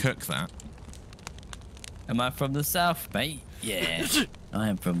least I can cook that. Am I from the south, mate? Yeah. I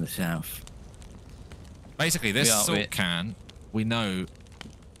am from the south. Basically, this salt can, we know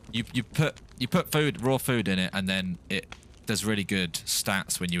you put food, raw food in it, and then it does really good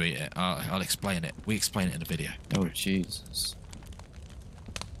stats when you eat it. I'll explain it. We explain it in the video. Oh, Jesus.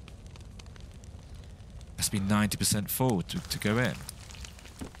 Has to be 90% full to go in.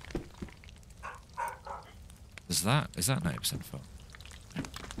 Is that 90% full?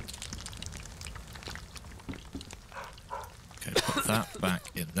 Okay, put that back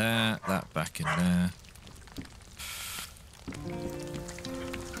in there, that back in there.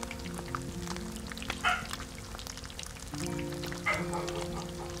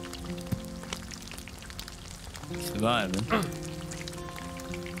 Surviving.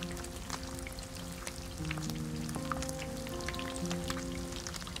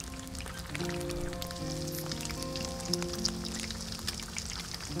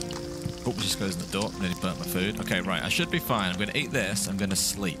 Oh, just closing the door. Nearly burnt my food. Okay, right. I should be fine. I'm going to eat this. I'm going to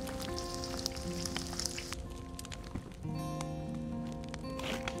sleep.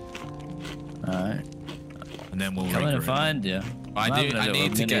 Alright. And then we'll come and find you. I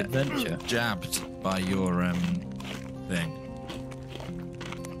need to get adventure. jabbed by your thing.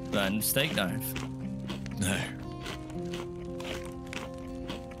 Learn steak knife. No.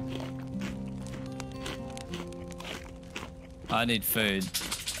 I need food.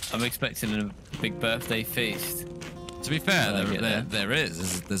 I'm expecting a big birthday feast. To be fair,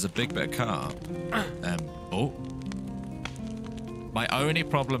 there's a big bit of carp. Oh. My only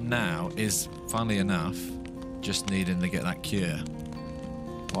problem now is, funnily enough, just needing to get that cure.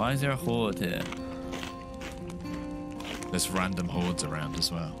 Why is there a horde here? There's random hordes around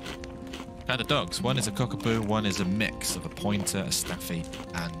as well. What kind of dogs? One is a cockapoo, one is a mix of a pointer, a staffy,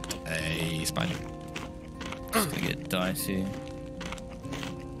 and a spaniel. It's gonna get dicey.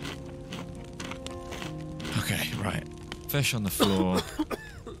 Okay, right. Fish on the floor.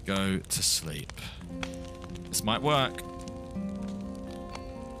 Go to sleep. This might work.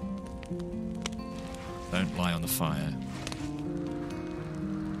 Don't lie on the fire.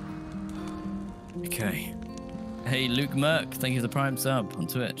 Okay. Hey, Luke Merck, thank you for the Prime sub on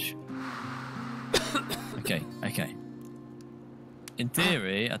Twitch. Okay. In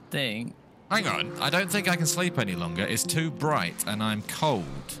theory, I think... Hang on, I don't think I can sleep any longer. It's too bright and I'm cold,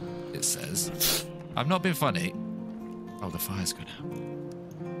 it says. I've not been funny. Oh, the fire's gone out.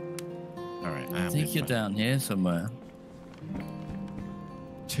 Alright, I think you're down here somewhere.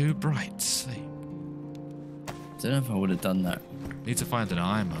 Too bright, sleep. Don't know if I would have done that. Need to find an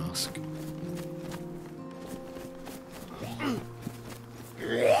eye mask.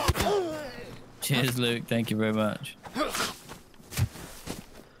 Cheers, Luke. Thank you very much.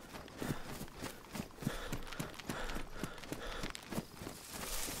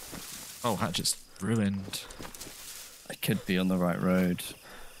 Oh, hatchet's ruined. I could be on the right road.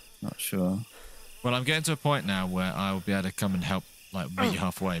 Not sure. Well, I'm getting to a point now where I will be able to come and help, like, meet you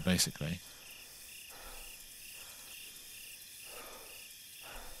halfway, basically.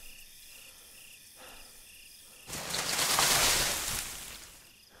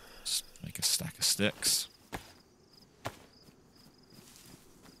 Just make a stack of sticks.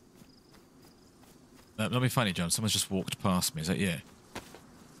 Let me funny, John. Someone's just walked past me. Is that you?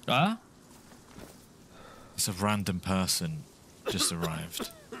 Ah? It's a random person just arrived.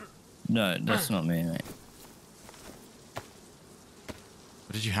 No, that's not me, mate.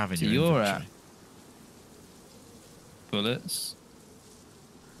 What did you have in So your you're inventory? at bullets.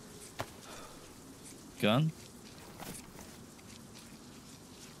 Gun.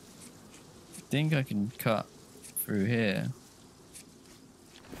 I think I can cut through here.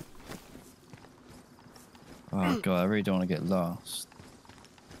 Oh god, I really don't want to get lost.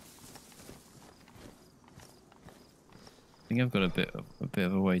 I think I've got a bit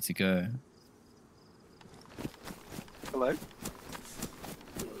of a way to go. Hello?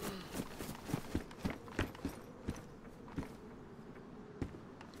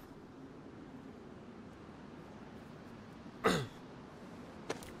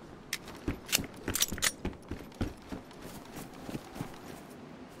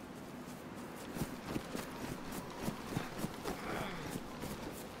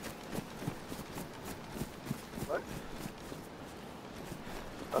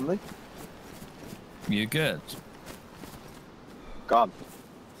 Family? You good? God.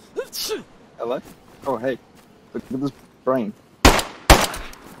 Hello? Oh, hey. Look at this brain.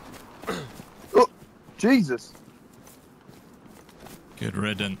 Oh, Jesus. Good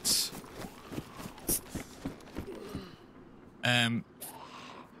riddance.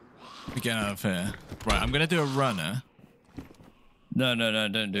 We get out of here. Right, I'm gonna do a runner. No,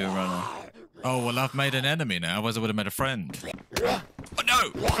 don't do a runner. Oh, well, I've made an enemy now. Otherwise, I would have made a friend. Oh,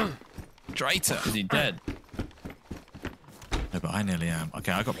 no! Traitor. Is he dead? No, but I nearly am.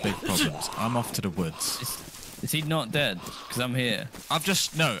 Okay, I got big problems. I'm off to the woods. Is he not dead? Because I'm here. I'm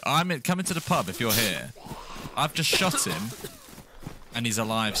coming to the pub if you're here. I've just shot him, and he's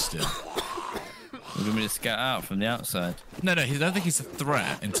alive still. We're going to scout out from the outside. No, I don't think he's a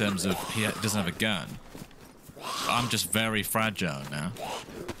threat in terms of he doesn't have a gun. I'm just very fragile now.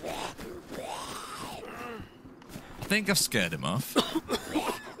 I think I've scared him off.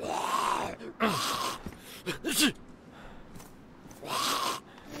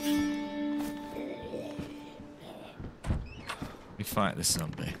 We fight this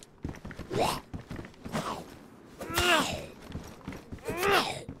zombie.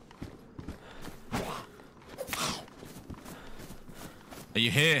 Are you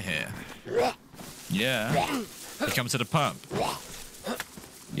here? Yeah. You come to the pub?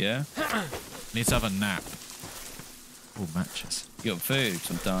 Yeah. Need to have a nap. Oh, matches. You got food?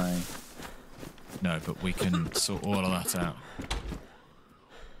 I'm dying. No, but we can sort all of that out.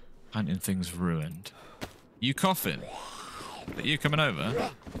 Hunting things ruined. You coughing? Are you coming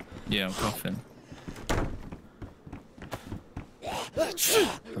over? Yeah, I'm coughing.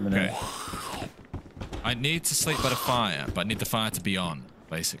 Okay. I need to sleep by the fire, but I need the fire to be on,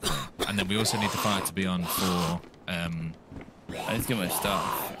 basically. And then we also need the fire to be on for, I need to get my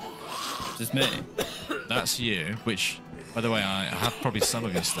stuff. Just me. That's you, which, by the way, I have probably some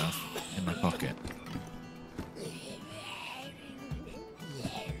of your stuff in my pocket.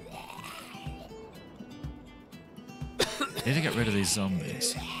 I need to get rid of these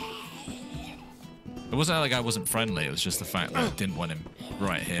zombies. It wasn't like I wasn't friendly, it was just the fact that I didn't want him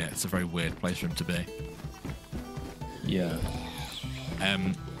right here. It's a very weird place for him to be. Yeah.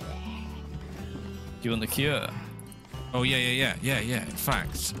 Do you want the cure? Oh, yeah. In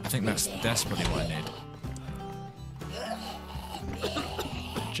fact, I think that's desperately what I need.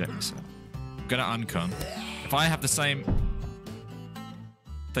 Check this out. I'm gonna uncon. If I have the same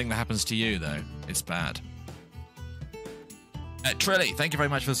thing that happens to you, though, it's bad. Trilly, thank you very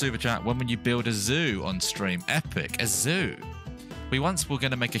much for the super chat. When will you build a zoo on stream? Epic, a zoo. We once were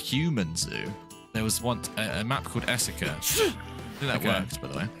going to make a human zoo. There was once a map called Essica. I think that works, by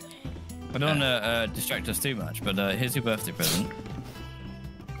the way. I don't want to distract us too much, but here's your birthday present.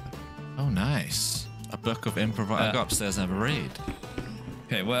 Oh, nice. A book of improv. I go upstairs and have a read.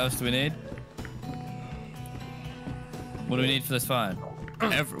 Okay, what else do we need? What do we need for this fire?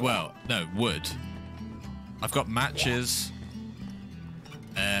 Well, no, wood. I've got matches.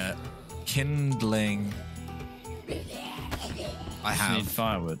 Kindling. I Just have need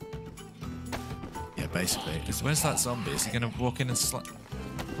firewood. Yeah, basically. Where's that zombie? Is he gonna walk in and slap?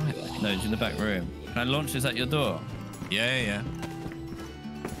 Right. No, he's in the back room. Can I launch this at your door? Yeah.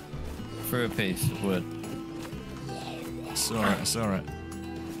 Through a piece of wood. I saw it.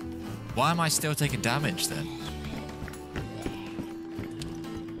 Why am I still taking damage then?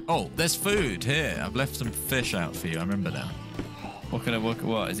 Oh, there's food here. I've left some fish out for you. I remember now. What can I work?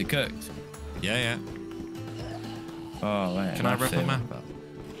 What is it cooked? Yeah. Oh, right. Can I rip a map up?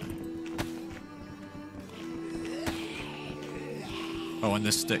 Oh, and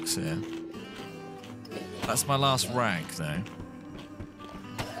there's sticks here. That's my last rag, though.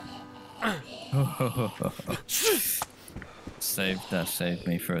 Saved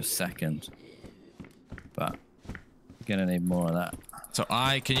me for a second. But we're gonna need more of that. So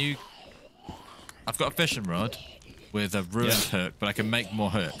I've got a fishing rod with a ruined hook, but I can make more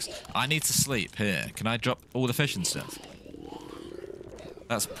hooks. I need to sleep here. Can I drop all the fishing stuff?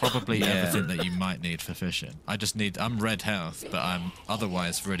 That's probably everything that you might need for fishing. I'm red health, but I'm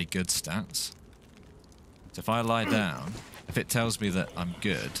otherwise really good stats. So if I lie down, if it tells me that I'm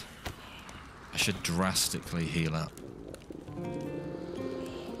good, I should drastically heal up.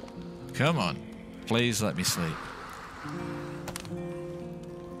 Come on. Please let me sleep.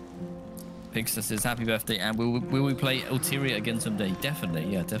 Pigster says happy birthday, and will we play Ulterior again someday? Definitely,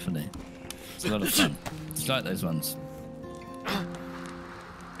 yeah, definitely. It's a lot of fun. It's like those ones.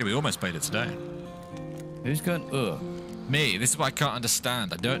 Yeah, we almost played it today. Who's going? Ugh. Me. This is what I can't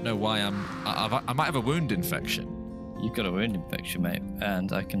understand. I don't know why I might have a wound infection. You've got a wound infection, mate,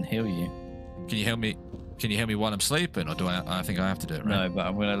 and I can heal you. Can you heal me? Can you hear me while I'm sleeping, or do I think I have to do it, right? No, but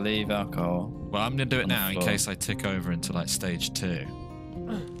I'm going to leave alcohol. Well, I'm going to do it on the now in floor. case I tick over into like stage 2.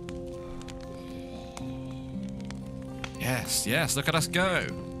 Yes, yes, look at us go.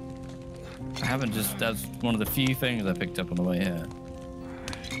 I haven't just... That's one of the few things I picked up on the way here.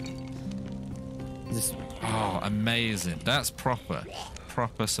 This... Oh, amazing. That's proper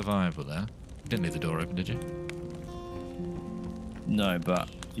survival there. Didn't leave the door open, did you? No, but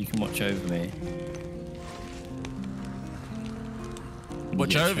you can watch over me.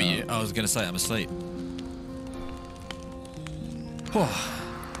 Watch Yes, over you? I was going to say I'm asleep.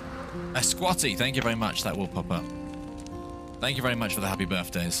 A squatty, thank you very much. That will pop up. Thank you very much for the happy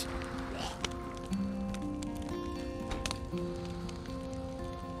birthdays.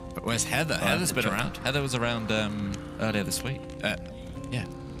 But where's Heather? Heather's been around. Heather was around earlier this week. Yeah.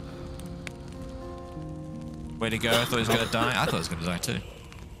 Way to go. I thought he was going to die. I thought he was going to die too.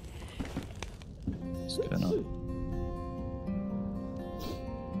 What's going on?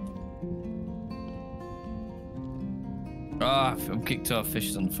 Ah, I'm kicked off. Fish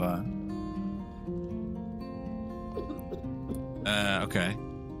is on fire. Okay.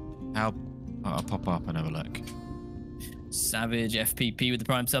 I'll pop up and have a look. Savage FPP with the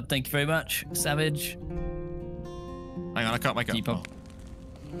prime sub. Thank you very much, Savage. Hang on, I can't make it. You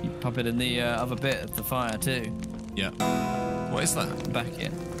pop it in the other bit of the fire too. Yeah. What is that? Back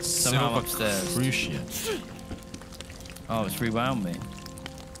it. Somehow upstairs. Cruciate. Oh, it's rewound me. Do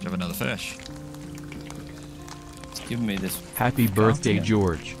you have another fish? It's giving me this. Happy birthday, again.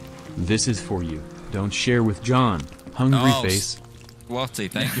 George. This is for you. Don't share with John. Hungry face. Squatty,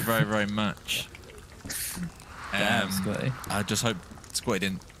 thank you very, very much. Damn, Scotty. I just hope Squatty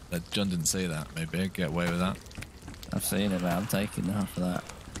didn't, that John didn't see that. Maybe I'd get away with that. I've seen it, man. I'm taking half of that.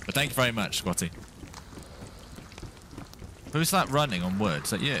 But thank you very much, Squatty. Who's that running on wood?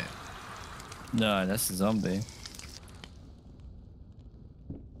 Is that you? No, that's a zombie.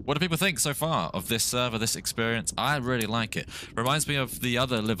 What do people think so far of this server, this experience? I really like it. Reminds me of the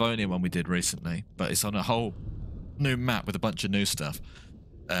other Livonia one we did recently, but it's on a whole new map with a bunch of new stuff.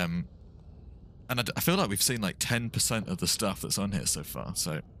 And I feel like we've seen like 10% of the stuff that's on here so far.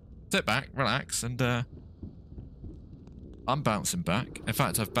 So sit back, relax, and I'm bouncing back. In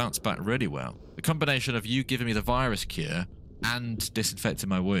fact, I've bounced back really well. The combination of you giving me the virus cure and disinfecting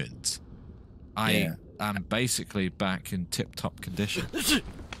my wounds, I am basically back in tip-top condition.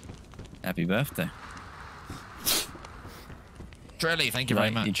 Happy birthday. Trilly, thank you very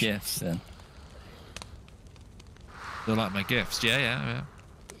Like much. your gifts, then. You like my gifts? Yeah.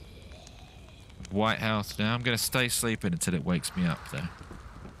 White House now. I'm going to stay sleeping until it wakes me up there.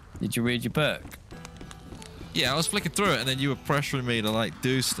 Did you read your book? Yeah, I was flicking through it and then you were pressuring me to like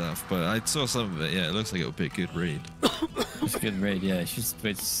do stuff, but I saw some of it. Yeah, it looks like it would be a good read. It's a good read, yeah. It's just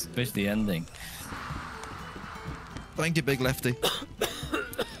especially the ending. Thank you, Big Lefty.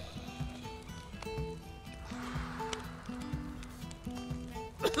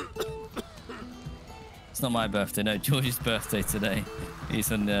 It's not my birthday, no. George's birthday today.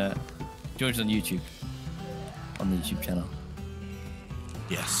 He's on George's on YouTube. On the YouTube channel.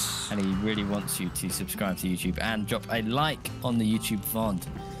 Yes. And he really wants you to subscribe to YouTube and drop a like on the YouTube VOD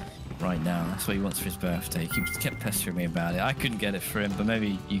right now. That's what he wants for his birthday. He kept pestering me about it. I couldn't get it for him, but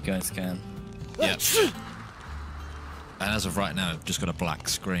maybe you guys can. Yep. And as of right now, I've just got a black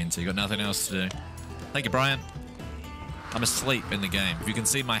screen, so you've got nothing else to do. Thank you, Brian. I'm asleep in the game. If you can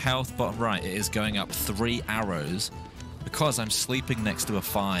see my health bottom right, it is going up 3 arrows because I'm sleeping next to a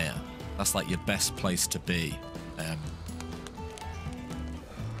fire. That's like your best place to be.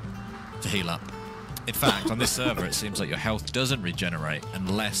 To heal up. In fact, on this server, it seems like your health doesn't regenerate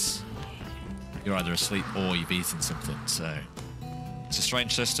unless you're either asleep or you've eaten something. So it's a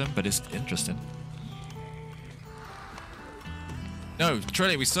strange system, but it's interesting. No,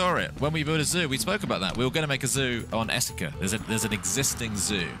 Trilly, we saw it. When we built a zoo, we spoke about that. We were going to make a zoo on Essica. There's an existing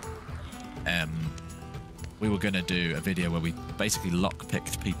zoo. We were going to do a video where we basically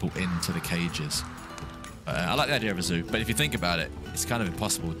lockpicked people into the cages. I like the idea of a zoo, but if you think about it, it's kind of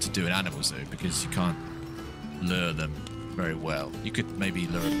impossible to do an animal zoo because you can't lure them very well. You could maybe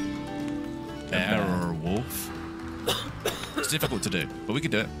lure a bear or a wolf. It's difficult to do, but we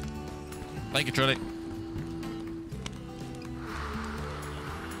could do it. Thank you, Trilly.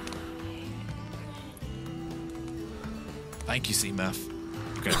 Thank you, C-Murph.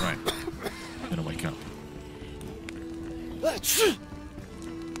 Okay, right. I'm gonna wake up.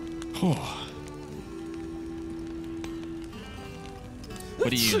 What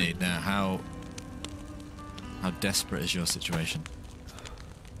do you need now? How desperate is your situation?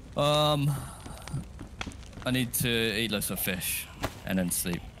 I need to eat lots of fish and then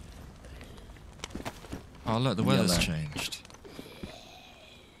sleep. Oh, look, the weather's Yellow. changed.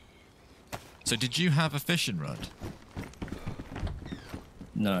 So did you have a fishing rod?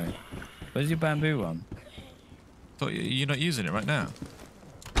 No. Where's your bamboo one? Thought you're not using it right now.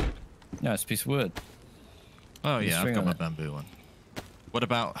 No, it's a piece of wood. Oh, There's a yeah, I've string got on my it. bamboo one. What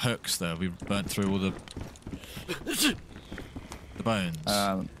about hooks, though? We burnt through all the bones.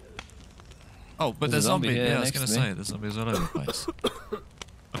 Oh, but there's the a zombie zombie. here Yeah, I was next going to to me. say, the zombie's all over the place.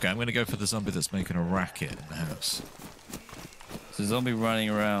 Okay, I'm going to go for the zombie that's making a racket in the house. There's a zombie running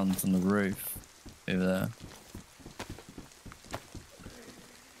around on the roof over there.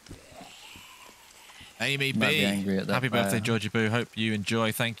 Amy Might B, be angry at that happy birthday, fire. Georgie Boo. Hope you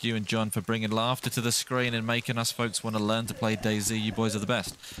enjoy. Thank you and John for bringing laughter to the screen and making us folks want to learn to play DayZ. You boys are the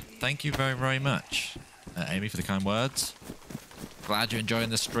best. Thank you very, very much, Amy, for the kind words. Glad you're enjoying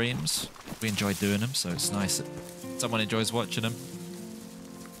the streams. We enjoy doing them, so it's nice that someone enjoys watching them.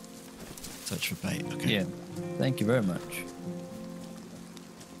 Search for bait. Okay. Yeah. Thank you very much.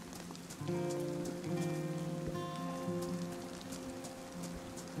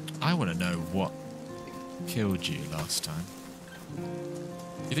 I want to know what killed you last time.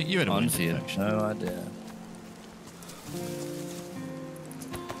 You think you had a wound Honestly, infection? no idea.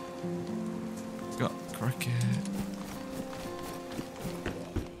 Got cricket.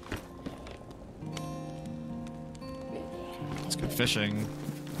 Let's go fishing.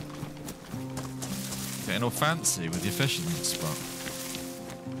 Getting all fancy with your fishing spot.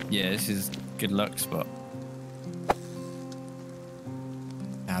 Yeah, this is good luck spot.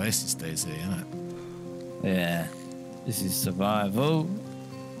 Now this is DayZ, isn't it? Yeah. This is survival.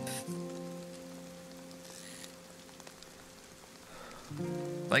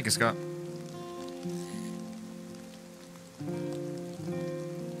 Thank you, Scott.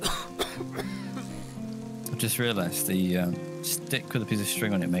 I've just realised the stick with a piece of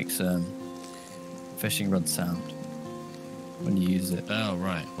string on it makes fishing rod sound when you use it. Oh,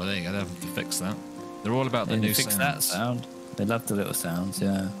 right. Well, there you go. They have to fix that. They're all about the They new fix sounds. that sound. They love the little sounds,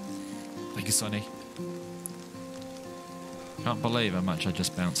 yeah. Thank you, Sonny. Can't believe how much I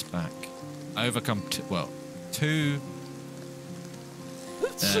just bounced back. I overcome, two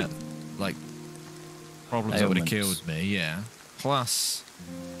like, problems that would have Ailments. killed me, yeah. Plus,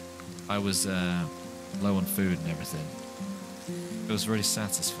 I was low on food and everything. It was really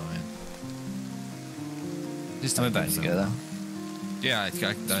satisfying. Just Coming back together. Yeah, I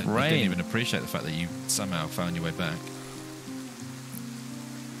didn't rain. even appreciate the fact that you somehow found your way back.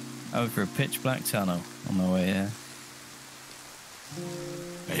 Over a pitch black tunnel on my way here.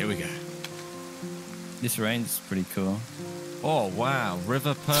 Here we go. This rain's pretty cool. Oh, wow.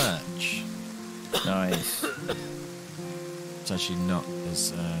 River perch. Nice. It's actually not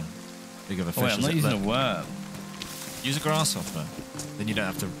as big of a fish Oh, wait, I'm as not it using a looked. worm. Use a grasshopper. Then you don't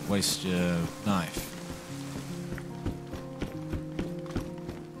have to waste your knife.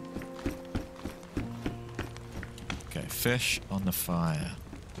 Okay, fish on the fire.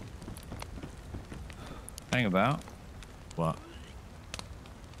 Hang about. What?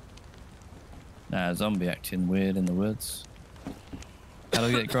 Nah, zombie acting weird in the woods. How do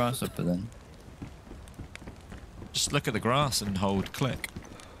I get grasshopper then? Just look at the grass and hold click.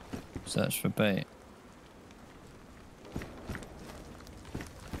 Search for bait.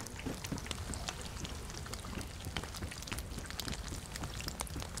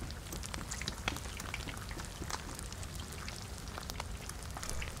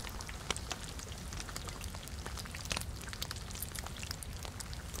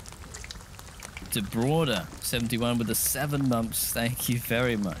 To Broader, 71 with the 7 months. Thank you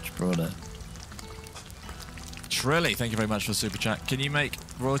very much, Broader. Trilly, thank you very much for the super chat. Can you make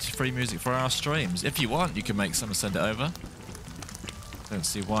royalty-free music for our streams? If you want, you can make some and send it over. Don't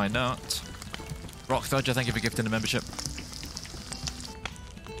see why not. Rock Dodger, thank you for gifting the membership.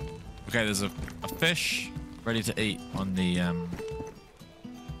 Okay, there's a fish ready to eat on the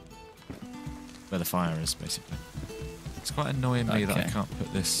where the fire is, basically. It's quite annoying me that I Okay. can't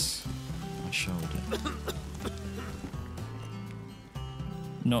put this on my shoulder.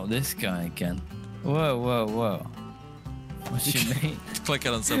 Not this guy again. Whoa, whoa, whoa. What do you mean? Click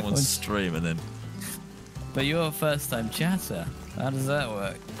it on someone's stream and then But you're a first-time chatter. How does that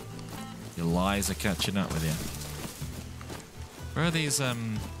work? your lies are catching up with you. Where are these, yeah.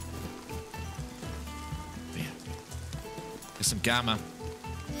 There's some gamma.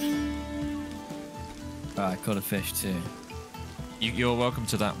 Oh, I caught a fish too. You're welcome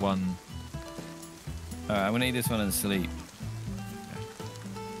to that one. Alright, I'm gonna eat this one and sleep.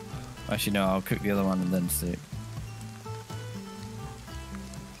 Actually, no, I'll cook the other one and then sleep.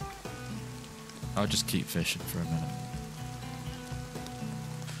 I'll just keep fishing for a minute.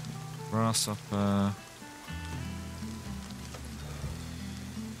 Grasshopper.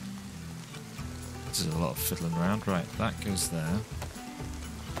 This is a lot of fiddling around. Right, that goes there.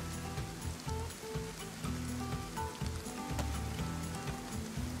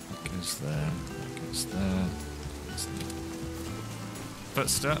 That goes there. That goes there.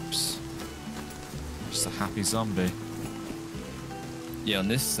 Footsteps. Just a happy zombie. Yeah, on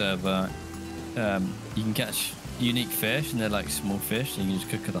this server, you can catch unique fish, and they're like small fish, and you can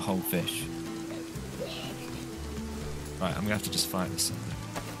just cook the whole fish. Right, I'm gonna have to just fight this zombie.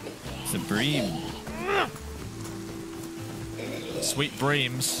 It's a bream. Sweet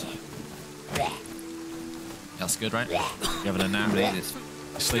breams. That's good, right? You having a nap?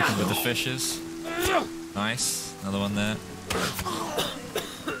 Sleeping with the fishes. Nice. Another one there.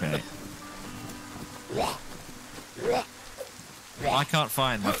 Okay. I can't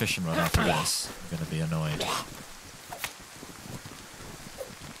find my fishing rod after this. I'm gonna be annoyed.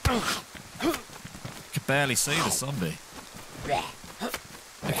 I can barely see the zombie.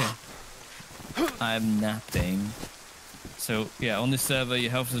 Okay. I'm napping. So yeah, on this server your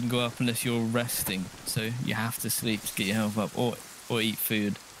health doesn't go up unless you're resting. So you have to sleep to get your health up, or eat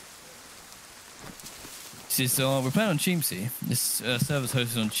food. So we're playing on Chimsy. This server's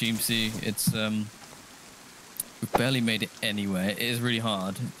hosted on Chimsy. It's we've barely made it anywhere. It is really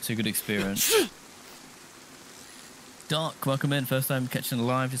hard. It's a good experience. Dark, welcome in. First time catching it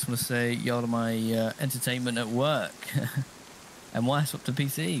live. Just want to say y'all are my entertainment at work. And why I swapped to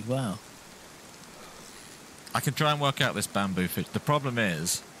PC? Wow. I can try and work out this bamboo fish. The problem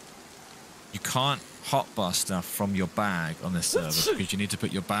is, you can't hotbar stuff from your bag on this server because you need to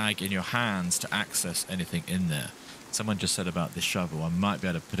put your bag in your hands to access anything in there. Someone just said about this shovel. I might be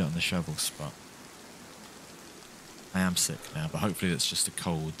able to put it on the shovel spot. I am sick now, but hopefully it's just a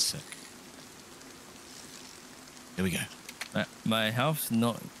cold sick. Here we go. My health's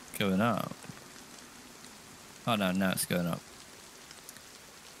not going up. Oh no, now it's going up.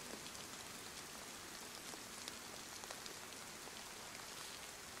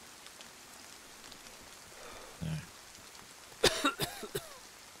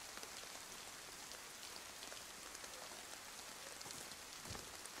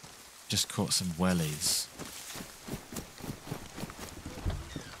 Just caught some wellies.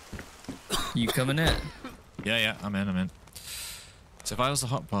 You coming in? Yeah, I'm in. So if I was to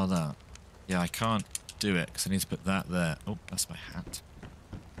hotbar that, yeah, I can't do it because I need to put that there. Oh, that's my hat.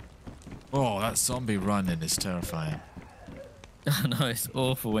 Oh, that zombie running is terrifying. Oh no, it's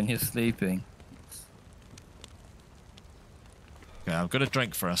awful when you're sleeping. Okay, I've got a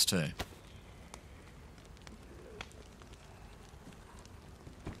drink for us too.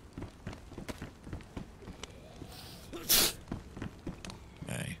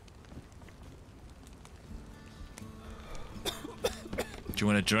 Okay. Do you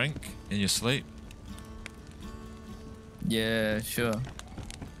want a drink in your sleep? Yeah, sure. It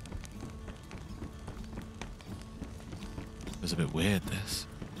was a bit weird, this.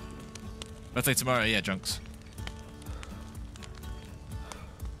 Birthday tomorrow, yeah, drunks.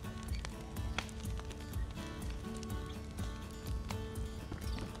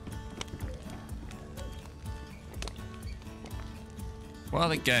 What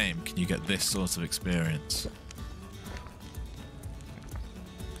other game can you get this sort of experience?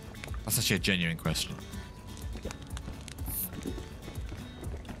 That's actually a genuine question.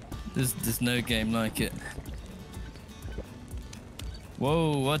 There's no game like it.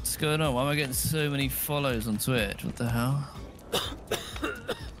 Whoa, what's going on? Why am I getting so many follows on Twitch? What the hell? Did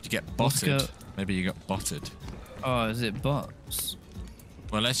you get botted? Maybe you got botted. Oh, is it bots?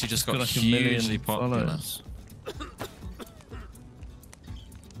 Well, unless you just got like hugely popular. Followers.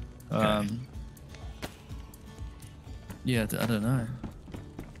 Okay. Yeah, I don't know.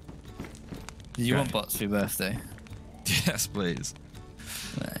 Did you Okay. want bots for your birthday? Yes, please.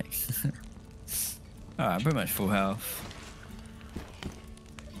 Thanks. Alright, I'm pretty much full health.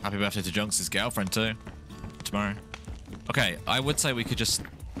 Happy birthday to Junks' girlfriend too. Tomorrow. Okay, I would say we could just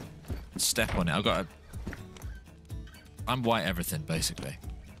step on it. I'm white everything, basically.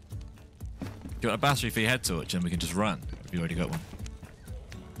 Do you want a battery for your head torch and we can just run? Have you already got one?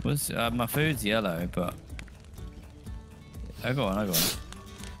 My food's yellow, but I got one.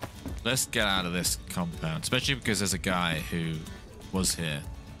 Let's get out of this compound, especially because there's a guy who was here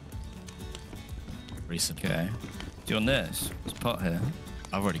recently. Okay. Do you want this? There's a pot here.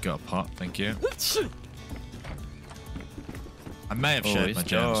 I've already got a pot, thank you. I may have shared my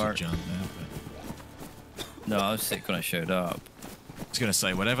jams with John there, but... No, I was sick when I showed up. I was going to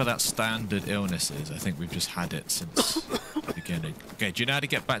say, whatever that standard illness is, I think we've just had it since the beginning. Okay, do you know how to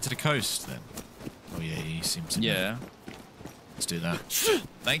get back to the coast then? Oh yeah, you seem to know. Yeah. Let's do that.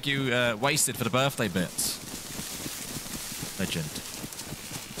 Thank you, Wasted, for the birthday bits. Legend.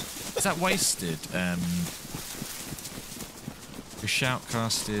 Is that Wasted? Who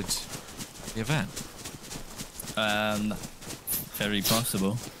shoutcasted the event? Very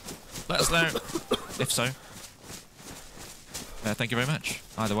possible. Let us know if so. Thank you very much.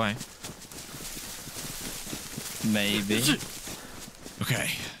 Either way. Maybe. Okay.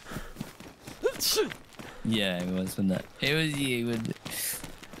 Yeah, it was, wasn't it? It was you.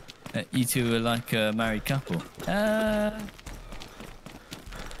 You two were like a married couple.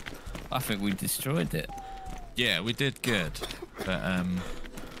 I think we destroyed it. Yeah, we did good. But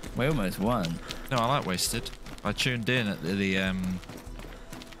we almost won. No, I like Wasted. I tuned in at the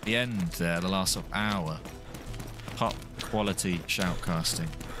end there, the last sort of hour. Top quality shoutcasting.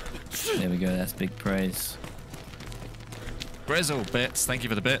 There we go. That's big praise. Grizzle bits, thank you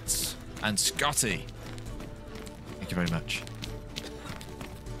for the bits, and Scotty, thank you very much.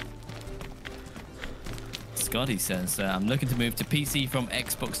 Scotty says, I'm looking to move to PC from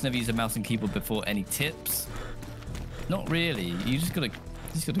Xbox. Never use a mouse and keyboard before. Any tips? Not really. You just gotta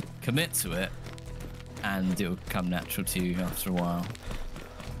commit to it, and it'll come natural to you after a while.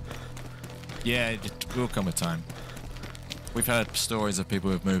 Yeah, it will come with time. We've heard stories of people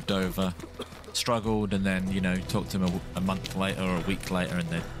who've moved over, struggled, and then, you know, talk to them a month later or a week later, and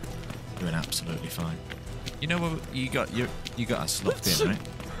they're doing absolutely fine. You know what? You got us locked in, right?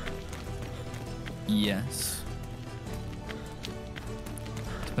 Yes.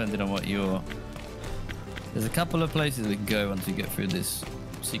 Depending on what you're... There's a couple of places we can go once we get through this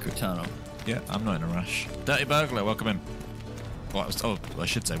secret tunnel. Yeah, I'm not in a rush. Dirty Burglar, welcome in. Well, I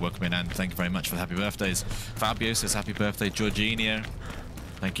should say welcome in, and thank you very much for the happy birthdays. Fabio says happy birthday. Jorginho,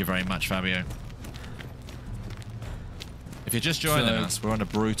 thank you very much, Fabio. If you're just joining us, we're on a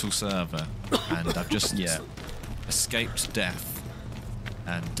brutal server, and I've just escaped death,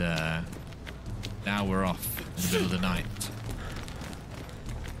 and now we're off in the middle of the night.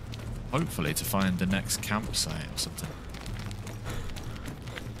 Hopefully to find the next campsite or something.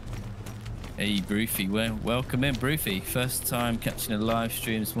 Hey, Broofy, welcome in, Broofy. First time catching a live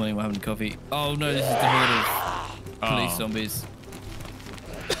stream this morning. We're having coffee. Oh no, this is the horde of police zombies.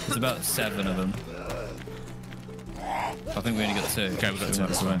 There's about 7 of them. I think we only got 2. Okay, we've got 2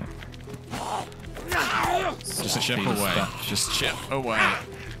 this way. Just chip away. Just chip away.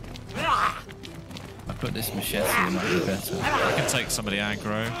 I put this machete in, might be better. I can take some of the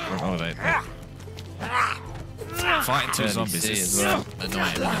aggro. Oh, they fighting 2 zombies is well.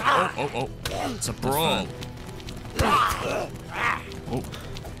 Annoying. Oh. It's a brawl. Oh.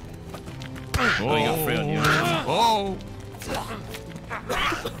 Oh, you got 3 on you. Oh.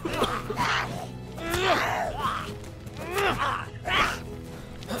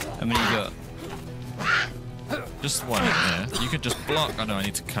 How many you got? Just 1 in there. You can just block. Oh no, I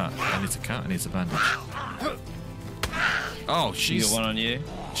need to cut. I need to bandage. Oh, You got 1 on you?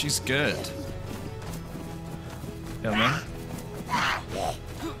 She's good. Come on.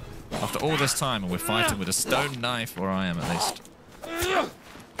 After all this time, and we're fighting with a stone knife, or I am at least.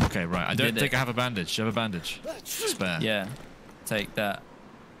 Okay, right. I don't think I have a bandage. Do you have a bandage? Spare. Yeah. Take that.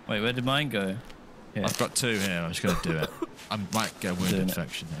 Wait, where did mine go? Here. I've got 2 here. I'm just going to do it. I might get a wound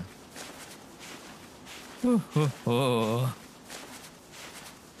infection here. Oh.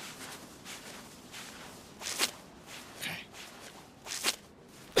 Okay.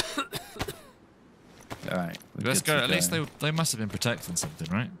 All right. Let's go. At least they must have been protecting something,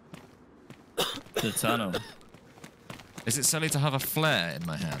 right? The tunnel. Is it silly to have a flare in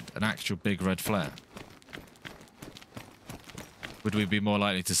my hand? An actual big red flare? Would we be more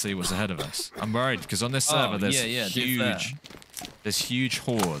likely to see what's ahead of us? I'm worried because on this server there's huge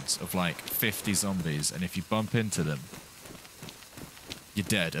hordes of like 50 zombies, and if you bump into them, you're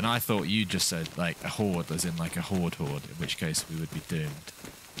dead. And I thought you just said like a horde, as in like a horde, in which case we would be doomed.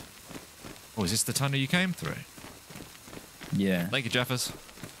 Oh, is this the tunnel you came through? Yeah. Thank you, Jeffers.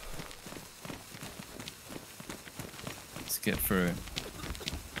 Let's get through.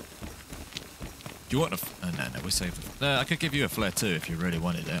 Do you want a... Oh, no, we saved it. No, I could give you a flare too if you really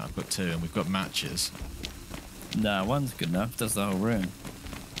wanted it. I've got 2 and we've got matches. Nah, 1's good enough. Does the whole room.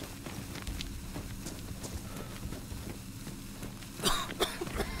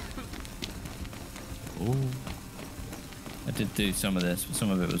 Ooh. I did do some of this, but some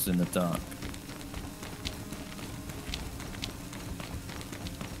of it was in the dark.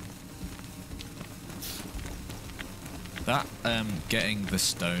 That, getting the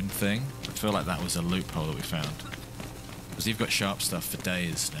stone thing, I feel like that was a loophole that we found. Because you've got sharp stuff for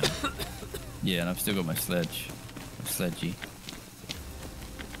days now. Yeah, and I've still got my sledge. My sledgy.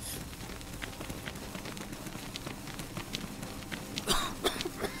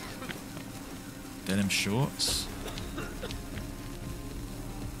 Denim shorts.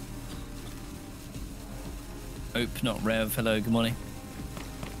 Hope not Rev. Hello, good morning.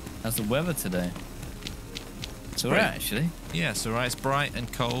 How's the weather today? It's alright, actually. Yeah, it's alright. It's bright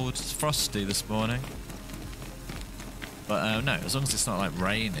and cold. It's frosty this morning. But no, as long as it's not like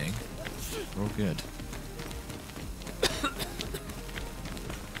raining, we're all good.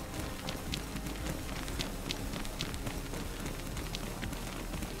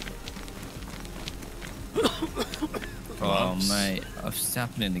 Oh, mate. It's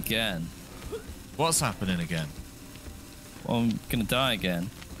happening again. What's happening again? Well, I'm gonna die again.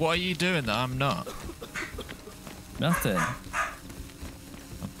 What are you doing that I'm not? Nothing.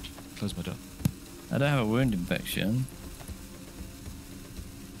 Close my door. I don't have a wound infection.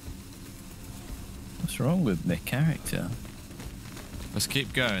 What's wrong with my character? Let's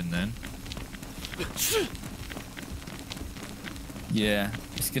keep going then. Yeah,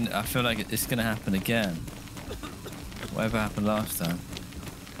 it's gonna. I feel like it's gonna happen again. Whatever happened last time.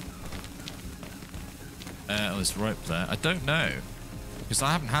 Oh, there's rope there. I don't know. Because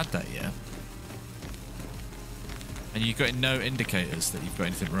I haven't had that yet. And you've got no indicators that you've got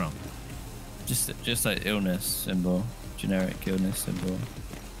anything wrong. Just like illness symbol. Generic illness symbol.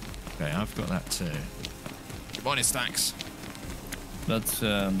 Okay, I've got that too. Good morning, Stacks. Blood's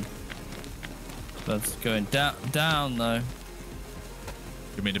going down though.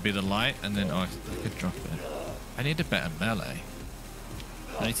 You mean to be the light and then I could drop it. I need a better melee.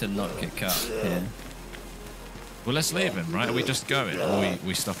 I need to not get cut here. Well, let's leave him, right? Are we just going? Or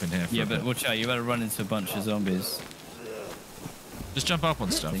we stop in here for Yeah, a but bit? watch out, you better run into a bunch of zombies. Just jump up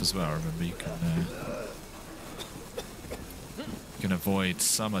on stuff as well. Remember, you can avoid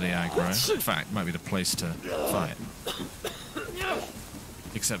some of the aggro. In fact, it might be the place to fight.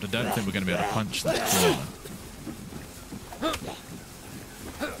 Except I don't think we're going to be able to punch that corner.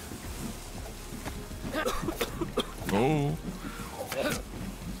 Oh.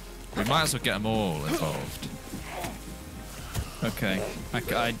 We might as well get them all involved. Okay, I'm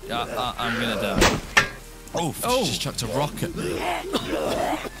gonna die. Oh, she just chucked a rock at me.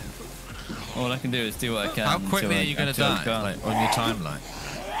 All I can do is do what I can. How quickly are you going to die? Like, on your timeline?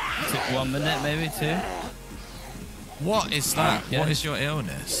 1 minute, maybe 2. What is that? Yeah. What is your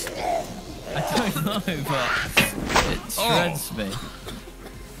illness? I don't know, but it shreds me.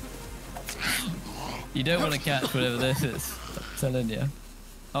 You don't want to catch whatever this is. I'm telling you.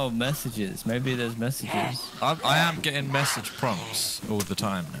 Oh, messages. Maybe there's messages. I am getting message prompts all the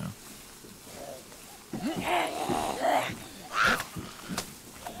time now.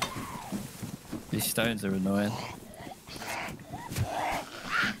 These stones are annoying.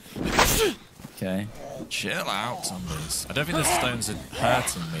 Okay. Chill out, zombies. I don't think the stones are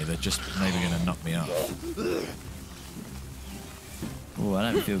hurting me. They're just maybe going to knock me off. Oh,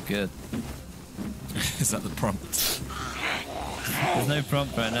 I don't feel good. Is that the prompt? There's no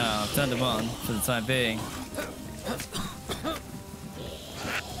prompt right now. I've turned them on for the time being.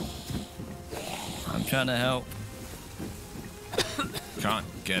 I'm trying to help. Can't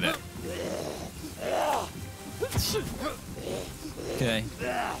get it. Okay.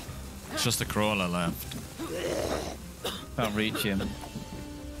 It's just a crawler left. Can't reach him.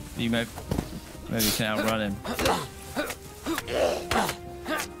 You maybe can outrun him.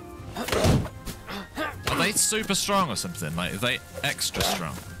 Are they super strong or something? Like, are they extra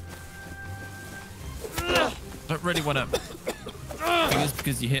strong? I don't really want to... I think it's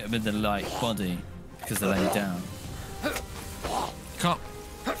because you hit them in the like body because they're laying down. Can't...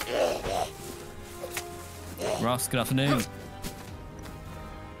 Ross, good afternoon.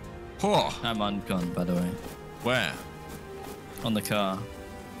 Oh, I'm ungone, by the way. where? On the car.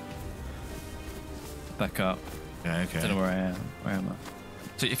 Back up. Yeah, okay. Don't know where I am. Where am I?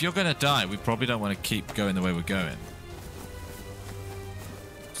 So if you're going to die, we probably don't want to keep going the way we're going.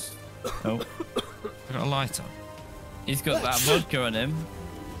 Oh. I've got a light on. He's got that vodka on him.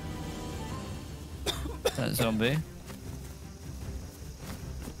 That zombie.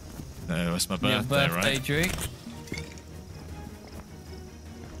 No, it's my Your birthday, birthday right? drink.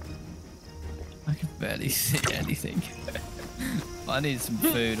 I can barely see anything. I need some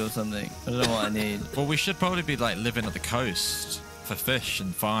food or something. I don't know what I need. Well, we should probably be like living at the coast for fish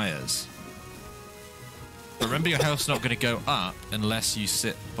and fires. But remember, your health's not going to go up unless you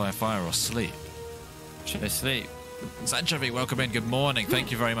sit by a fire or sleep. Should I sleep? Sanchovi, welcome in. Good morning.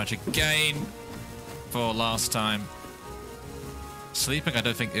 Thank you very much again for last time. Sleeping, I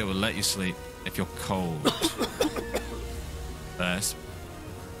don't think it will let you sleep if you're cold. There's.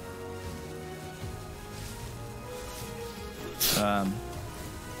 I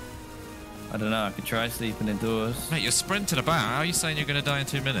don't know. I could try sleeping indoors. Mate, you're sprinting about. How are you saying you're going to die in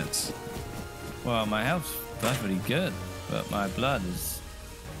 2 minutes? Well, my health's perfectly good, but my blood is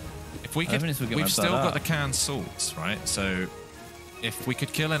If we could, we've still got the canned salts, right? So if we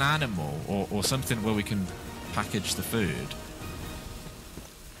could kill an animal or something where we can package the food.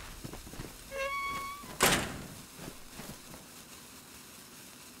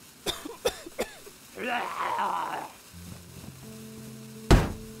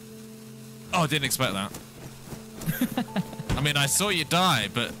 Oh, I didn't expect that. I mean, I saw you die,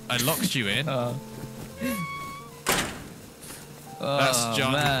 but I locked you in. That's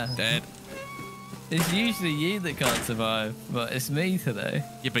John, man. Dead. It's usually you that can't survive, but it's me today.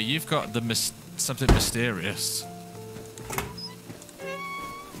 Yeah, but you've got the something mysterious.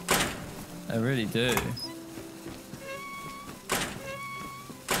 I really do.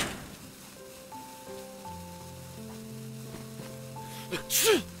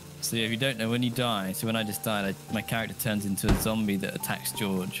 So yeah, if you don't know, when you die, so when I just died, my character turns into a zombie that attacks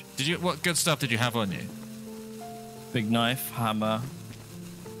George. What good stuff did you have on you? Big knife, hammer.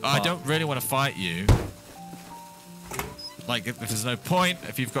 I don't really want to fight you. Like, if there's no point,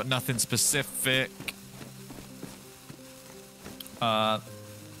 if you've got nothing specific. Right,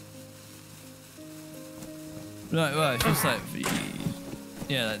 well, it's just like,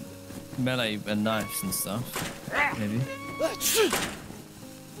 yeah, like melee and knives and stuff, maybe.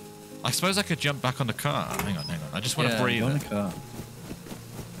 I suppose I could jump back on the car. Hang on. I just want to breathe. On the car.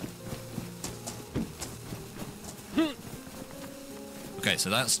 Okay, so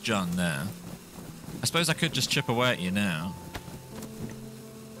that's John there. I suppose I could just chip away at you now.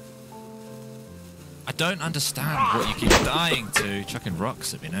 I don't understand what you keep dying to. Chucking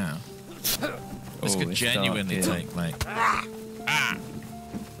rocks at me now. This could genuinely take, like... Ah!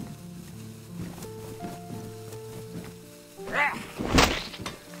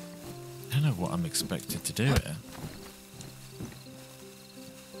 I don't know what I'm expected to do here.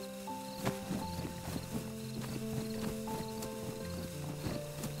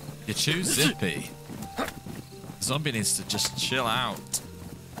 You choose Zippy. Zombie needs to just chill out.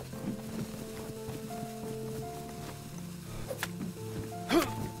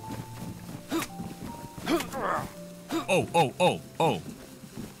 Oh.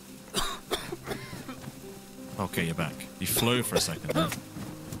 Okay, you're back. You flew for a second there.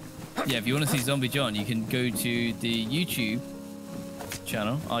 Yeah, if you want to see Zombie John, you can go to the YouTube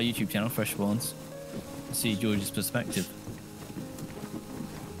channel, our YouTube channel, Fresh Spawns, and see George's perspective.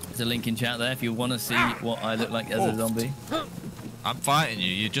 There's a link in chat there if you want to see what I look like as a zombie. I'm fighting you.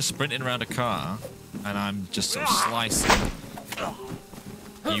 You're just sprinting around a car, and I'm just sort of slicing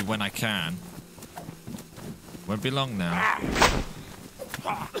you when I can. Won't be long now.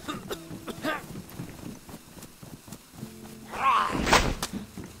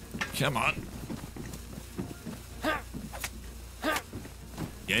 Come on.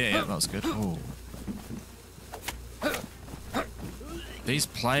 Yeah, that was good. Oh. These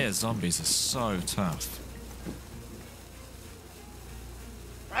player zombies are so tough.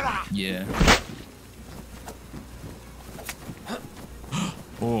 Yeah.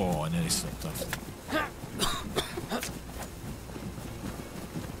 Oh, I nearly slipped off.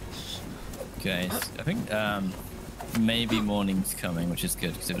 Okay, I think maybe morning's coming, which is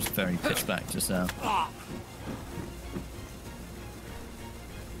good because it was very pitch black just now.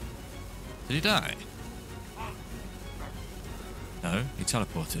 Did he die? No, he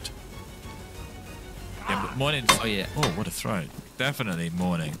teleported. Yeah, but morning. Oh yeah. Oh, what a throw! Definitely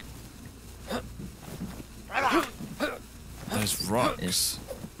morning. Those rocks.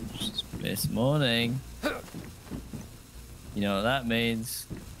 It's morning. You know what that means?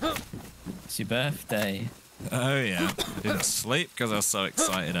 It's your birthday. Oh yeah. I didn't sleep because I was so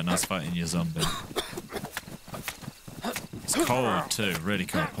excited and I was fighting your zombie. It's cold too, really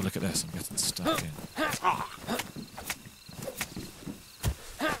cold. Oh, look at this, I'm getting stuck in.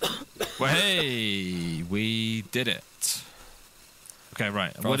 Well, hey, we did it. Okay,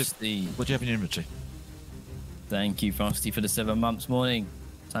 right. Frosty. What do you have in your inventory? Thank you, Frosty, for the 7 months morning.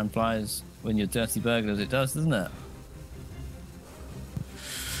 Time flies when you're dirty burglars. It does, doesn't it?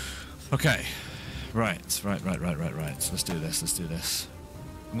 Okay. Right. So let's do this.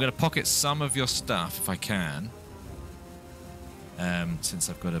 I'm going to pocket some of your stuff if I can. Since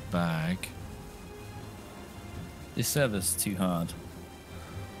I've got a bag. This server's too hard.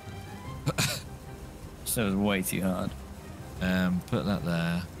 Server's way too hard. Put that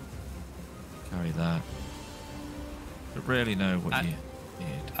there. Carry that. Don't really know what you need.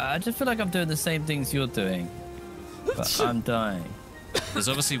 I just feel like I'm doing the same things you're doing, but I'm dying. There's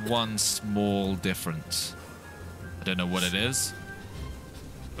obviously one small difference. I don't know what it is.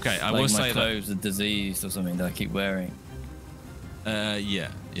 Okay, I will say that my clothes are diseased or something that I keep wearing. Yeah.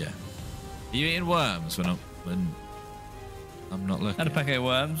 Are you eating worms when I'm not looking. Had a packet of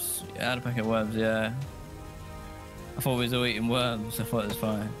worms. Yeah, had a packet of worms, yeah. I thought we was all eating worms. I thought it was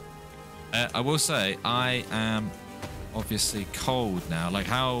fine. I will say, I am obviously cold now. Like,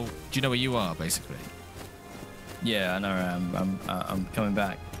 how... Do you know where you are, basically? Yeah, I know. I'm coming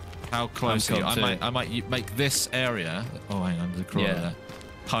back. How close are you? I might make this area... Oh, hang on. There's a crawler there.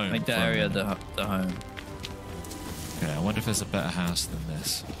 Home. Make that area the home. Okay, I wonder if there's a better house than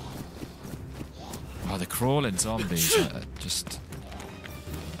this. Oh, the crawling zombies. Just...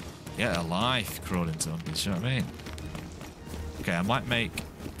 Get a life, crawling zombies. You know what I mean? Okay, I might make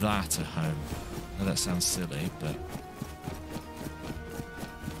that a home. I know that sounds silly, but...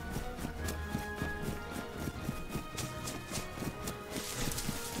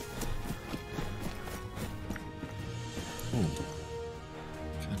 Ooh.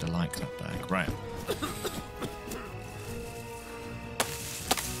 Kinda like that bag. Right.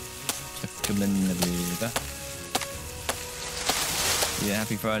 Yeah,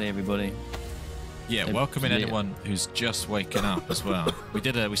 happy Friday, everybody. Yeah, welcoming anyone who's just waking up as well.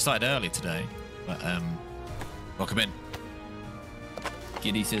 We started early today, but welcome in.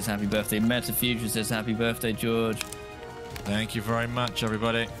 Giddy says happy birthday. Metafuture says happy birthday, George. Thank you very much,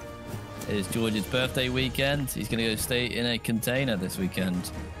 everybody. It is George's birthday weekend. He's going to go stay in a container this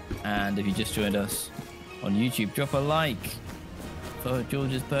weekend. And if you just joined us on YouTube, drop a like for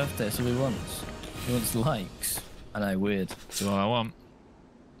George's birthday. That's all he wants. He wants likes. I know, weird. That's all I want.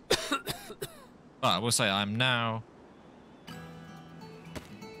 But I will say I'm now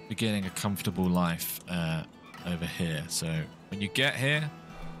beginning a comfortable life over here. So when you get here...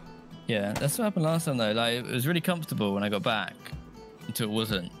 Yeah, that's what happened last time, though. Like, it was really comfortable when I got back until it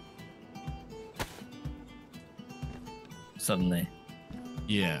wasn't. Suddenly.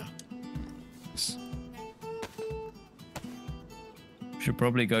 Yeah. Should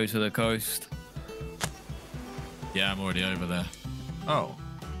probably go to the coast. Yeah, I'm already over there. Oh,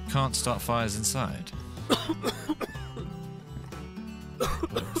 can't start fires inside. I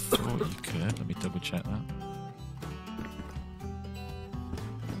thought you could. Let me double check that.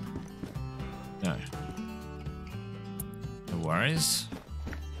 No. No worries.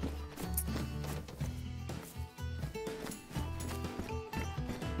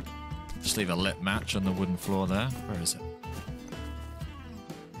 Just leave a lit match on the wooden floor there. Where is it?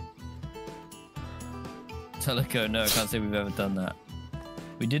 Teleco, no, I can't say we've ever done that.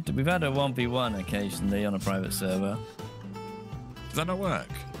 We've had a 1v1 occasionally on a private server. Does that not work?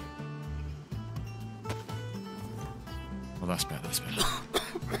 Well, that's better, that's better.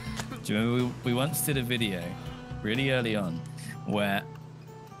 Do you remember we once did a video really early on where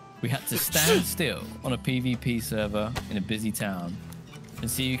we had to stand still on a PvP server in a busy town and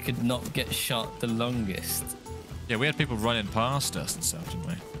see who could not get shot the longest? Yeah, we had people running past us and stuff, didn't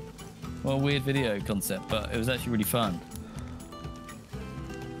we? Well, weird video concept, but it was actually really fun.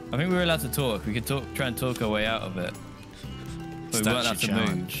 I think we were allowed to talk. We could try and talk our way out of it. But we weren't allowed to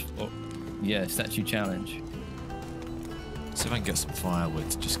move. Yeah, statue challenge. See if I can get some firewood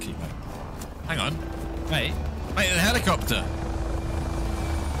to just keep it. Hang on. Mate. Mate, the helicopter!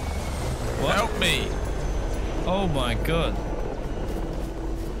 What? Help me! Oh my god.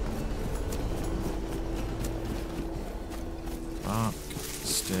 Bark,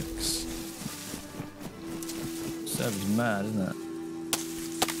 sticks. Server's mad, isn't it?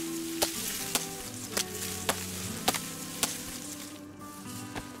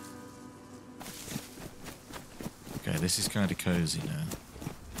 Okay, this is kind of cozy now.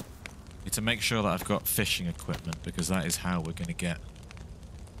 Need to make sure that I've got fishing equipment because that is how we're going to get.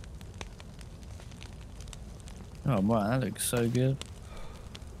 Oh wow, that looks so good.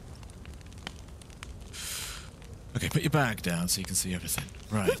 Okay, put your bag down so you can see everything.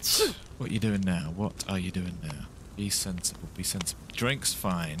 Right. What are you doing now? What are you doing now? Be sensible, be sensible. Drink's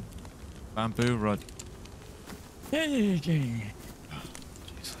fine. Bamboo rod. Oh, Jesus.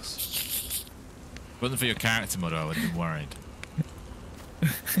 Wasn't for your character model, I would have been worried.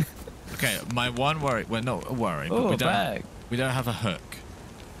 Okay, my one worry... Well, not a worry, but we don't have a hook.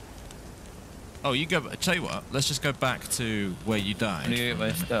 Oh, you go... Tell you what, let's just go back to where you died. Let me get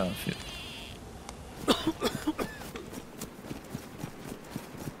my stuff.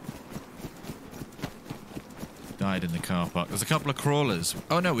 Died in the car park. There's a couple of crawlers.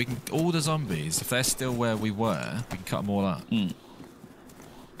 Oh no, we can... All the zombies, if they're still where we were, we can cut them all up. Mm.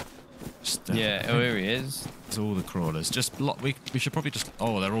 Just, yeah, oh, here he is. It's all the crawlers. Just we should probably just...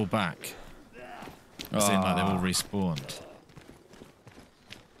 Oh, they're all back. It seemed like they've all respawned.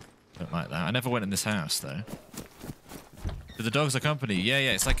 Don't like that. I never went in this house though. But the dogs are company. Yeah,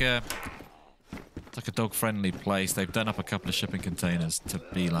 yeah. It's like a dog-friendly place. They've done up a couple of shipping containers to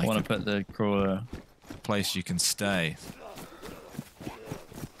be like. I want to put the crawler. A place you can stay.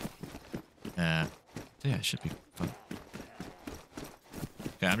 Yeah, it should be fun.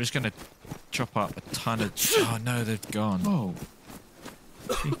 Okay, I'm just gonna chop up a ton of... Oh no, they've gone. Oh.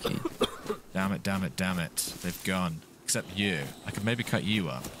 Cheeky. Damn it, damn it, damn it. They've gone. Except you. I could maybe cut you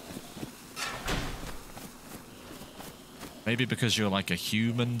up. Maybe because you're like a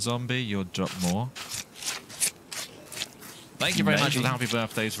human zombie, you'll drop more. Thank you very much for the happy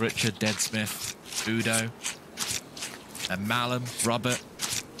birthdays, Richard, Deadsmith, Udo, and Malum, Robert.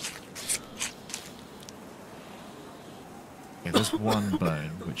 Okay, there's one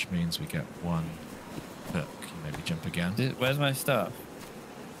bone, which means we get one hook. You maybe jump again. Where's my stuff?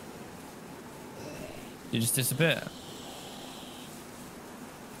 You just disappear.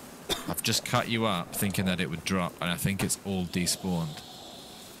 I've just cut you up thinking that it would drop, and I think it's all despawned.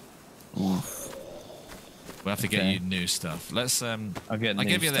 Oof. We'll have to get you new stuff. Let's I'll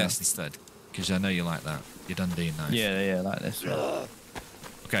give you stuff. this instead, because I know you like that. You're Dundee nice. Yeah, like this one.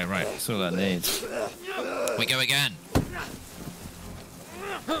 Okay, right. That's all I need. We go again.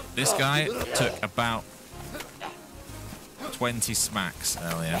 This guy took about 20 smacks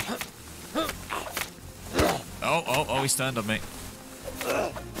earlier. Oh, he turned on me.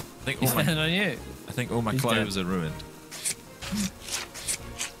 He's standing on you. I think all my clothes are ruined.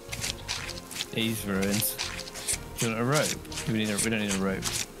 He's ruined. Do you want a rope? We don't need a rope.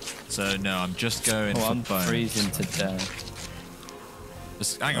 So no, I'm just going for I'm bones. freezing to death.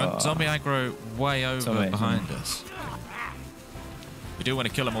 Hang on, zombie aggro way over behind us. We do want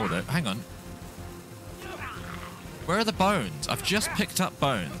to kill them all though. Hang on. Where are the bones? I've just picked up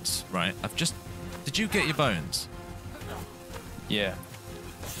bones, right? Did you get your bones? Yeah.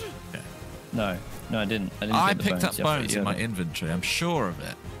 Okay. No, I didn't. I picked up bones in my inventory. I'm sure of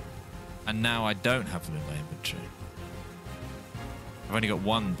it. And now I don't have them in my inventory. I've only got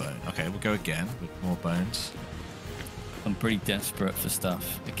one bone. Okay, we'll go again with more bones. I'm pretty desperate for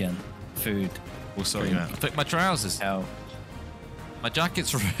stuff. Again, food. We'll sort you out. I think my trousers. How? My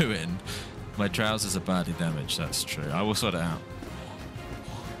jacket's ruined. My trousers are badly damaged. That's true. I will sort it out.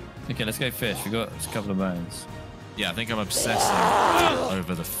 Okay, let's go fish. We got a couple of bones. Yeah, I think I'm obsessing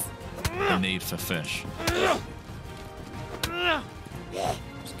over the need for fish.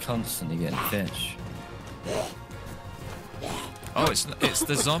 Just constantly getting fish. Oh, it's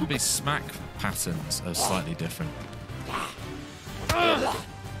the zombie smack patterns are slightly different.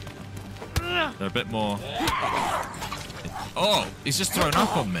 They're a bit more... Oh, he's just thrown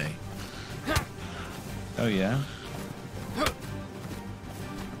up on me. Oh, yeah?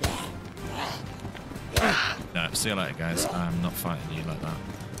 No, see you later, guys. I'm not fighting you like that.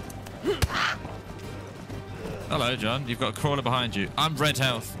 Hello, John. You've got a crawler behind you. I'm red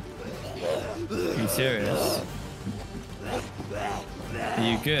health. Are you serious? Are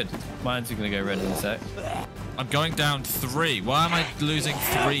you good? Mine's going to go red in a sec. I'm going down 3. Why am I losing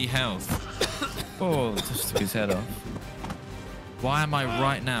 3 health? Oh, just took his head off. Why am I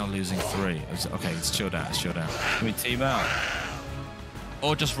right now losing 3? Okay, it's chilled out. It's chilled out. Can we team out?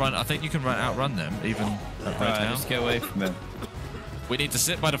 Or just run. I think you can outrun them, even at red health. Just get away from him. We need to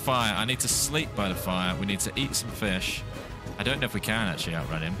sit by the fire. I need to sleep by the fire. We need to eat some fish. I don't know if we can actually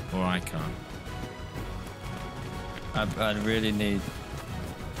outrun him, or I can't. I really need...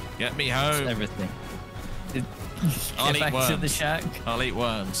 Get me home. Everything. I'll Get eat back to the worms. shack. I'll eat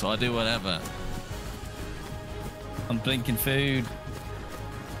worms. I'll do whatever. I'm blinking food.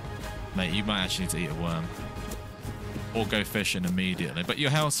 Mate, you might actually need to eat a worm. Or go fishing immediately. But your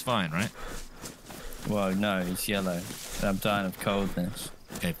health's fine, right? Well, no, it's yellow. And I'm dying of coldness.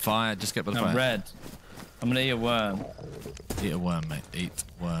 Okay, fire. Just get by the fire. I'm red. I'm going to eat a worm. Eat a worm, mate. Eat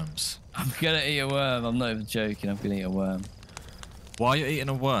worms. I'm going to eat a worm. I'm not even joking. I'm going to eat a worm. While you're eating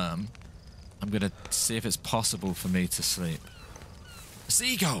a worm, I'm going to see if it's possible for me to sleep. A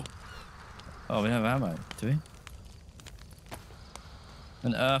seagull! Oh, we don't have ammo, do we?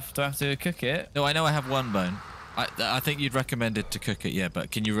 And Earth, do I have to cook it? No, I know I have one bone. I think you'd recommended to cook it, yeah,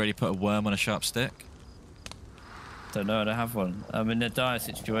 but can you really put a worm on a sharp stick? Don't know, I don't have one. I'm in a dire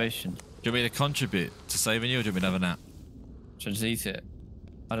situation. Do you want me to contribute to saving you, or do you want me to have a nap? Should I just eat it?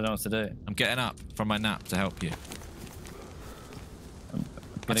 I don't know what to do. I'm getting up from my nap to help you. I'm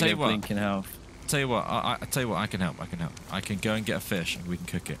I'll gonna tell you go what. blink in health. Tell you what, I tell you what, I can help. I can go and get a fish and we can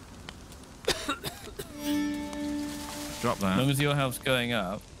cook it. Drop As long that. as your health's going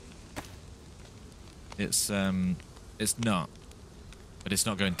up. It's not, but it's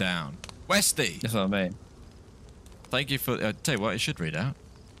not going down. Westy, That's what I mean. thank you for. Tell you what, it should read out.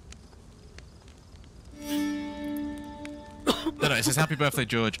 No, it says happy birthday,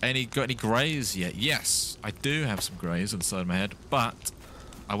 George. Got any greys yet? Yes, I do have some greys on the side of my head, but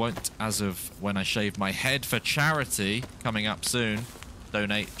I won't as of when I shave my head for charity coming up soon.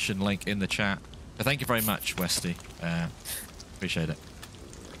 donation link in the chat. But thank you very much, Westy. Appreciate it.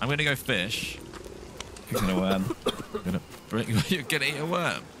 I'm going to go fish. Cooking a worm. You're going to eat a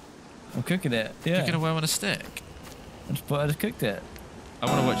worm? I'm cooking it, yeah. Cooking a worm on a stick? I just cooked it. I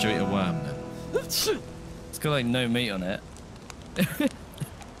want to watch you eat a worm then. It's got like no meat on it.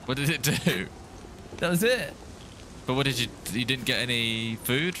 What did it do? That was it. But what did you didn't get any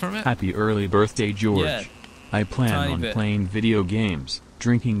food from it? Happy early birthday, George. Yeah. I plan on playing video games,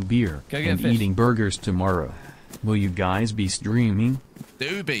 drinking beer, and eating burgers tomorrow. Will you guys be streaming?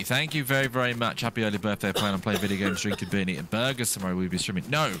 Doobie, thank you very, very much. Happy early birthday. I plan on playing video games, drinking beer, and eating burgers tomorrow. We'll be streaming.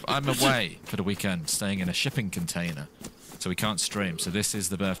 No, I'm away for the weekend, staying in a shipping container. So we can't stream. So this is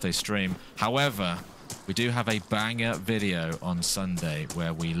the birthday stream. However, we do have a banger video on Sunday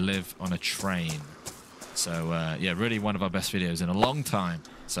where we live on a train. So, yeah, really one of our best videos in a long time.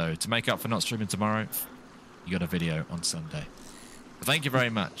 So to make up for not streaming tomorrow, you got a video on Sunday. But thank you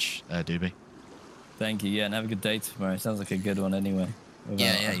very much, Doobie. Thank you, yeah, and have a good day tomorrow. Sounds like a good one anyway.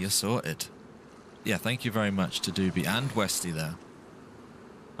 Yeah, you're sorted. Yeah, thank you very much to Doobie and Westy there.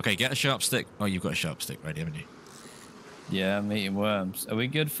 Okay, get a sharp stick. Oh, you've got a sharp stick ready, haven't you? Yeah, I'm eating worms. Are we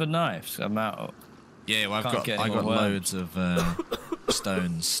good for knives? I'm out. Yeah, well, I got loads of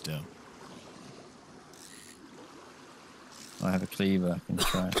stones still. I have a cleaver. I can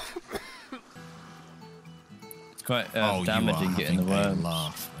try. It's quite damaging getting the worms.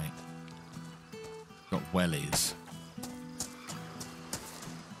 Laugh, mate. Got wellies.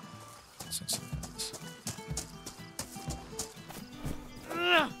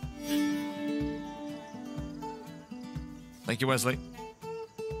 Thank you, Wesley.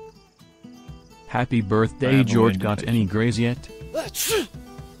 Happy birthday, George. Got any grays yet?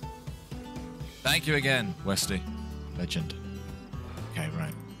 Thank you again, Wesley. Legend. Okay,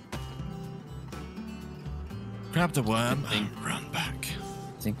 right. Grab the worm and run back.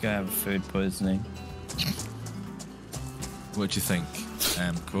 I think I have food poisoning. What do you think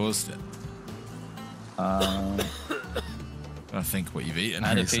caused it? I think what you've eaten. I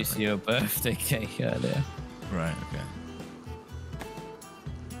had a piece of your birthday cake earlier. Right, okay.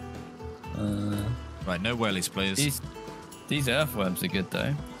 Right, no wellies, please. These earthworms are good,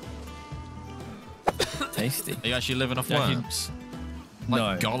 though. Tasty. Are you actually living off worms?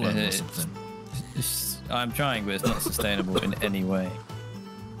 Like no, Gollum or something? I'm trying, but it's not sustainable in any way.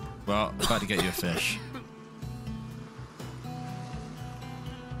 Well, I'm about to get you a fish.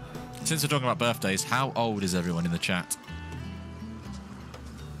 Since we're talking about birthdays, how old is everyone in the chat?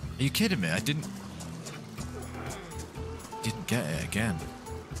 Are you kidding me? I didn't get it again.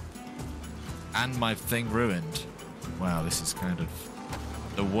 And my thing ruined. Wow, this is kind of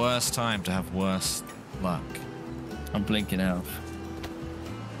the worst time to have worse luck. I'm blinking out.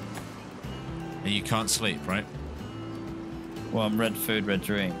 And you can't sleep, right? Well, I'm red food, red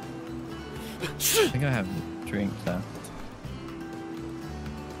drink. I think I have drink left.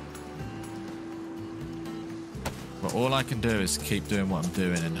 Well, all I can do is keep doing what I'm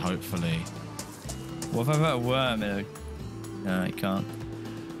doing and hopefully... What if I put a worm in a... No, I can't.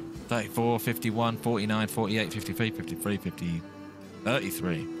 34, 51, 49, 48, 53, 53, 50,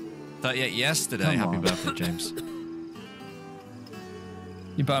 33. 38 yesterday. Happy birthday, James.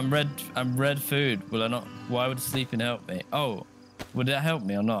 Yeah, but I'm red food. Will I not? Why would sleeping help me? Oh, would that help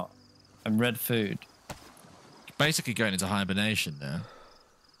me or not? I'm red food. You're basically going into hibernation now.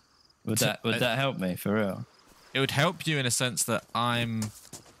 Would that help me for real? It would help you in a sense that I'm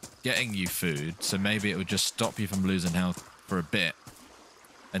getting you food, so maybe it would just stop you from losing health for a bit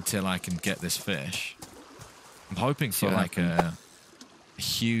until I can get this fish. I'm hoping for like a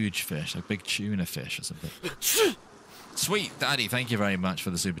huge fish, a big tuna fish or something. Sweet Daddy, thank you very much for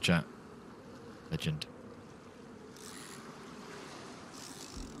the super chat. Legend.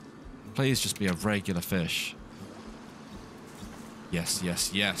 Please just be a regular fish. Yes,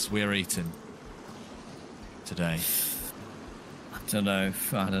 yes, yes, we're eating today. I don't know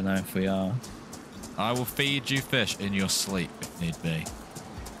if we are. I will feed you fish in your sleep if need be.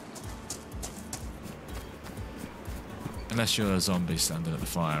 Unless you're a zombie standing at the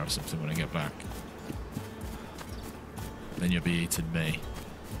fire or something when I get back. Then you'll be eating me.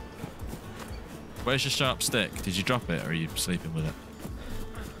 Where's your sharp stick? Did you drop it or are you sleeping with it?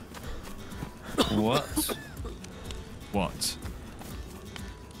 What? What?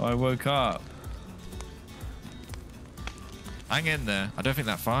 I woke up. Hang in there. I don't think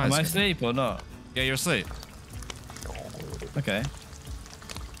that fire is. Am I asleep or not? Yeah, you're asleep. Okay.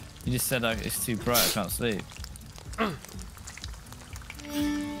 You just said it's too bright, I can't sleep.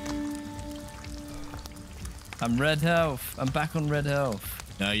 I'm red health. I'm back on red health.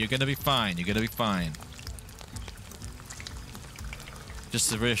 No, you're going to be fine. You're going to be fine. Just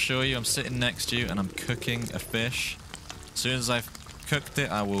to reassure you, I'm sitting next to you and I'm cooking a fish. As soon as I've cooked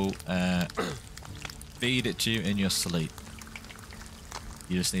it, I will feed it to you in your sleep.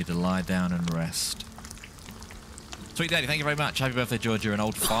 You just need to lie down and rest. Sweet Daddy, thank you very much. Happy birthday, George. You're an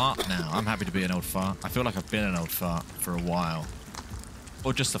old fart now. I'm happy to be an old fart. I feel like I've been an old fart for a while.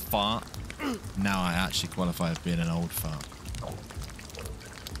 Or just a fart. Now I actually qualify as being an old fart.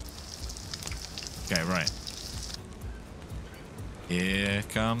 Okay, right. Here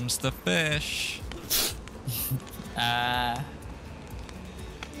comes the fish.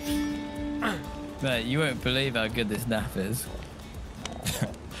 Mate, you won't believe how good this nap is.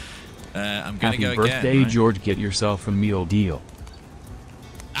 I'm gonna Happy go birthday, again, right? George. Get yourself a meal deal.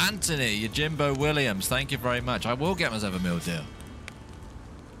 Anthony, you Jimbo Williams, thank you very much. I will get myself a meal deal.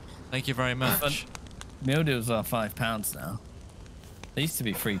 Thank you very much. Meal deals are £5 now. They used to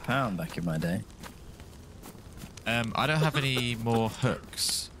be £3 back in my day. I don't have any more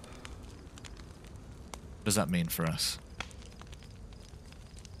hooks. What does that mean for us?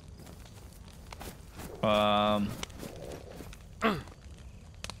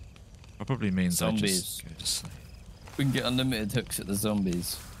 Probably means zombies. I just go to sleep. We can get unlimited hooks at the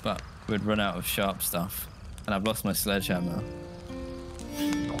zombies, but we'd run out of sharp stuff. And I've lost my sledgehammer.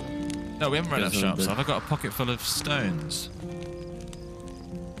 No, we haven't run out of sharp stuff. I've got a pocket full of stones.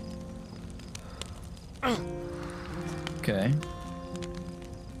 Okay.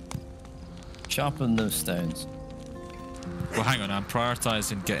 Sharpen those stones. Well, hang on. I'm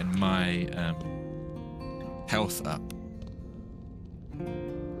prioritizing getting my health up.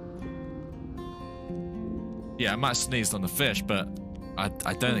 Yeah, I might have sneezed on the fish, but I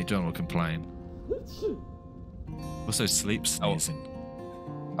don't think John will complain. Also, sleep sneezing.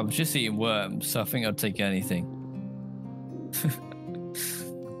 I was just eating worms, so I think I'd take anything.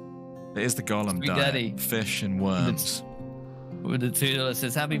 It is the Gollum Sweet diet. Daddy. Fish and worms. With the $2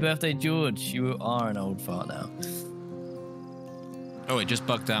 says, "Happy birthday, George. You are an old fart now." Oh, it just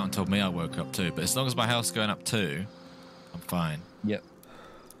bugged out and told me I woke up too. But as long as my health's going up too, I'm fine. Yep.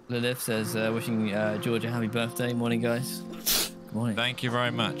 Lilith says, wishing George a happy birthday. Morning, guys. Good morning. Thank you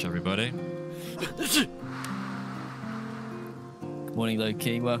very much, everybody. Good morning,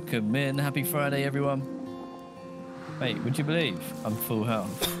 Low-Key. Welcome in. Happy Friday, everyone. Mate, would you believe I'm full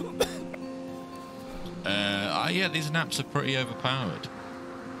health? Yeah, these naps are pretty overpowered.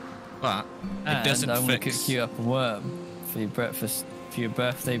 But it doesn't I'm gonna fix... cook you up a worm for your breakfast, for your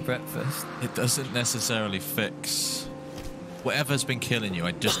birthday breakfast. It doesn't necessarily fix whatever's been killing you.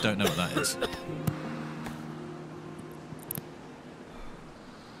 I just don't know what that is.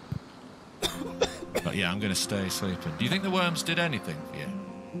 But yeah, I'm going to stay sleeping. Do you think the worms did anything for you?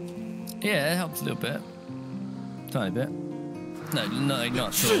 Yeah, it helps a little bit. Tiny bit. No,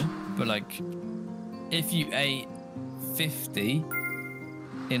 not at all. But like, if you ate 50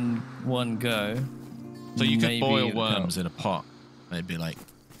 in one go, so you could maybe boil worms in a pot, maybe like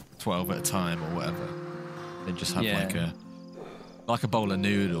 12 at a time or whatever. Then just have like a bowl of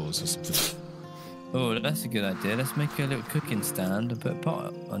noodles or something. Oh, that's a good idea. Let's make a little cooking stand and put a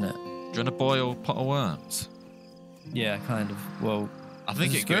pot on it. Do you want to boil a pot of worms? Yeah, kind of. Well, I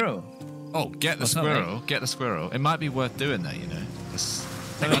think it's a squirrel. Oh, get the squirrel. Get the squirrel. It might be worth doing that, you know.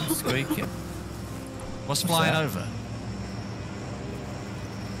 Hang on. Squeaking. What's flying over?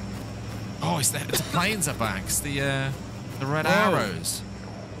 Oh, it's the planes are back. It's the red arrows.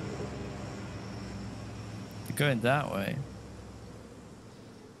 They're going that way.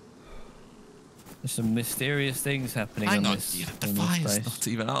 There's some mysterious things happening Hang on, this, the fire's not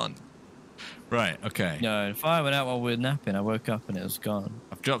even on. Right, okay. No, the fire went out while we were napping. I woke up and it was gone.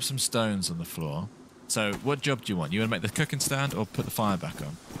 I've dropped some stones on the floor. So, what job do you want? You want to make the cooking stand or put the fire back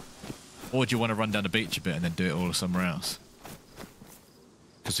on? Or do you want to run down the beach a bit and then do it all somewhere else?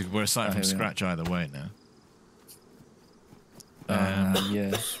 Because we're starting from scratch either way now.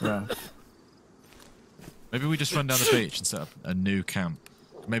 Yes, rough. Maybe we just run down the beach and set up a new camp.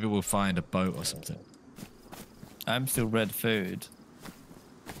 Maybe we'll find a boat or something. I'm still red food.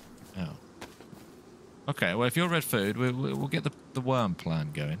 Oh. Okay, well, if you're red food, we'll get the worm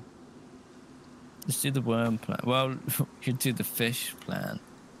plan going. Let's do the worm plan. Well, we should do the fish plan.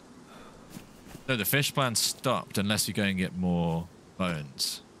 No, the fish plan stopped unless you go and get more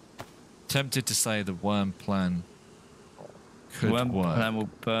bones. Tempted to say the worm plan could The worm work. plan will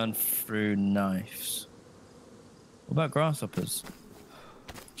burn through knives. What about grasshoppers?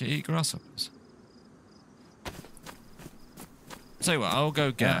 Can you eat grasshoppers? Tell you what, I'll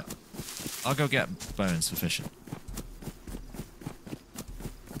go get bones for fishing.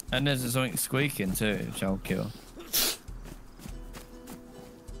 And there's something squeaking too, which I'll kill.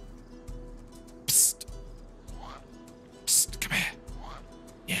 Psst. Psst, come here.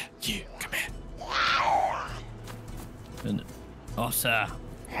 Otter.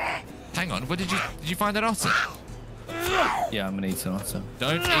 Hang on, did you find an otter? Yeah, I'm gonna eat an otter.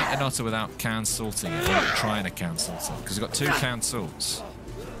 Don't eat an otter without can salting it, or trying to can salt it, because we've got 2 canned salts.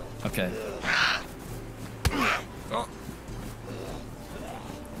 Okay. Oh.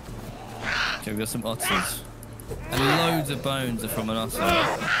 Okay, we've got some otters. And loads of bones are from an otter.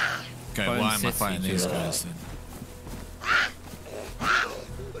 Okay, Bone why am I City, fighting these dude. guys then?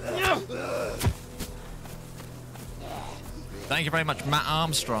 Thank you very much, Matt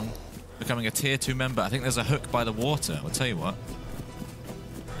Armstrong, becoming a tier 2 member. I think there's a hook by the water. I'll tell you what.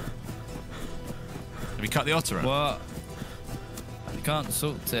 Have you cut the otter up? What? I can't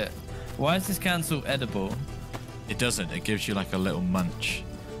salt it. Why is this can salt edible? It doesn't. It gives you like a little munch.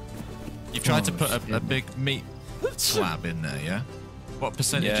 You've tried to put a big meat slab in there, yeah? What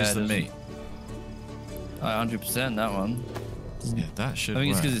percentage is the meat? 100% that one. Yeah, that should I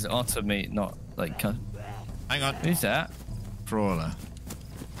think work. it's because it's otter meat, not like... Hang on. Who's that? Crawler.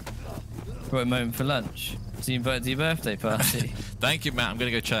 Right, moment for lunch. Is he invited to your birthday party? Thank you, Matt. I'm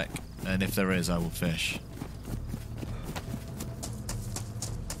going to go check. And if there is, I will fish.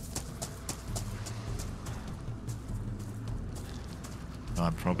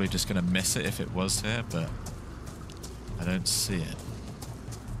 I'm probably just going to miss it if it was here, but I don't see it.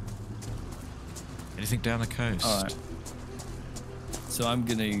 Anything down the coast? Alright. So I'm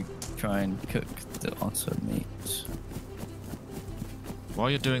going to try and cook the otter meat. While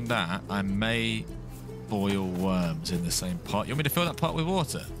you're doing that, I may boil worms in the same pot. You want me to fill that pot with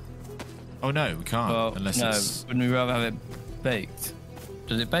water? Oh no, we can't. Well, unless no, it's... wouldn't we rather have it baked?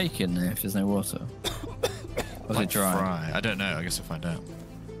 Does it bake in there if there's no water? Or is it dry? Fry. I don't know. I guess we'll find out.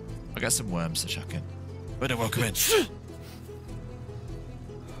 I'll get some worms to chuck in. But welcome in.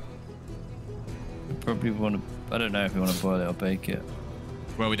 We probably want to... I don't know if we want to boil it or bake it.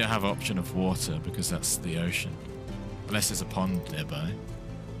 Well, we don't have option of water because that's the ocean. Unless there's a pond nearby.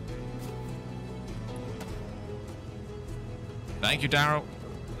 Thank you, Daryl.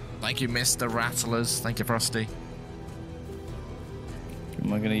 Thank you, Mr. Rattlers. Thank you, Frosty.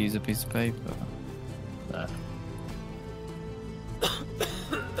 Am I going to use a piece of paper? There.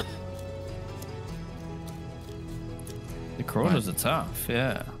 The crawlers are tough,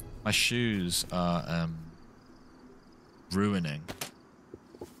 yeah. My shoes are ruining.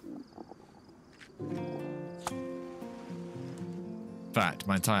 In fact,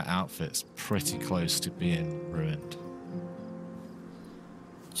 my entire outfit's pretty close to being ruined.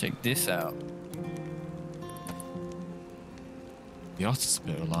 Check this out. The otter's a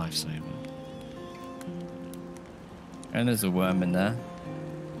bit of a lifesaver. And there's a worm in there.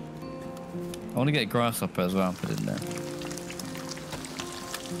 I want to get a grasshopper as well and put it in there.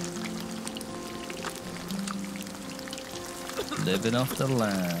 Living off the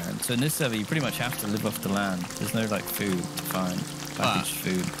land. So in this server, you pretty much have to live off the land. There's no like food to find. Packaged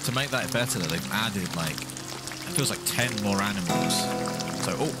food. To make that better, they've added like, it feels like 10 more animals.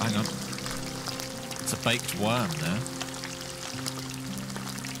 So, oh, hang on. It's a baked worm there.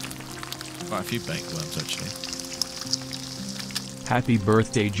 Quite a few baked worms, actually. Happy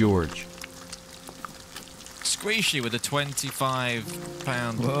birthday, George. Squishy with a £25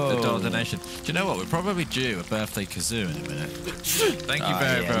 Whoa. donation. Do you know what? We're probably due a birthday kazoo in a minute. Thank you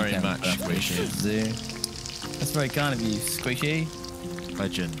very much, Squishy. That's very kind of you, Squishy.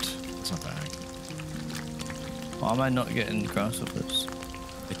 Legend. It's not bad. Why am I not getting grasshoppers?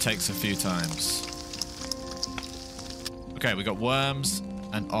 It takes a few times. Okay, we got worms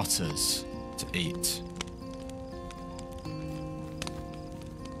and otters to eat.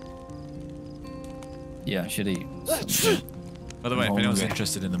 Yeah, I should eat something. By the way, if I'm anyone's hungry.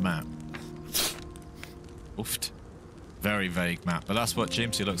 interested in the map. Oofed. Very vague map, but that's what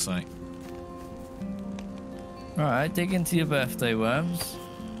Jimsy looks like. Alright, dig into your birthday worms.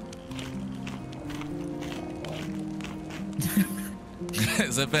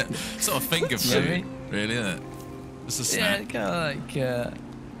 It's a bit sort of finger food, really, isn't it? It's a Yeah, snack. kind of like...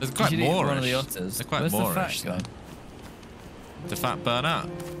 It's quite you should eat Moorish. one of the otters. They're quite Where's Moorish. the fat gone? Did the fat burn up?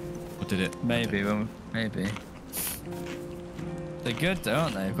 Or did it? Maybe, well, maybe. They're good though,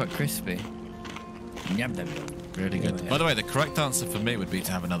 aren't they? They're quite crispy. Yum, yum, yum. Really good. Yeah. By the way, the correct answer for me would be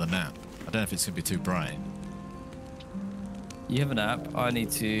to have another nap. I don't know if it's going to be too bright. You have a nap. I need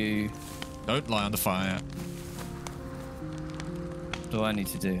to... Don't lie on the fire. What do I need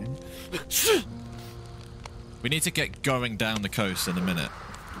to do? We need to get going down the coast in a minute.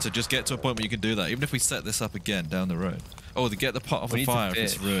 So just get to a point where you can do that. Even if we set this up again down the road. Oh, to get the pot off We the need to fire if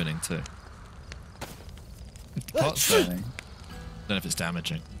it's fish. ruining too. The pot's burning. Don't know if it's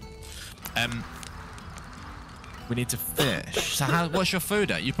damaging. We need to fish. So what's your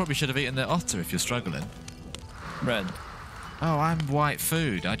food at? You probably should have eaten the otter if you're struggling. Red. Oh, I'm white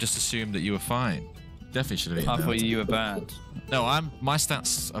food. I just assumed that you were fine. Definitely should have eaten I that. thought you were bad. No, my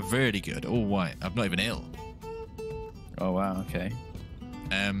stats are really good. All white. I'm not even ill. Oh, wow. Okay.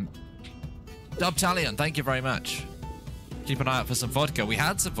 Dubtalion, thank you very much. Keep an eye out for some vodka. We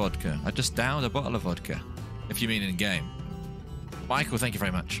had some vodka. I just downed a bottle of vodka. If you mean in game. Michael, thank you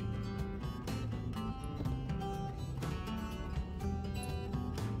very much.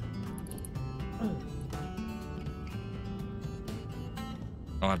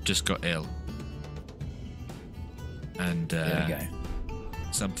 Oh, I've just got ill. And There we go.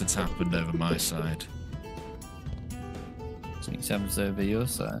 something's happened over my side. Something's happened over your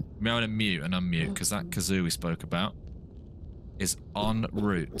side. I'm going to mute and unmute because that kazoo we spoke about is en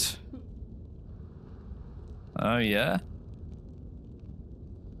route. Oh, yeah?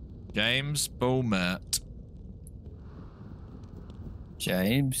 James Bulmert.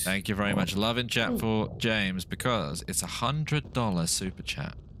 James. Thank you very much. Love in chat for James because it's $100 super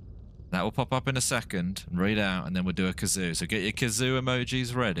chat. That will pop up in a second and read out, and then we'll do a kazoo. So get your kazoo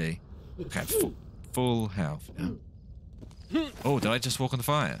emojis ready. Okay, full health. Yeah. Oh, did I just walk on the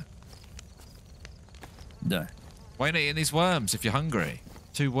fire? No. Why are you not eating these worms if you're hungry?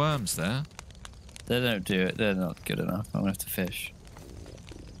 2 worms there. They don't do it. They're not good enough. I'm going to have to fish.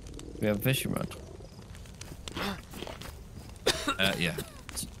 We have a fishing rod. Yeah.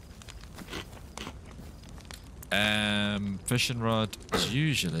 Fishing rod is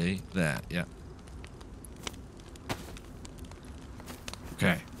usually there. Yeah.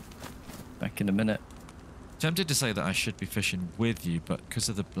 Okay. Back in a minute. Tempted to say that I should be fishing with you, but because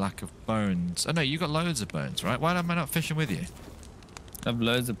of the lack of bones. Oh no, you got loads of bones, right? Why am I not fishing with you? I have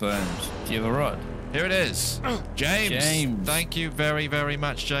loads of bones. Do you have a rod? Here it is. James. James. Thank you very, very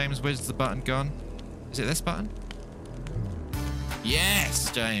much, James. Where's the button gone? Is it this button?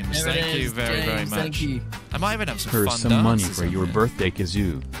 Yes, James. There Thank you very, very much. Thank you. I might even have some Here's fun some money dances for on your here. birthday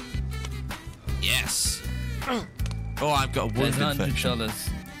kazoo. Yes. Oh, I've got a There's wound infection. $100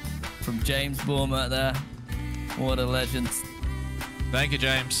 from James Bormer there. What a legend. Thank you,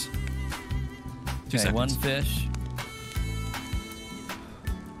 James. 2 Okay, seconds. one fish.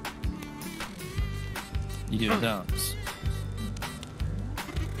 You do a dance.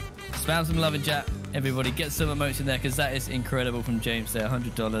 Spam some love in chat. Everybody get some emotes in there because that is incredible from James there.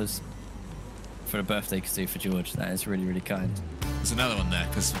 $100 for a birthday kazoo for George. That is really, really kind. There's another one there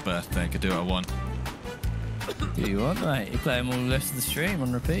because it's a birthday. I could do what I want. Do you want, mate? You play them all the rest of the stream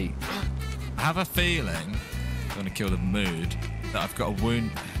on repeat. I have a feeling, I'm going to kill the mood, that I've got a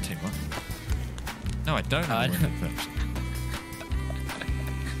wound. Tell you what. No, I don't have a wound infection.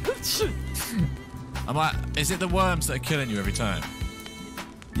 I'm like, is it the worms that are killing you every time?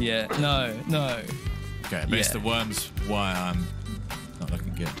 Yeah, no. Okay, but it's Yeah. the worms why I'm not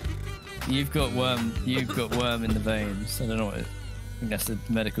looking good. You've got worm in the veins. I don't know what I think that's the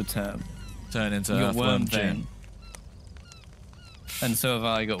medical term. Turn into You got worm Earthworm vein. Jim. And so have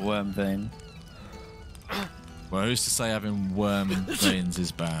I got worm vein. Well, who's to say having worm veins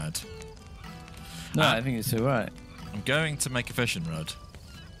is bad? No, I think it's alright. I'm going to make a fishing rod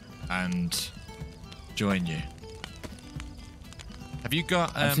and join you. Have you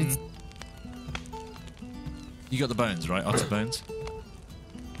got you got the bones, right? Otter bones?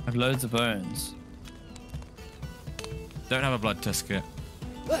 I've loads of bones. Don't have a blood test kit.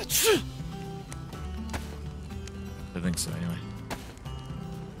 I think so, anyway.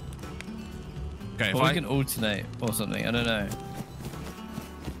 Okay, Or we can alternate or something. I don't know.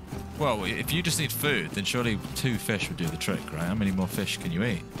 well, if you just need food, then surely 2 fish would do the trick, right? How many more fish can you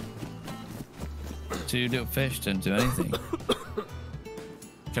eat? 2 little fish don't do anything.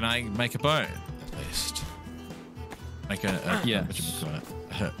 Can I make a bow, at least? Make a Yes. whatchamacallit,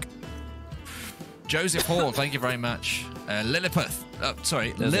 a hook. Joseph Hall, thank you very much. Lilliput.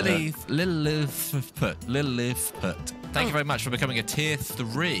 Sorry, There's a Lilliput. Thank you very much for becoming a tier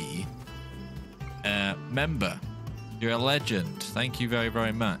 3 member. You're a legend. Thank you very,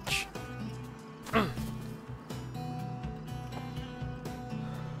 very much.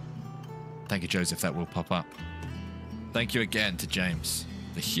 Thank you, Joseph. That will pop up. Thank you again to James.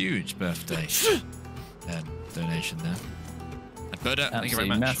 The huge birthday donation there. And Buddha, thank you very Absolutely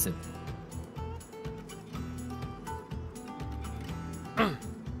much. massive. Okay.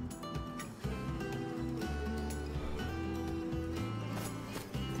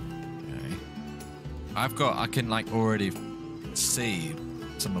 I can like already see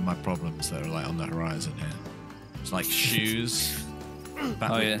some of my problems that are like on the horizon here. It's like shoes.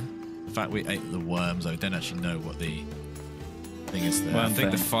 The fact we ate the worms, I don't actually know what the thing is there. I Worm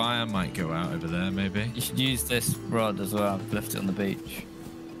think the thing. fire might go out over there, maybe. You should use this rod as well. I've left it on the beach.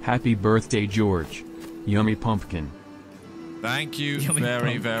 Happy birthday, George. Yummy pumpkin. Thank you Yummy very,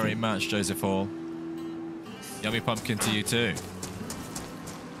 pumpkin. very much, Joseph Hall. Yummy pumpkin to you too.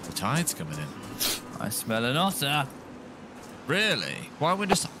 The tide's coming in. I smell an otter. Really? Why are we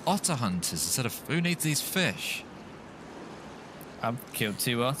just otter hunters instead of who needs these fish? I've killed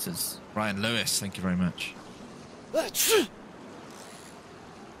 2 otters. Ryan Lewis, thank you very much.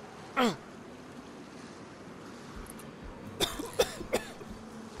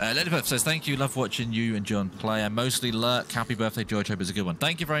 Ladypuff says, thank you, love watching you and John play. I mostly lurk. Happy birthday, George. Hope it's a good one.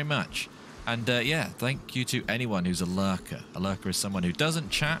 Thank you very much. And yeah, thank you to anyone who's a lurker. A lurker is someone who doesn't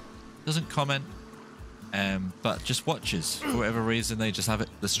chat, doesn't comment, but just watches. For whatever reason, they just have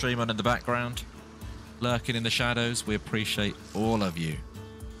the stream on in the background, lurking in the shadows. We appreciate all of you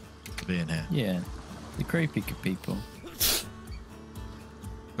for being here. Yeah, the creepy people.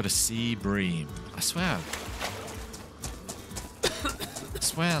 Got a sea bream. I swear,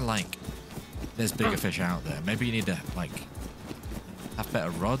 like, there's bigger fish out there. Maybe you need to, like, have better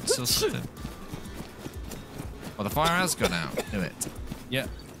rods or something. Well, the fire has gone out. Knew it. Yeah.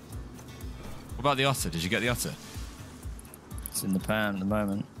 What about the otter? Did you get the otter? It's in the pan at the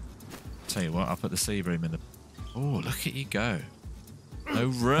moment. Tell you what, I'll put the sea bream in the... Oh, look at you go. No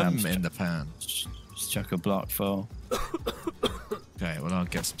room in the pan. Just chuck a block full. Okay, well, I'll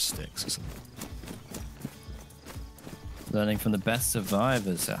get some sticks or something. Learning from the best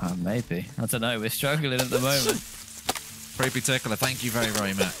survivors. Maybe. I don't know. We're struggling at the moment. Creepy Tickler, thank you very,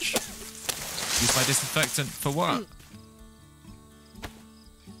 very much. Use my disinfectant for what?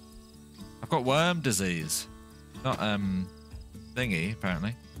 I've got worm disease. Not, thingy,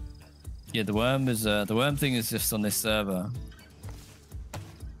 apparently. Yeah, the worm is the worm thing is just on this server.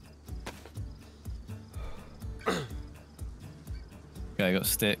 Okay, I got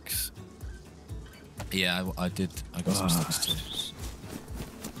sticks. Yeah, I did. I got some sticks too.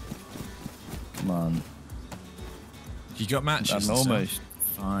 Come on. You got matches? I'm almost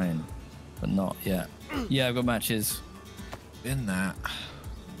fine, but not yet. Yeah, I've got matches. In that.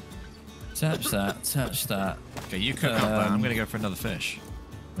 Touch that. Touch that. Okay, you cook up that. I'm going to go for another fish.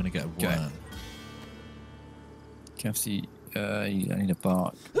 I'm going to get a worm. Okay. I need a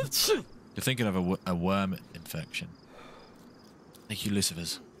bark. You're thinking of a worm infection. Thank you,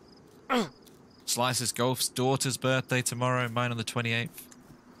 Lucifers. Slice's Golf's daughter's birthday tomorrow, mine on the 28th.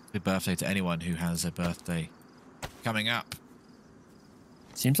 Happy birthday to anyone who has a birthday coming up.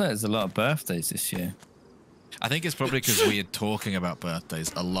 Seems like there's a lot of birthdays this year. I think it's probably because we are talking about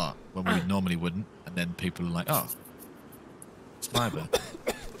birthdays a lot when we normally wouldn't, and then people are like, "Oh, it's my birthday."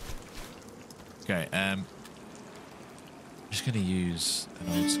 Okay, I'm just gonna use an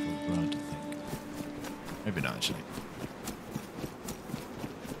old school blood, I think. Maybe not actually.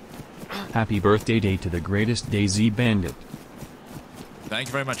 Happy birthday day to the greatest DayZ bandit. Thank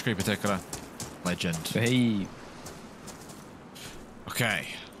you very much, Creeper Tickler. Legend. Hey. Okay.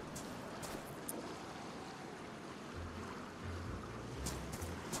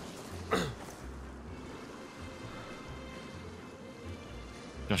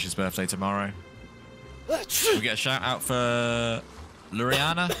 Josh's birthday tomorrow. Can we get a shout out for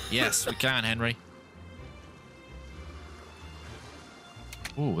Luriana? Yes, we can, Henry.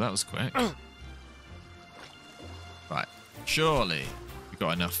 Ooh, that was quick. Right. Surely we've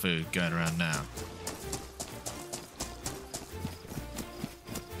got enough food going around now.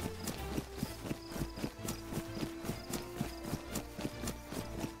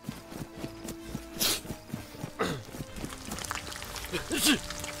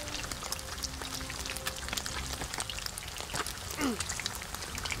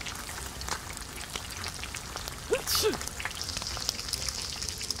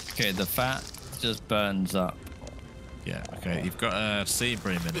 Okay, the fat just burns up. Yeah, okay. You've got a sea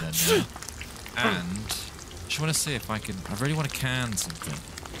bream in there now. And I just want to see if I can... I really want to can something.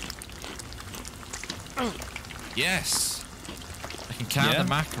 Yes! I can can the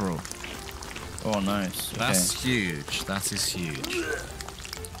mackerel. Oh, nice. That's huge. That is huge.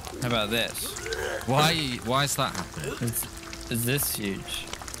 How about this? Why is that happening? Is this huge?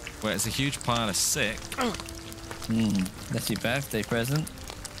 Well, it's a huge pile of sick. That's your birthday present.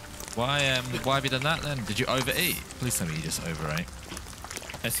 Why have you done that then? Did you overeat? Please tell me you just overate.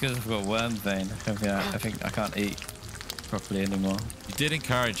 It's because I've got worm vein. I think I can't eat properly anymore. You did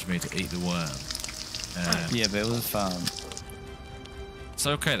encourage me to eat the worm. Yeah, but it was fun. It's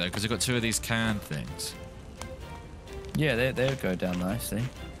okay though, because I've got 2 of these canned things. Yeah, they would go down nicely.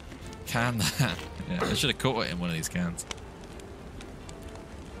 Can that? Yeah, I should have caught it in one of these cans.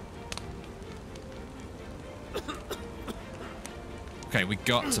 Okay, we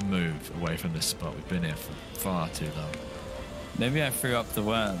got to move away from this spot. We've been here for far too long. Maybe I threw up the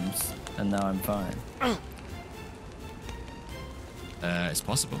worms and now I'm fine. It's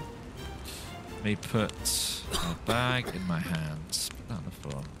possible. Let me put a bag in my hands. Put that on the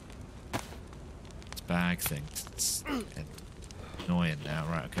floor. This bag thing. It's annoying now.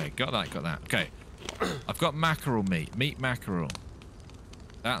 Right, okay. Got that. Okay. I've got mackerel meat. Meat mackerel.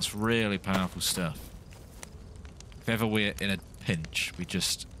 That's really powerful stuff. If ever we're in a pinch, we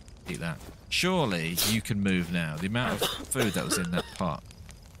just eat that. Surely you can move now. The amount of food that was in that pot.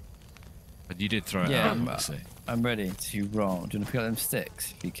 But you did throw it out, obviously. I'm ready to roll. Do you want to pick up them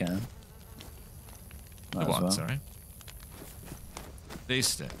sticks if you can? The what, sorry? These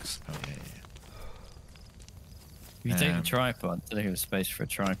sticks. Oh, yeah. If you take a tripod, I don't have space for a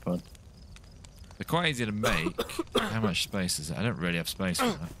tripod. They're quite easy to make. How much space is it? I don't really have space for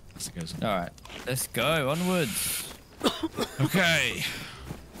that. As it goes on. Alright, let's go. Onwards. Okay.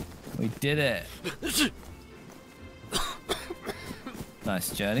 We did it.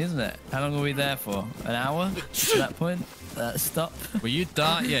 Nice journey, isn't it? How long were we there for? An hour at that point? Stop. Well, you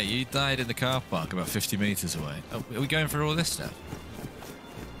died. Yeah, you died in the car park about 50 meters away. Oh, are we going through all this stuff?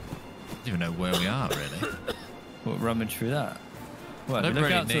 I don't even know where we are, really. What, rummage through that? Well, if you look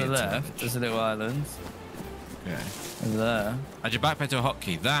really out to the left, there's a little island. Okay. Over there. Add your backpack to a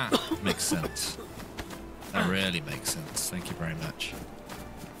hotkey. That makes sense. That really makes sense. Thank you very much.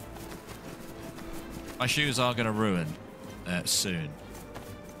 My shoes are going to ruin soon.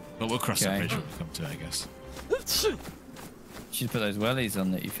 But we'll cross that bridge when we come to it, I guess. You should put those wellies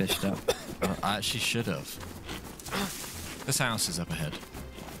on that you fished up. I actually should have. This house is up ahead.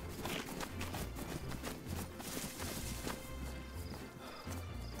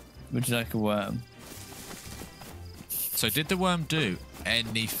 Would you like a worm? So did the worm do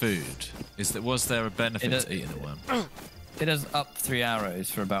any food? Was there a benefit to eating a worm? It does up 3 arrows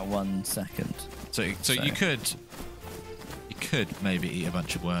for about 1 second. So you could maybe eat a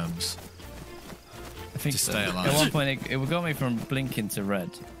bunch of worms. I think to so. Stay alive. At one point, it got me from blinking to red.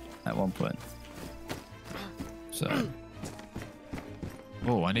 At one point. So.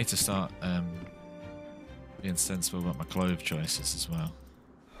 Oh, I need to start being sensible about my clove choices as well.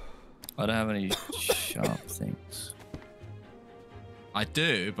 I don't have any sharp things. I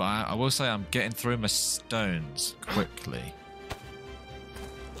do, but I will say I'm getting through my stones quickly.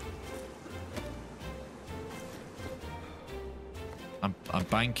 I'm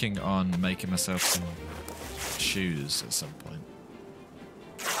banking on making myself some shoes at some point.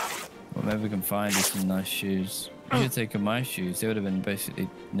 Well, maybe we can find you some nice shoes. You should take my shoes. They would have been basically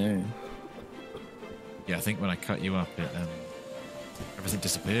new. Yeah, I think when I cut you up, everything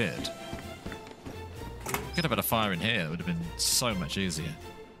disappeared. Could have had a fire in here. It would have been so much easier.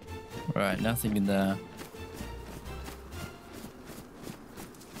 Right, nothing in there.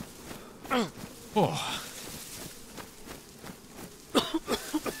 Oh.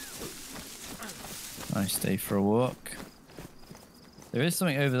 Nice day for a walk. There is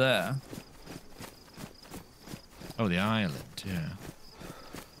something over there. Oh, the island, yeah.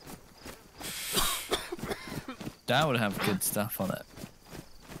 That would have good stuff on it.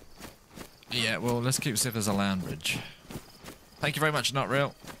 Yeah, well, let's keep see if there's a land bridge. Thank you very much, Not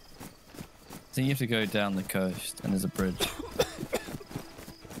Real. I think you have to go down the coast and there's a bridge.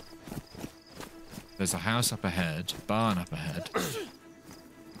 There's a house up ahead, barn up ahead.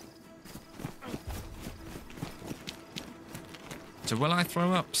 So will I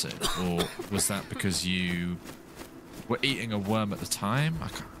throw up soon? Or was that because you were eating a worm at the time?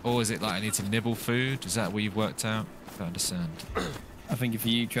 Or is it like I need to nibble food? Is that what you've worked out? I don't understand. I think if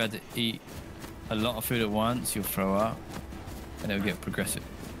you try to eat a lot of food at once, you'll throw up. And it'll get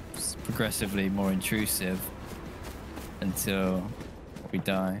progressively more intrusive until we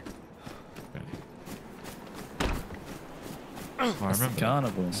die. Okay. Oh, I remember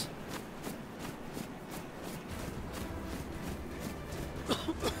carnivals.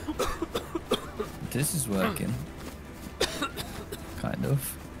 This is working. Kind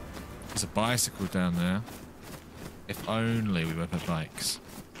of. There's a bicycle down there. If only we went for bikes.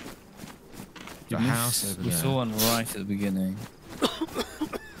 The house over there. We saw one right at the beginning.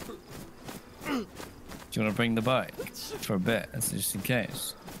 Do you want to bring the bike for a bit, just in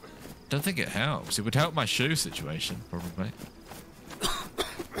case? Don't think it helps. It would help my shoe situation, probably.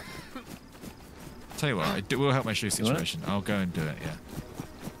 Tell you what, it will help my shoe situation. I'll go and do it, yeah.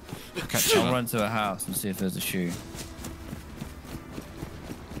 I'll run to a house and see if there's a shoe.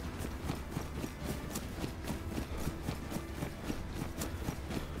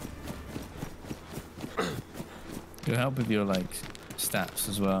 It'll help with your stats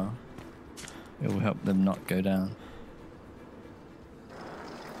as well. It will help them not go down.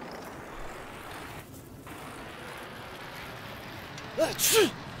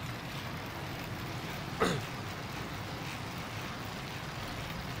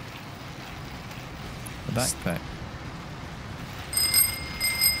 backpack.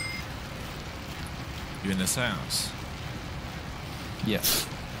 You in this house? Yeah.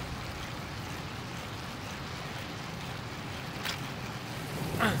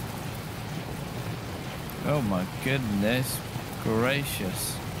 Oh my goodness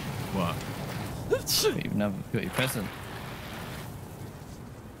gracious. What? You even have got your present.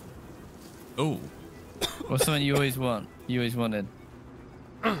 Oh. What's something you always want? You always wanted?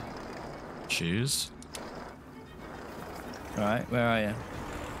 Shoes. Alright, where are you?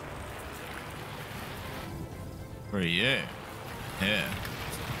 Where are you? Here.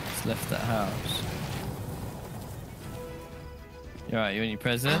 Just left that house. You alright, you want your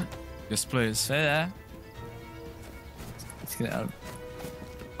present? Yes, please. Stay there. Let's get it out.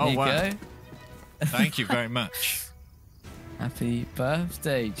 Oh, There you wow. go. Thank you very much. Happy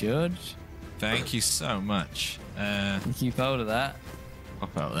birthday, George. Thank you so much. You keep hold of that.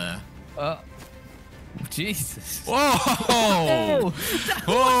 Up out there. Oh, Jesus. Whoa! Oh,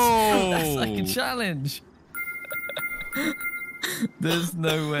 Whoa! that's like a challenge. There's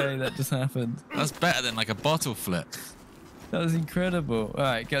no way that just happened. That's better than like a bottle flip. That was incredible. All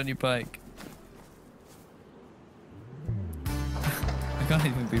right, get on your bike. I can't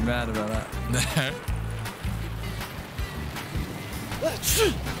even be mad about that. No.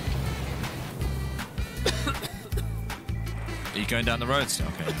 Are you going down the road still?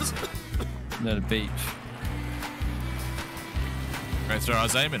 Okay. No, the beach. Right through, I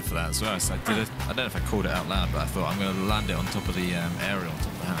was aiming for that as well. So I did it. I don't know if I called it out loud, but I thought I'm going to land it on top of the area on top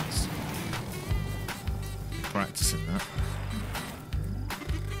of the house. Practicing that.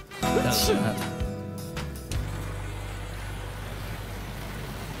 That's mad.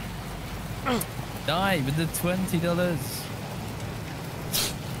 Die with the $20.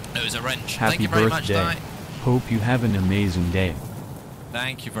 It was a wrench. Happy Thank you very much, birthday. Di. Hope you have an amazing day.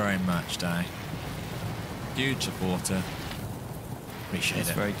 Thank you very much, Di. Huge supporter. Appreciate That's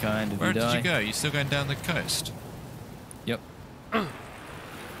it. very kind of Where you, did Di. you go? You still going down the coast? Yep. I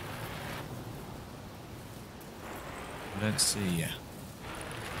don't see you.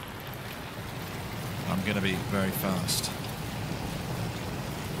 I'm going to be very fast.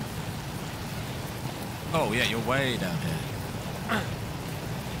 Oh, yeah, you're way down here.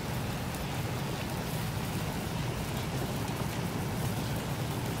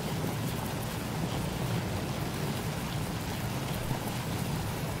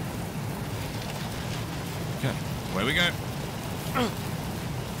 Okay, away we go.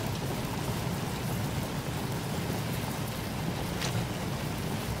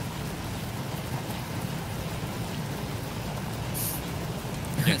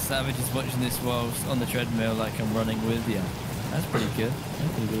 Savage is watching this whilst on the treadmill like I'm running with you. That's pretty good. That's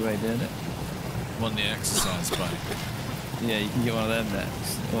a pretty good way of doing it. I'm on the exercise bike. Yeah, you can get one of them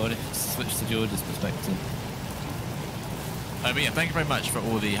next. Or switch to George's perspective. But yeah, thank you very much for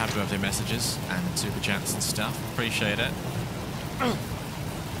all the happy birthday messages and super chats and stuff. Appreciate it. You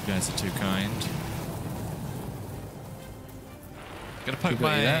guys are too kind. Gonna poke Who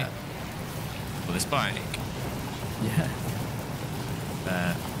got you my... that? Well, this bike. Yeah.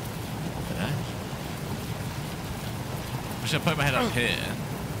 I don't know. I'm just gonna poke my head up here.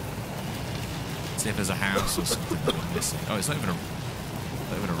 See if there's a house or something that we're missing. Oh, it's not even a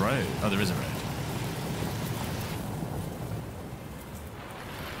road. Oh, there is a road.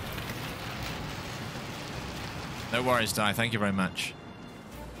 No worries, Di. Thank you very much.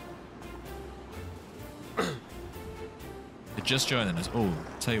 You're just joining us. Oh,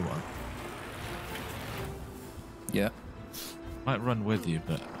 tell you what. Yeah. Might run with you,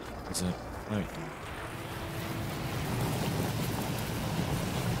 but there's a boat.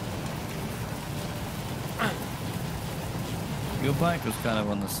 Your bike was kind of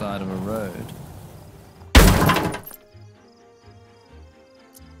on the side of a road.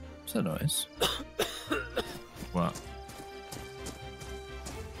 What's that noise? What?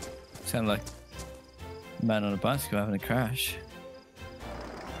 Sounded like a man on a bicycle having a crash.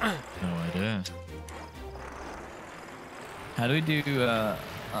 No idea. How do we do,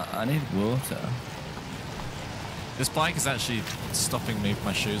 I need water. This bike is actually stopping me,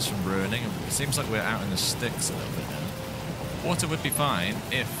 my shoes from ruining. It seems like we're out in the sticks a little bit now. Water would be fine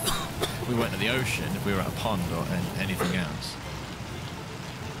if we went to the ocean, if we were at a pond or anything else.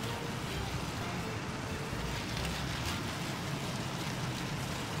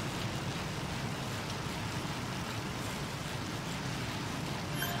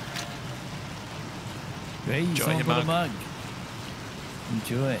 Hey, Enjoy someone your got a mug. mug.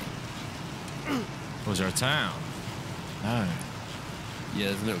 Enjoy. Was there a town? No. Yeah,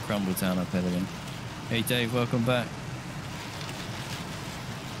 there's a little crumble town up here again. Hey Dave, welcome back.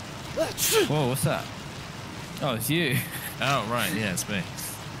 Whoa, what's that? Oh, it's you. Oh, right. Yeah, it's me.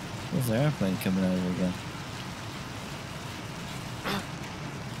 There's an airplane coming over again.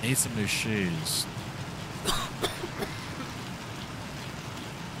 Need some new shoes.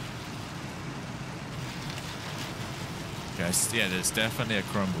 Okay, yeah, there's definitely a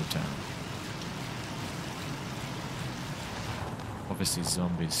crumble town. Obviously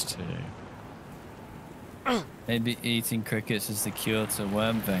zombies too. Maybe eating crickets is the cure to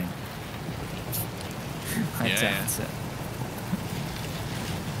worm vein. I doubt it.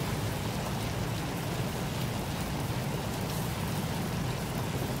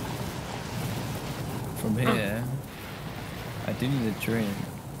 From here, I do need a drink.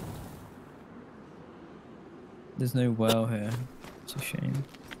 There's no well here. It's a shame.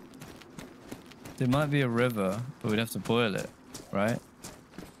 There might be a river, but we'd have to boil it, right?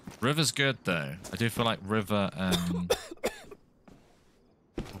 River's good though. I do feel like river and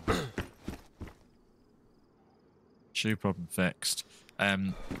shoe problem fixed.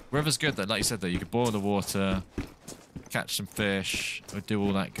 River's good though. Like you said though, you could boil the water, catch some fish, or do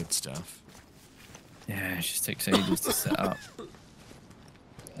all that good stuff. Yeah, it just takes ages to set up.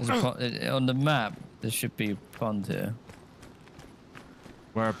 There's a pond, on the map, there should be a pond here.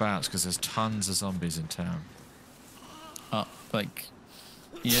 Whereabouts? Because there's tons of zombies in town. Up, like,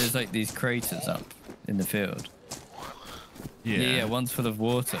 you know, there's like these craters up in the field. Yeah, one's full of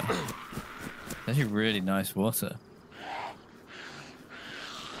water. Actually, really nice water.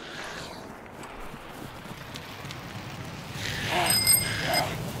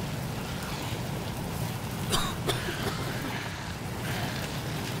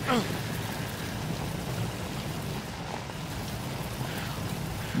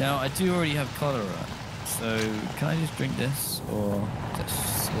 Now, I do already have cholera, so can I just drink this, or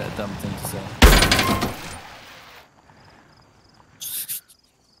is that a dumb thing to say?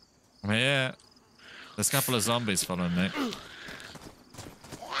 Yeah. There's a couple of zombies following me.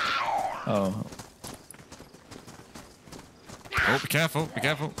 Oh. Oh, be careful, be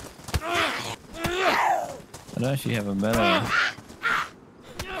careful. I don't actually have a melee.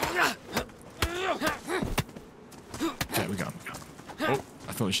 Okay, we got him. Oh,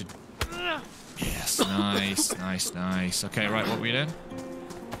 I thought we should... Yes, nice, nice, nice. Okay, right, what were you doing?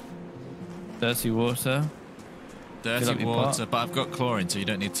 Dirty water. Dirty water, but I've got chlorine, so you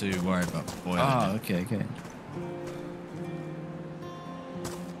don't need to worry about boiling it. Okay, okay.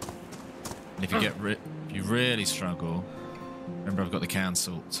 And if you get if you really struggle, remember I've got the canned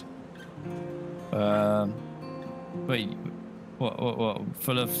salt. Wait, what?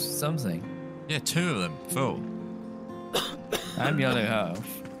 Full of something? Yeah, 2 of them, full. I'm yellow half.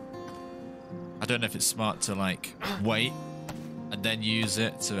 I don't know if it's smart to like wait and then use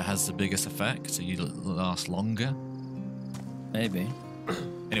it so it has the biggest effect, so you last longer. Maybe.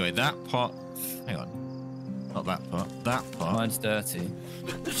 Anyway, that pot. Hang on. Not that pot. That pot. Mine's dirty.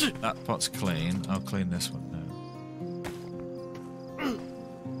 That pot's clean. I'll clean this one now.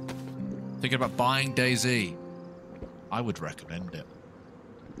 Thinking about buying DayZ. I would recommend it.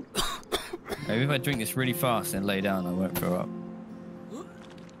 Maybe if I drink this really fast and lay down, I won't throw up.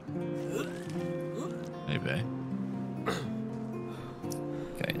 Maybe.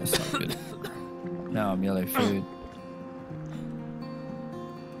 Okay, that's not good. Now I'm yellow food.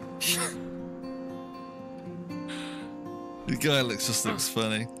 The guy just looks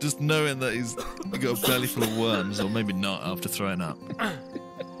funny. Just knowing that he's got a belly full of worms, or maybe not after throwing up.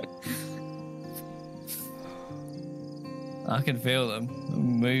 I can feel them.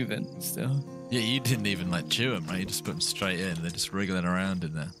 I'm moving still. Yeah, you didn't even like chew them, right? You just put them straight in. They're just wriggling around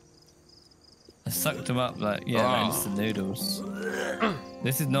in there. I sucked them up like like instant noodles.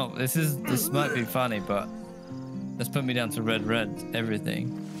 This might be funny, but let's put me down to red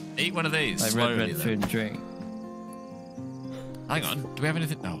everything. Eat one of these. Like slowly, red food and drink. Hang on, do we have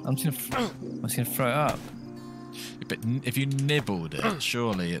anything? No. I'm just gonna throw it up. But if you nibbled it,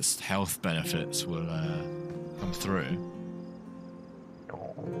 surely its health benefits will come through.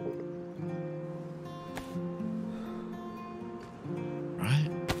 Right.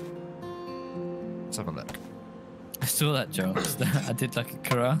 Let's have a look. I saw that joke. I did like a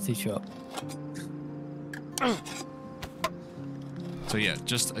karate chop. So yeah,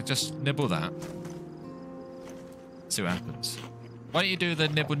 just nibble that. See what happens. Why don't you do the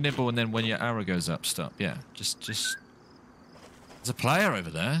nibble and then when your arrow goes up, stop. Yeah, just. There's a player over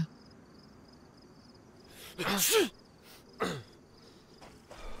there.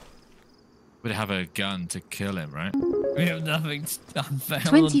 We'd have a gun to kill him, right? We have nothing.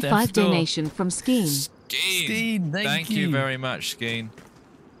 25 donation from Skeen. Skeen, thank you. You very much, Skeen.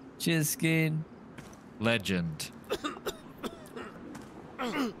 Cheers, Skeen. Legend.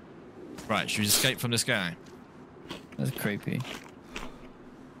 Right, should we escape from this guy? That's creepy.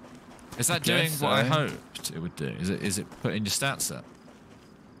 Is that doing what I hoped it would do? Is it putting your stats up?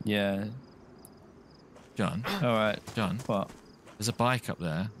 Yeah. John? All right. John? What? There's a bike up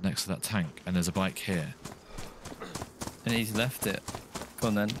there next to that tank, and there's a bike here. And he's left it. Come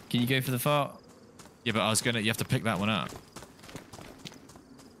on then. Can you go for the fart? Yeah, but I was gonna. You have to pick that one up.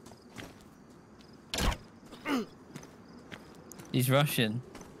 He's rushing.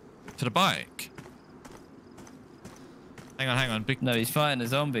 To the bike? Hang on. No, he's fighting a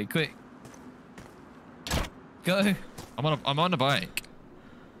zombie. Quick. Go. I'm on a bike.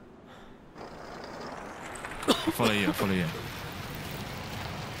 I'll follow you.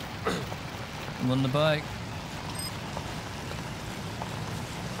 I'm on the bike.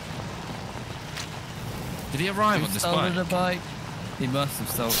 Did he arrive on this bike? The bike. He must have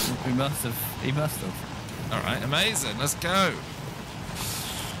stolen. He must have. All right, amazing. Let's go.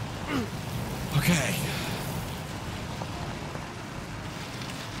 Okay.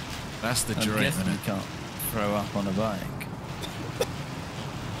 That's the dream, I'm isn't guessing it? you can't throw up on a bike.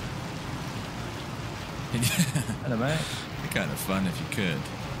 Hello, mate. It'd be kind of fun if you could.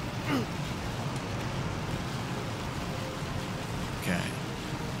 Okay.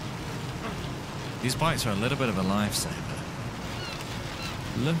 These bikes are a little bit of a lifesaver.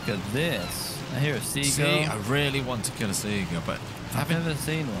 Look at this. I hear a seagull. See, I really want to kill a seagull, but I've never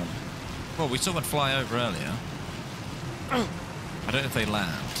seen one. Well, we saw one fly over earlier. I don't know if they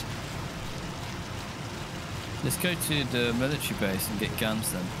land. Let's go to the military base and get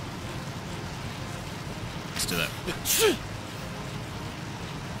guns then. Let's do that.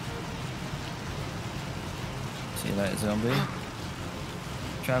 See you later, zombie.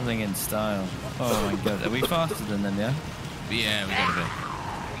 Traveling in style. Oh my god. Are we faster than them, yeah? Yeah, we gotta be.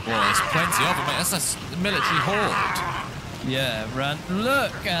 Well, there's plenty of them, mate. That's a military horde. Yeah, run.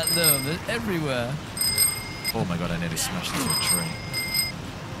 Look at them. They're everywhere. Oh my god, I nearly smashed into a tree.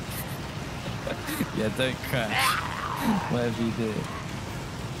 Yeah, don't crash. Whatever you do.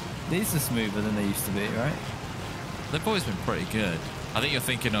 These are smoother than they used to be, right? They've always been pretty good. I think you're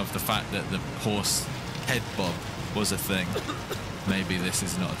thinking of the fact that the horse head bob was a thing. Maybe this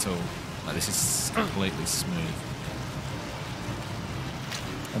is not at all. Like, this is completely smooth.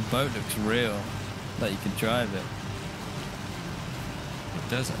 A boat looks real. Like you can drive it. It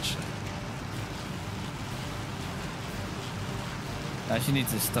does, actually. I actually need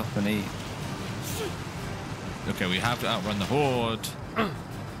to stop and eat. Okay, we have to outrun the horde.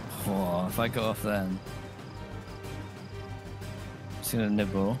 Oh, if I got off then. Just gonna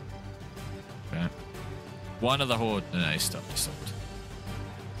nibble. Okay. One of the horde. No, he stopped.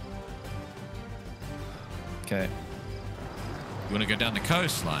 Okay. You want to go down the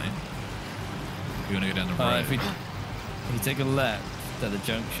coastline? You want to go down the road? If we take a left at the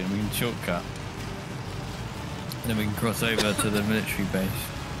junction, we can shortcut. And then we can cross over to the military base.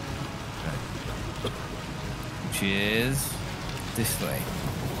 Okay. Which is this way.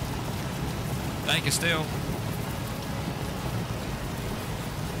 Thank you, Steel.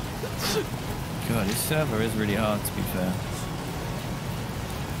 God, this server is really hard, to be fair.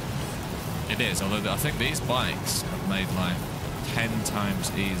 It is, although I think these bikes have made life 10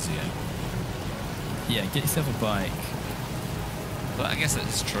 times easier. Yeah, get yourself a bike. But I guess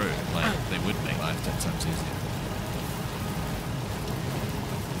it's true. Like, they would make life 10 times easier.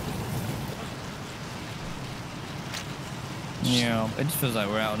 Yeah, it just feels like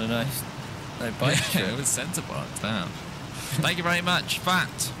we're out on a nice bike trip. It was centre park down. Thank you very much, Fat,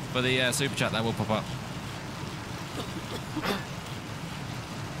 for the super chat. That will pop up.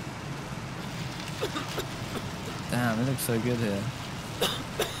 Damn, it looks so good here.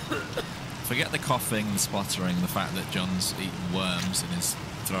 Forget the coughing, the spluttering, the fact that John's eating worms and is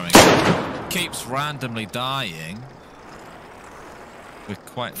throwing. Keeps randomly dying. We're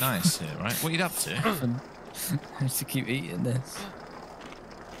quite nice here, right? What are you up to? I have to keep eating this.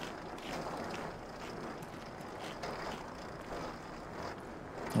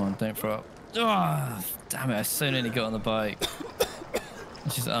 Come on, don't throw up. Oh, damn it, I so nearly got on the bike.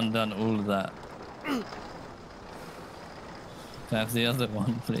 It's just undone all of that. Can I have the other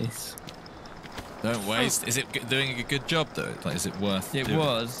one, please? Don't waste. Is it doing a good job, though? Like, is it worth It doing?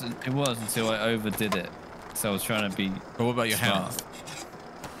 was until I overdid it. So I was trying to be But what about your smart.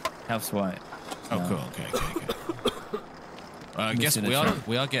 health? Health's white. Oh, No. cool. Okay. I guess Missing a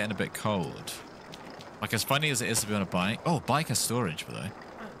we are getting a bit cold. Like, as funny as it is to be on a bike. Oh, bike has storage, by the way.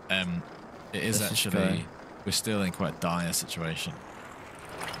 It is Let's just actually. go. We're still in quite a dire situation.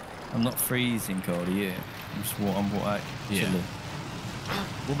 I'm not freezing cold, are you? I'm just I'm Yeah. chilly.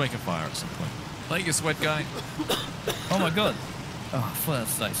 We'll make a fire at some point. Thank you, sweat guy. Oh my god. Oh, I thought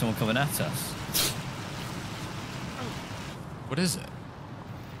that's like someone coming at us. What is it?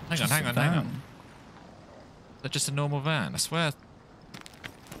 Hang on. Is that just a normal van? I swear.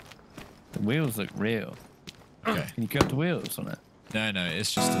 The wheels look real. Okay. Can you grab the wheels on it? No,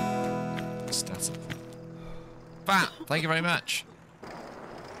 it's just a static. Fat, thank you very much.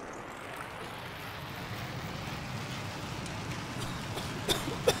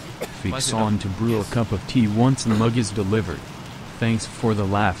 Fix on to brew a cup of tea once the mug is delivered. Thanks for the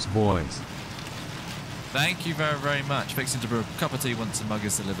laughs, boys. Thank you very, very much. Fixing to brew a cup of tea once the mug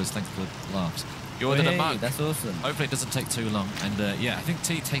is delivered. Thanks for the laughs. You ordered a mug. That's awesome. Hopefully it doesn't take too long. And yeah, I think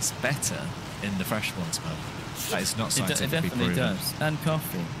tea tastes better in the fresh ones mug. That is not scientifically It definitely proven. does. And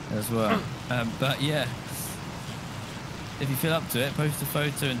coffee as well. But yeah, if you feel up to it, post a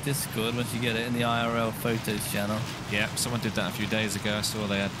photo in Discord once you get it in the IRL photos channel. Yeah, someone did that a few days ago. I saw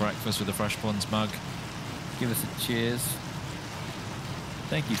they had breakfast with the fresh ones mug. Give us a cheers.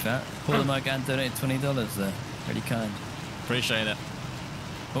 Thank you, Fat. Pour the mug and donate $20 there. Really kind. Appreciate it.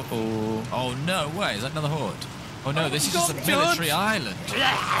 Uh-oh. Oh, no way. Is that another horde? Oh, no, this is just a George. military island.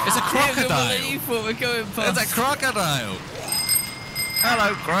 It's a crocodile. We're going past. It's a crocodile.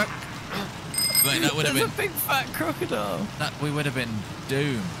 Hello, croc. Wait, that would have There's been... a big fat crocodile. We would have been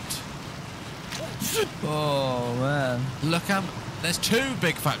doomed. Oh, man. Look, there's two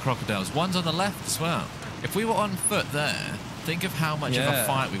big fat crocodiles. One's on the left as well. If we were on foot there, think of how much of a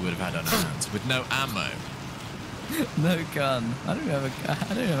fight we would have had on our hands with no ammo. No gun. I don't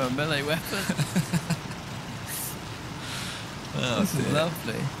have a melee weapon. This is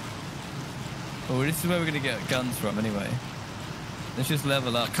lovely. Oh, this is where we're going to get guns from anyway. Let's just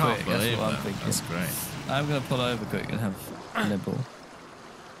level up Can't quick. believe That's what I'm that. thinking. That's great. I'm going to pull over quick and have a nibble.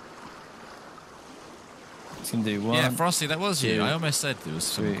 It's going to do one. Yeah, Frosty, that was you. two, I almost said there was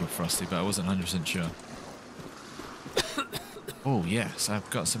someone three. called Frosty, but I wasn't 100% sure. Oh, yes, I've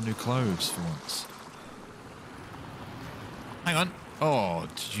got some new clothes for once. Hang on. Oh,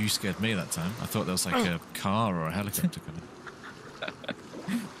 you scared me that time. I thought there was like a car or a helicopter coming.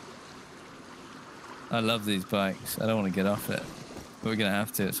 I love these bikes. I don't want to get off it, but we're going to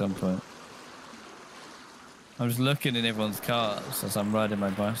have to at some point. I'm just looking in everyone's cars as I'm riding my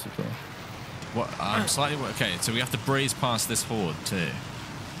bicycle. What? I'm slightly... Okay, so we have to breeze past this horde too.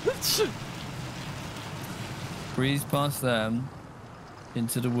 Breeze past them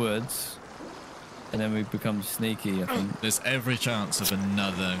into the woods, and then we become sneaky, I think. There's every chance of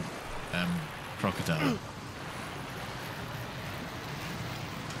another crocodile.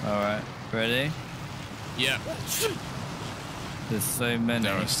 Alright, ready? Yeah. There's so many.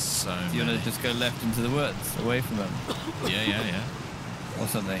 There are so Do you many. want to just go left into the woods, away from them? Yeah. Or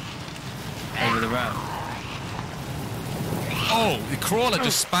something? Over the ramp? Oh, the crawler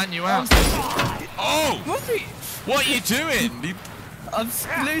just span you out. Oh! What are you doing? I'm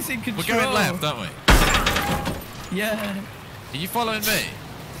losing control. We're going left, aren't we? Yeah. Are you following me?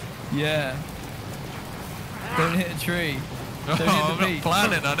 Yeah. Don't hit a tree. Oh, Don't hit the I'm not beach.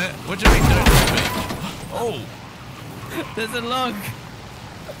 planning on it. What do you mean don't hit the beach? Oh! There's a log.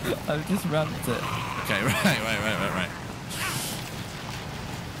 I've just ramped it. Okay, right.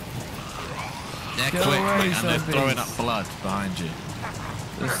 Yeah, Go quick, away, and they're zombies. throwing up blood behind you.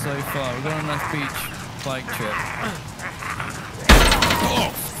 It's so far. We're going on a nice beach bike trip. Oh!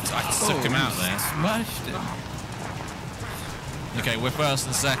 I took him out there. Smashed him. Okay, we're first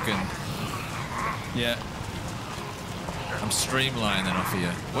and second. Yeah. I'm streamlining off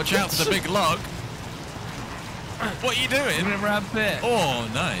here. Watch out for the big log. What are you doing? I'm going to ramp it. Oh,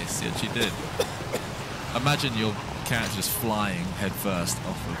 nice. Yes, you did. Imagine your character just flying head first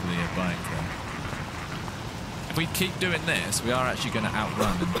off of the bike there. If we keep doing this, we are actually going to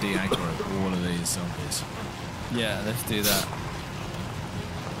outrun and de-aggro all of these zombies. Yeah, let's do that.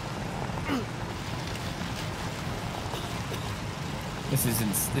 This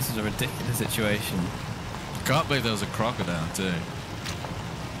is a ridiculous situation. Can't believe there was a crocodile too.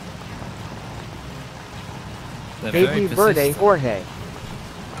 They're very Happy birthday, persistent. Jorge.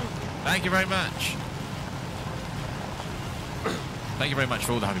 Thank you very much. Thank you very much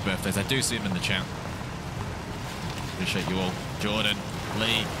for all the happy birthdays. I do see them in the chat. Appreciate you all. Jordan,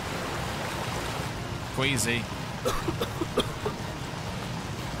 Lee, Queasy.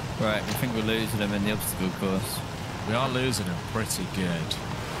 Right, I think we're losing them in the obstacle course. We are losing them pretty good.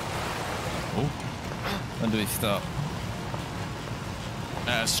 Oh. When do we stop?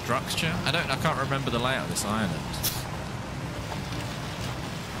 Structure? I can't remember the layout of this island.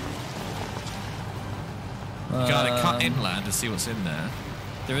 You gotta cut inland to see what's in there.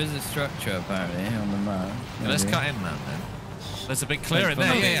 There is a structure apparently on the map. Let's Maybe. cut inland then. There's a big clearing there.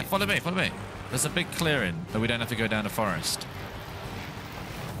 follow me. Yeah, follow me. There's a big clearing, but we don't have to go down the forest.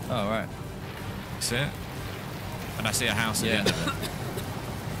 Oh, right. See it? And I see a house at the end of it.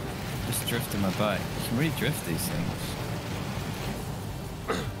 Just drifting my bike. You can really drift these things.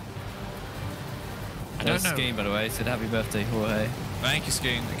 I don't know. Skiing, by the way, said happy birthday, Jorge. Thank you,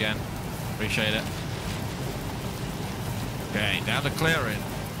 Skiing, again. Appreciate it. Okay, down the clearing.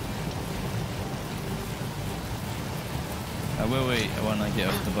 I will wait when I get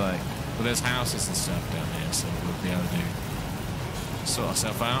off the bike. Well, there's houses and stuff down here, so we'll be able to sort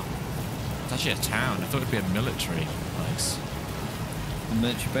ourselves out. It's actually a town. I thought it'd be a military place. The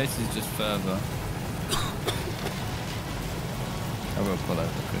military base is just further. I will pull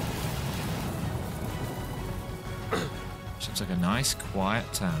over quick. Seems like a nice,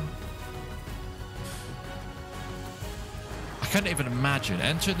 quiet town. I couldn't even imagine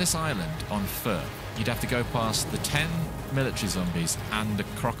entering this island on foot. You'd have to go past the 10 military zombies and a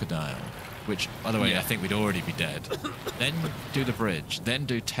crocodile, which, by the way, I think we'd already be dead. Then do the bridge, then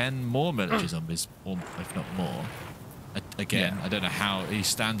do 10 more military zombies, or if not more. Again, I don't know how he's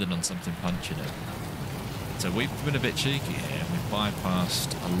standing on something punching him. So we've been a bit cheeky here. We've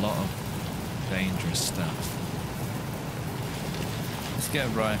bypassed a lot of dangerous stuff. Let's get a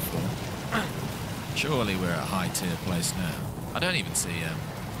rifle. Surely we're at a high tier place now. I don't even see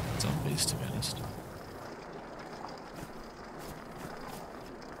zombies, to be honest.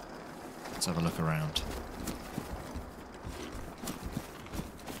 Let's have a look around.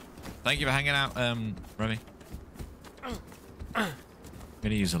 Thank you for hanging out, Remy. I'm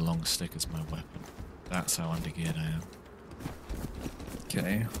going to use a long stick as my weapon. That's how undergeared I am.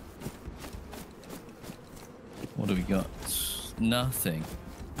 Okay. What do we got? Nothing.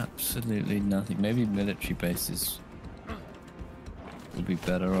 Absolutely nothing. Maybe military bases would be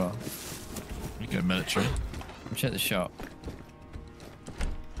better off. We go military. We'll check the shop.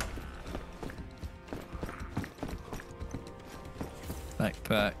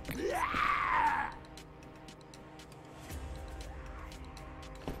 Backpack.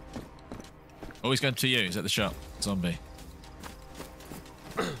 Always going to you. He's at the shop. Zombie.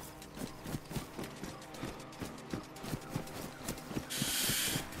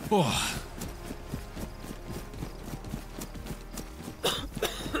 Oh.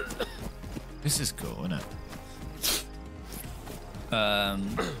 This is cool, isn't it?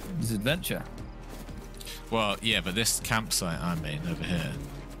 This adventure. Well, yeah, but this campsite I mean over here.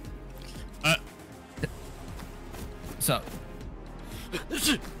 What's up?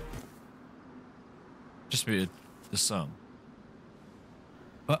 Just muted the song.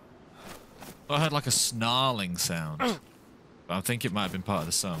 What? I heard like a snarling sound. But I think it might have been part of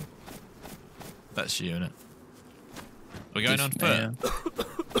the song. That's you, innit? We're going on foot. Yeah.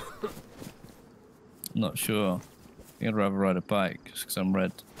 I'm not sure. I think I'd rather ride a bike just because I'm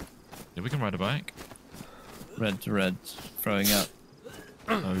red. Yeah, we can ride a bike. Red to red, throwing up.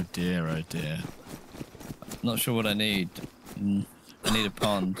 Oh dear, oh dear. Not sure what I need. I need a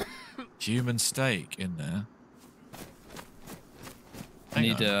pond. Human steak in there. I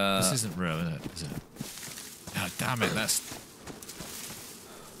need This isn't real, is it? Is it? Oh, damn it,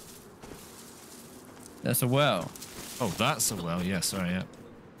 That's a well. Oh, that's a well. Yeah, sorry, yeah.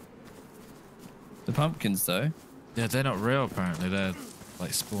 The pumpkins, though. Yeah, they're not real, apparently. They're,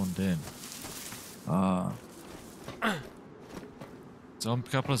 like, spawned in. Ah. So a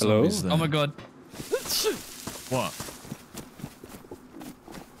couple of zombies there. Oh my god. What?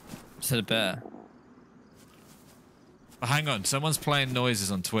 Just had a bear. Oh, hang on, someone's playing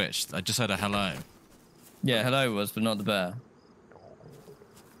noises on Twitch. I just heard a hello. Yeah, hello was, but not the bear.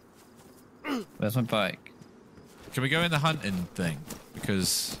 Where's my bike? Can we go in the hunting thing?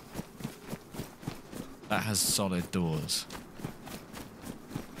 Because that has solid doors.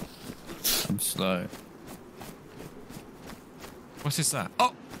 I'm slow. What is that?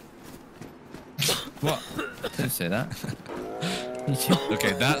 Oh! What? Don't say that.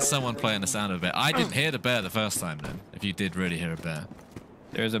 Okay, that's someone playing the sound of a bear. I didn't hear the bear the first time then, if you did really hear a bear.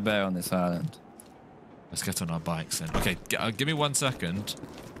 There is a bear on this island. Let's get on our bikes then. Okay, give me 1 second,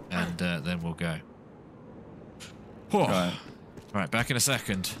 and then we'll go. Right, back in a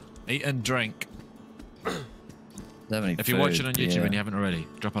second. Eat and drink. If you're watching on YouTube and you haven't already,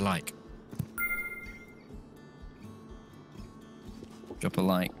 drop a like. Drop a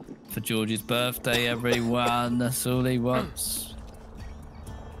like for George's birthday, everyone. That's all he wants.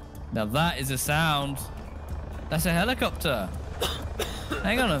 Now that is a sound. That's a helicopter.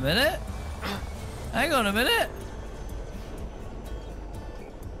 Hang on a minute. Hang on a minute.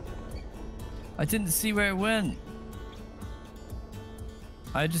 I didn't see where it went.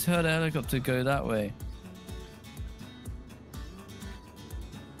 I just heard a helicopter go that way.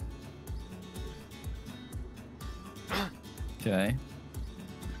 Okay.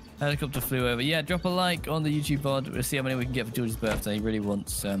 Helicopter flew over. Yeah, drop a like on the YouTube VOD. We'll see how many we can get for George's birthday. He really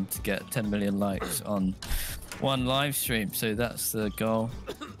wants to get 10 million likes on one live stream. So that's the goal.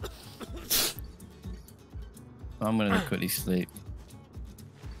 I'm going to quickly sleep.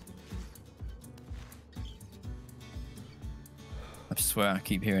 I swear I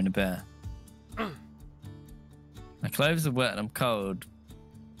keep hearing a bear. My clothes are wet and I'm cold.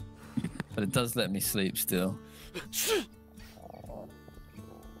 But it does let me sleep still.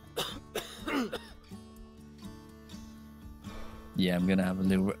 Yeah, I'm gonna have a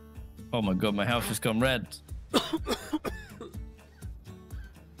little... Oh my god, my house has gone red.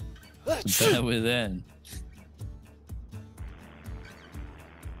 Bear within.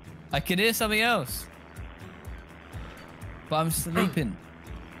 I can hear something else. But I'm sleeping.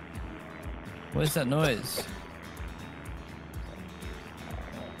 Where's that noise?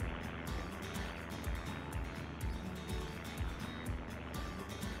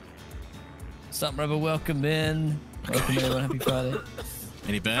 Sup, Rebel? Welcome in. Welcome in, everyone. Happy Friday.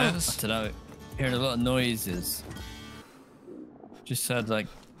 Any bears? I don't know. Hearing a lot of noises. Just heard like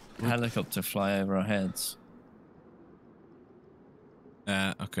a helicopter fly over our heads.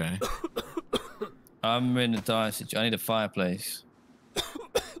 Okay. I'm in a dire situation. I need a fireplace.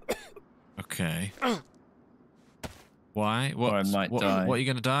 Okay. Why? What? Or I might die. What are you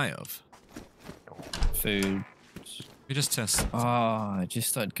gonna die of? Food. We just test. Oh, it just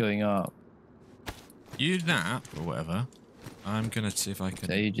started going up. You nap or whatever. I'm gonna see if I can.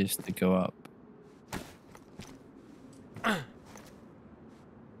 They just to go up.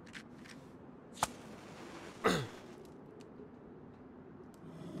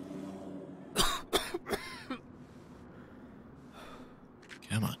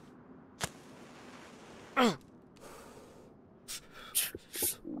 Come on.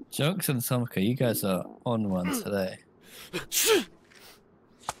 Jokes and Samka, you guys are on one today.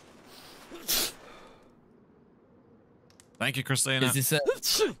 Thank you, Christina. Is this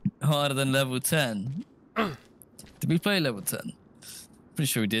harder than level 10? Did we play level 10? Pretty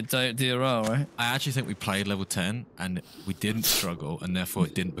sure we did. DRR, right? I actually think we played level 10 and we didn't struggle and therefore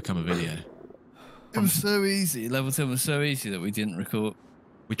it didn't become a video. It was so easy. Level 10 was so easy that we didn't record.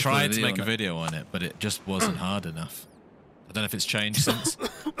 We tried to make a video on it, but it just wasn't hard enough. I don't know if it's changed since.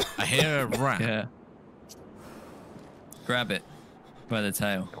 I hear a rat. Yeah. Grab it by the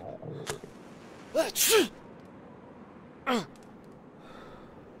tail.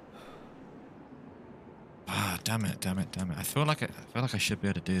 Ah, damn it. I feel like I should be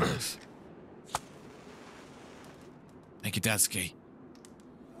able to do this. Thank you, Dadsky.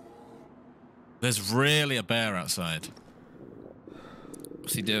 There's really a bear outside.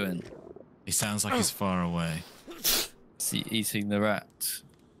 What's he doing? He sounds like he's far away. Is he eating the rat?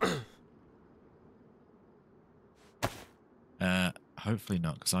 Hopefully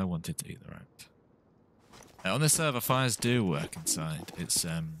not, because I wanted to eat the rat. On this server, fires do work inside. It's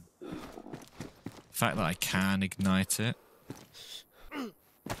the fact that I can ignite it,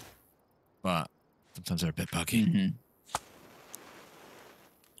 but sometimes they're a bit buggy. Mm-hmm.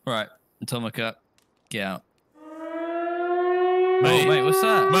 Right, Atomica, get out. Mate, oh, mate, what's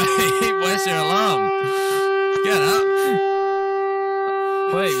that? Mate, where's your alarm? Get up.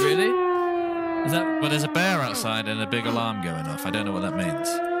 Wait, really? Is that? Well, there's a bear outside and a big alarm going off. I don't know what that means.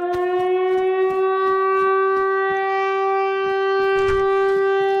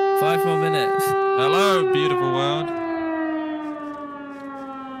 5 more minutes. Hello, beautiful world.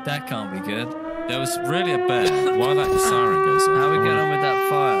 That can't be good. There was really a bear. While that siren goes on. How are we getting on with that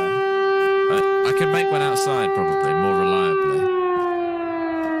fire? I can make one outside probably, more reliably.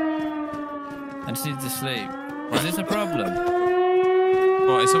 I just need to sleep. Is this a problem?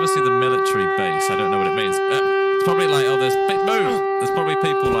 Well, it's obviously the military base. I don't know what it means. It's probably like, oh, there's probably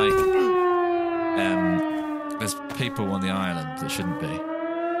people like, there's people on the island that shouldn't be.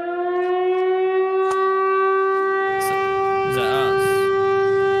 Is that us?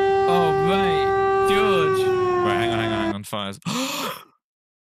 Oh, mate, George. Right, hang on, fires.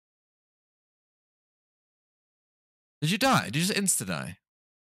 Did you die? Did you just insta-die?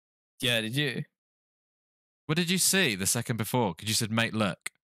 Yeah, did you? What did you see the second before? Because you said, mate,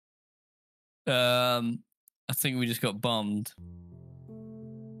 look. I think we just got bombed.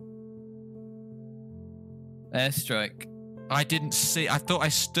 Airstrike. I didn't see. I thought I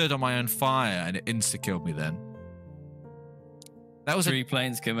stood on my own fire and it insta-killed me then. That was 3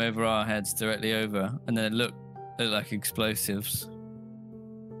 planes came over our heads directly over, and then it looked like explosives.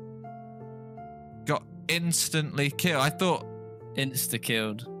 Got instantly killed. I thought...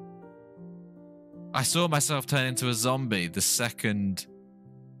 Insta-killed. I saw myself turn into a zombie the second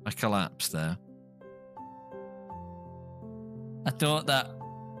I collapsed there. I thought that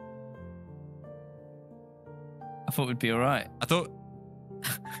I thought we'd be all right. I thought.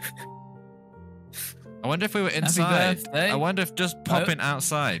 I wonder if we were inside. I wonder if just popping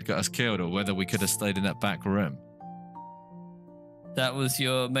outside got us killed, or whether we could have stayed in that back room. That was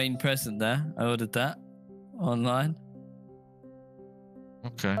your main present there. I ordered that online.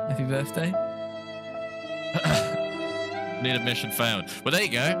 Okay. Happy birthday. Need a mission failed. Well, there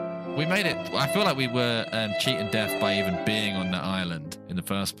you go. We made it. I feel like we were cheating death by even being on that island in the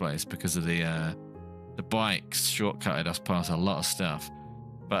first place because of the bikes shortcutted us past a lot of stuff.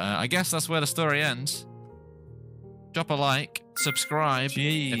 But I guess that's where the story ends. Drop a like, subscribe if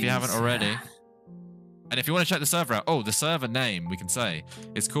you haven't already. And if you want to check the server out, the server name we can say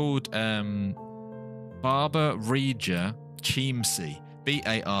is called Barba Rija Chimsi.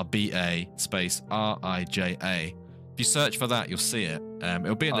 Barba space Rija. If you search for that, you'll see it.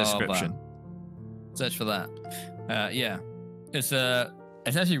 It'll be in the description. Search for that. Yeah, it's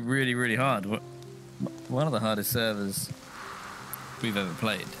actually really, really hard. One of the hardest servers we've ever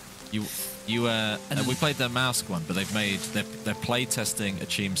played. We played their Mask one, but they're play testing a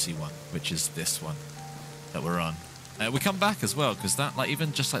Chimsi one, which is this one that we're on. We come back as well because that, like,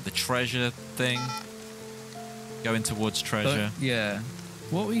 even just like the treasure thing, going towards treasure. Yeah.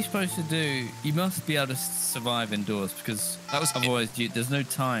 What were you supposed to do? You must be able to survive indoors because otherwise there's no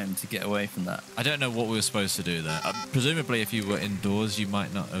time to get away from that. I don't know what we were supposed to do there. Presumably, if you were indoors, you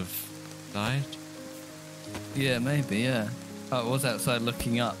might not have died. Yeah, maybe. Yeah. I was outside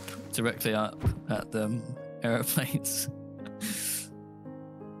looking up directly up at the aeroplanes.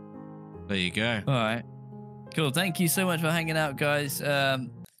 There you go. All right. Cool. Thank you so much for hanging out, guys.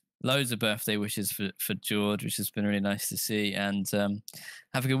 Loads of birthday wishes for George, which has been really nice to see. And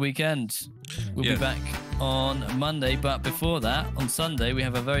have a good weekend. We'll be back on Monday. But before that, on Sunday, we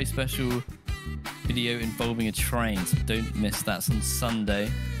have a very special video involving a train. So don't miss that. It's on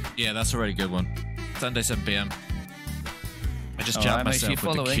Sunday. Yeah, that's a really good one. Sunday, 7 p.m. I just jabbed myself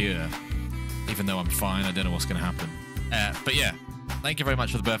with the cure. Even though I'm fine, I don't know what's going to happen. But yeah, thank you very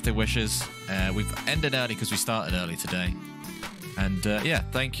much for the birthday wishes. We've ended early because we started early today. And yeah,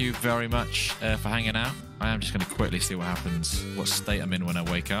 thank you very much for hanging out. I am just going to quickly see what happens, what state I'm in when I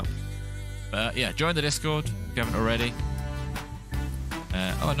wake up. But yeah, join the Discord if you haven't already.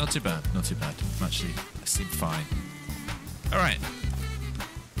 Not too bad, not too bad. I seem fine. All right.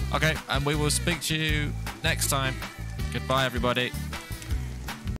 Okay, and we will speak to you next time. Goodbye, everybody.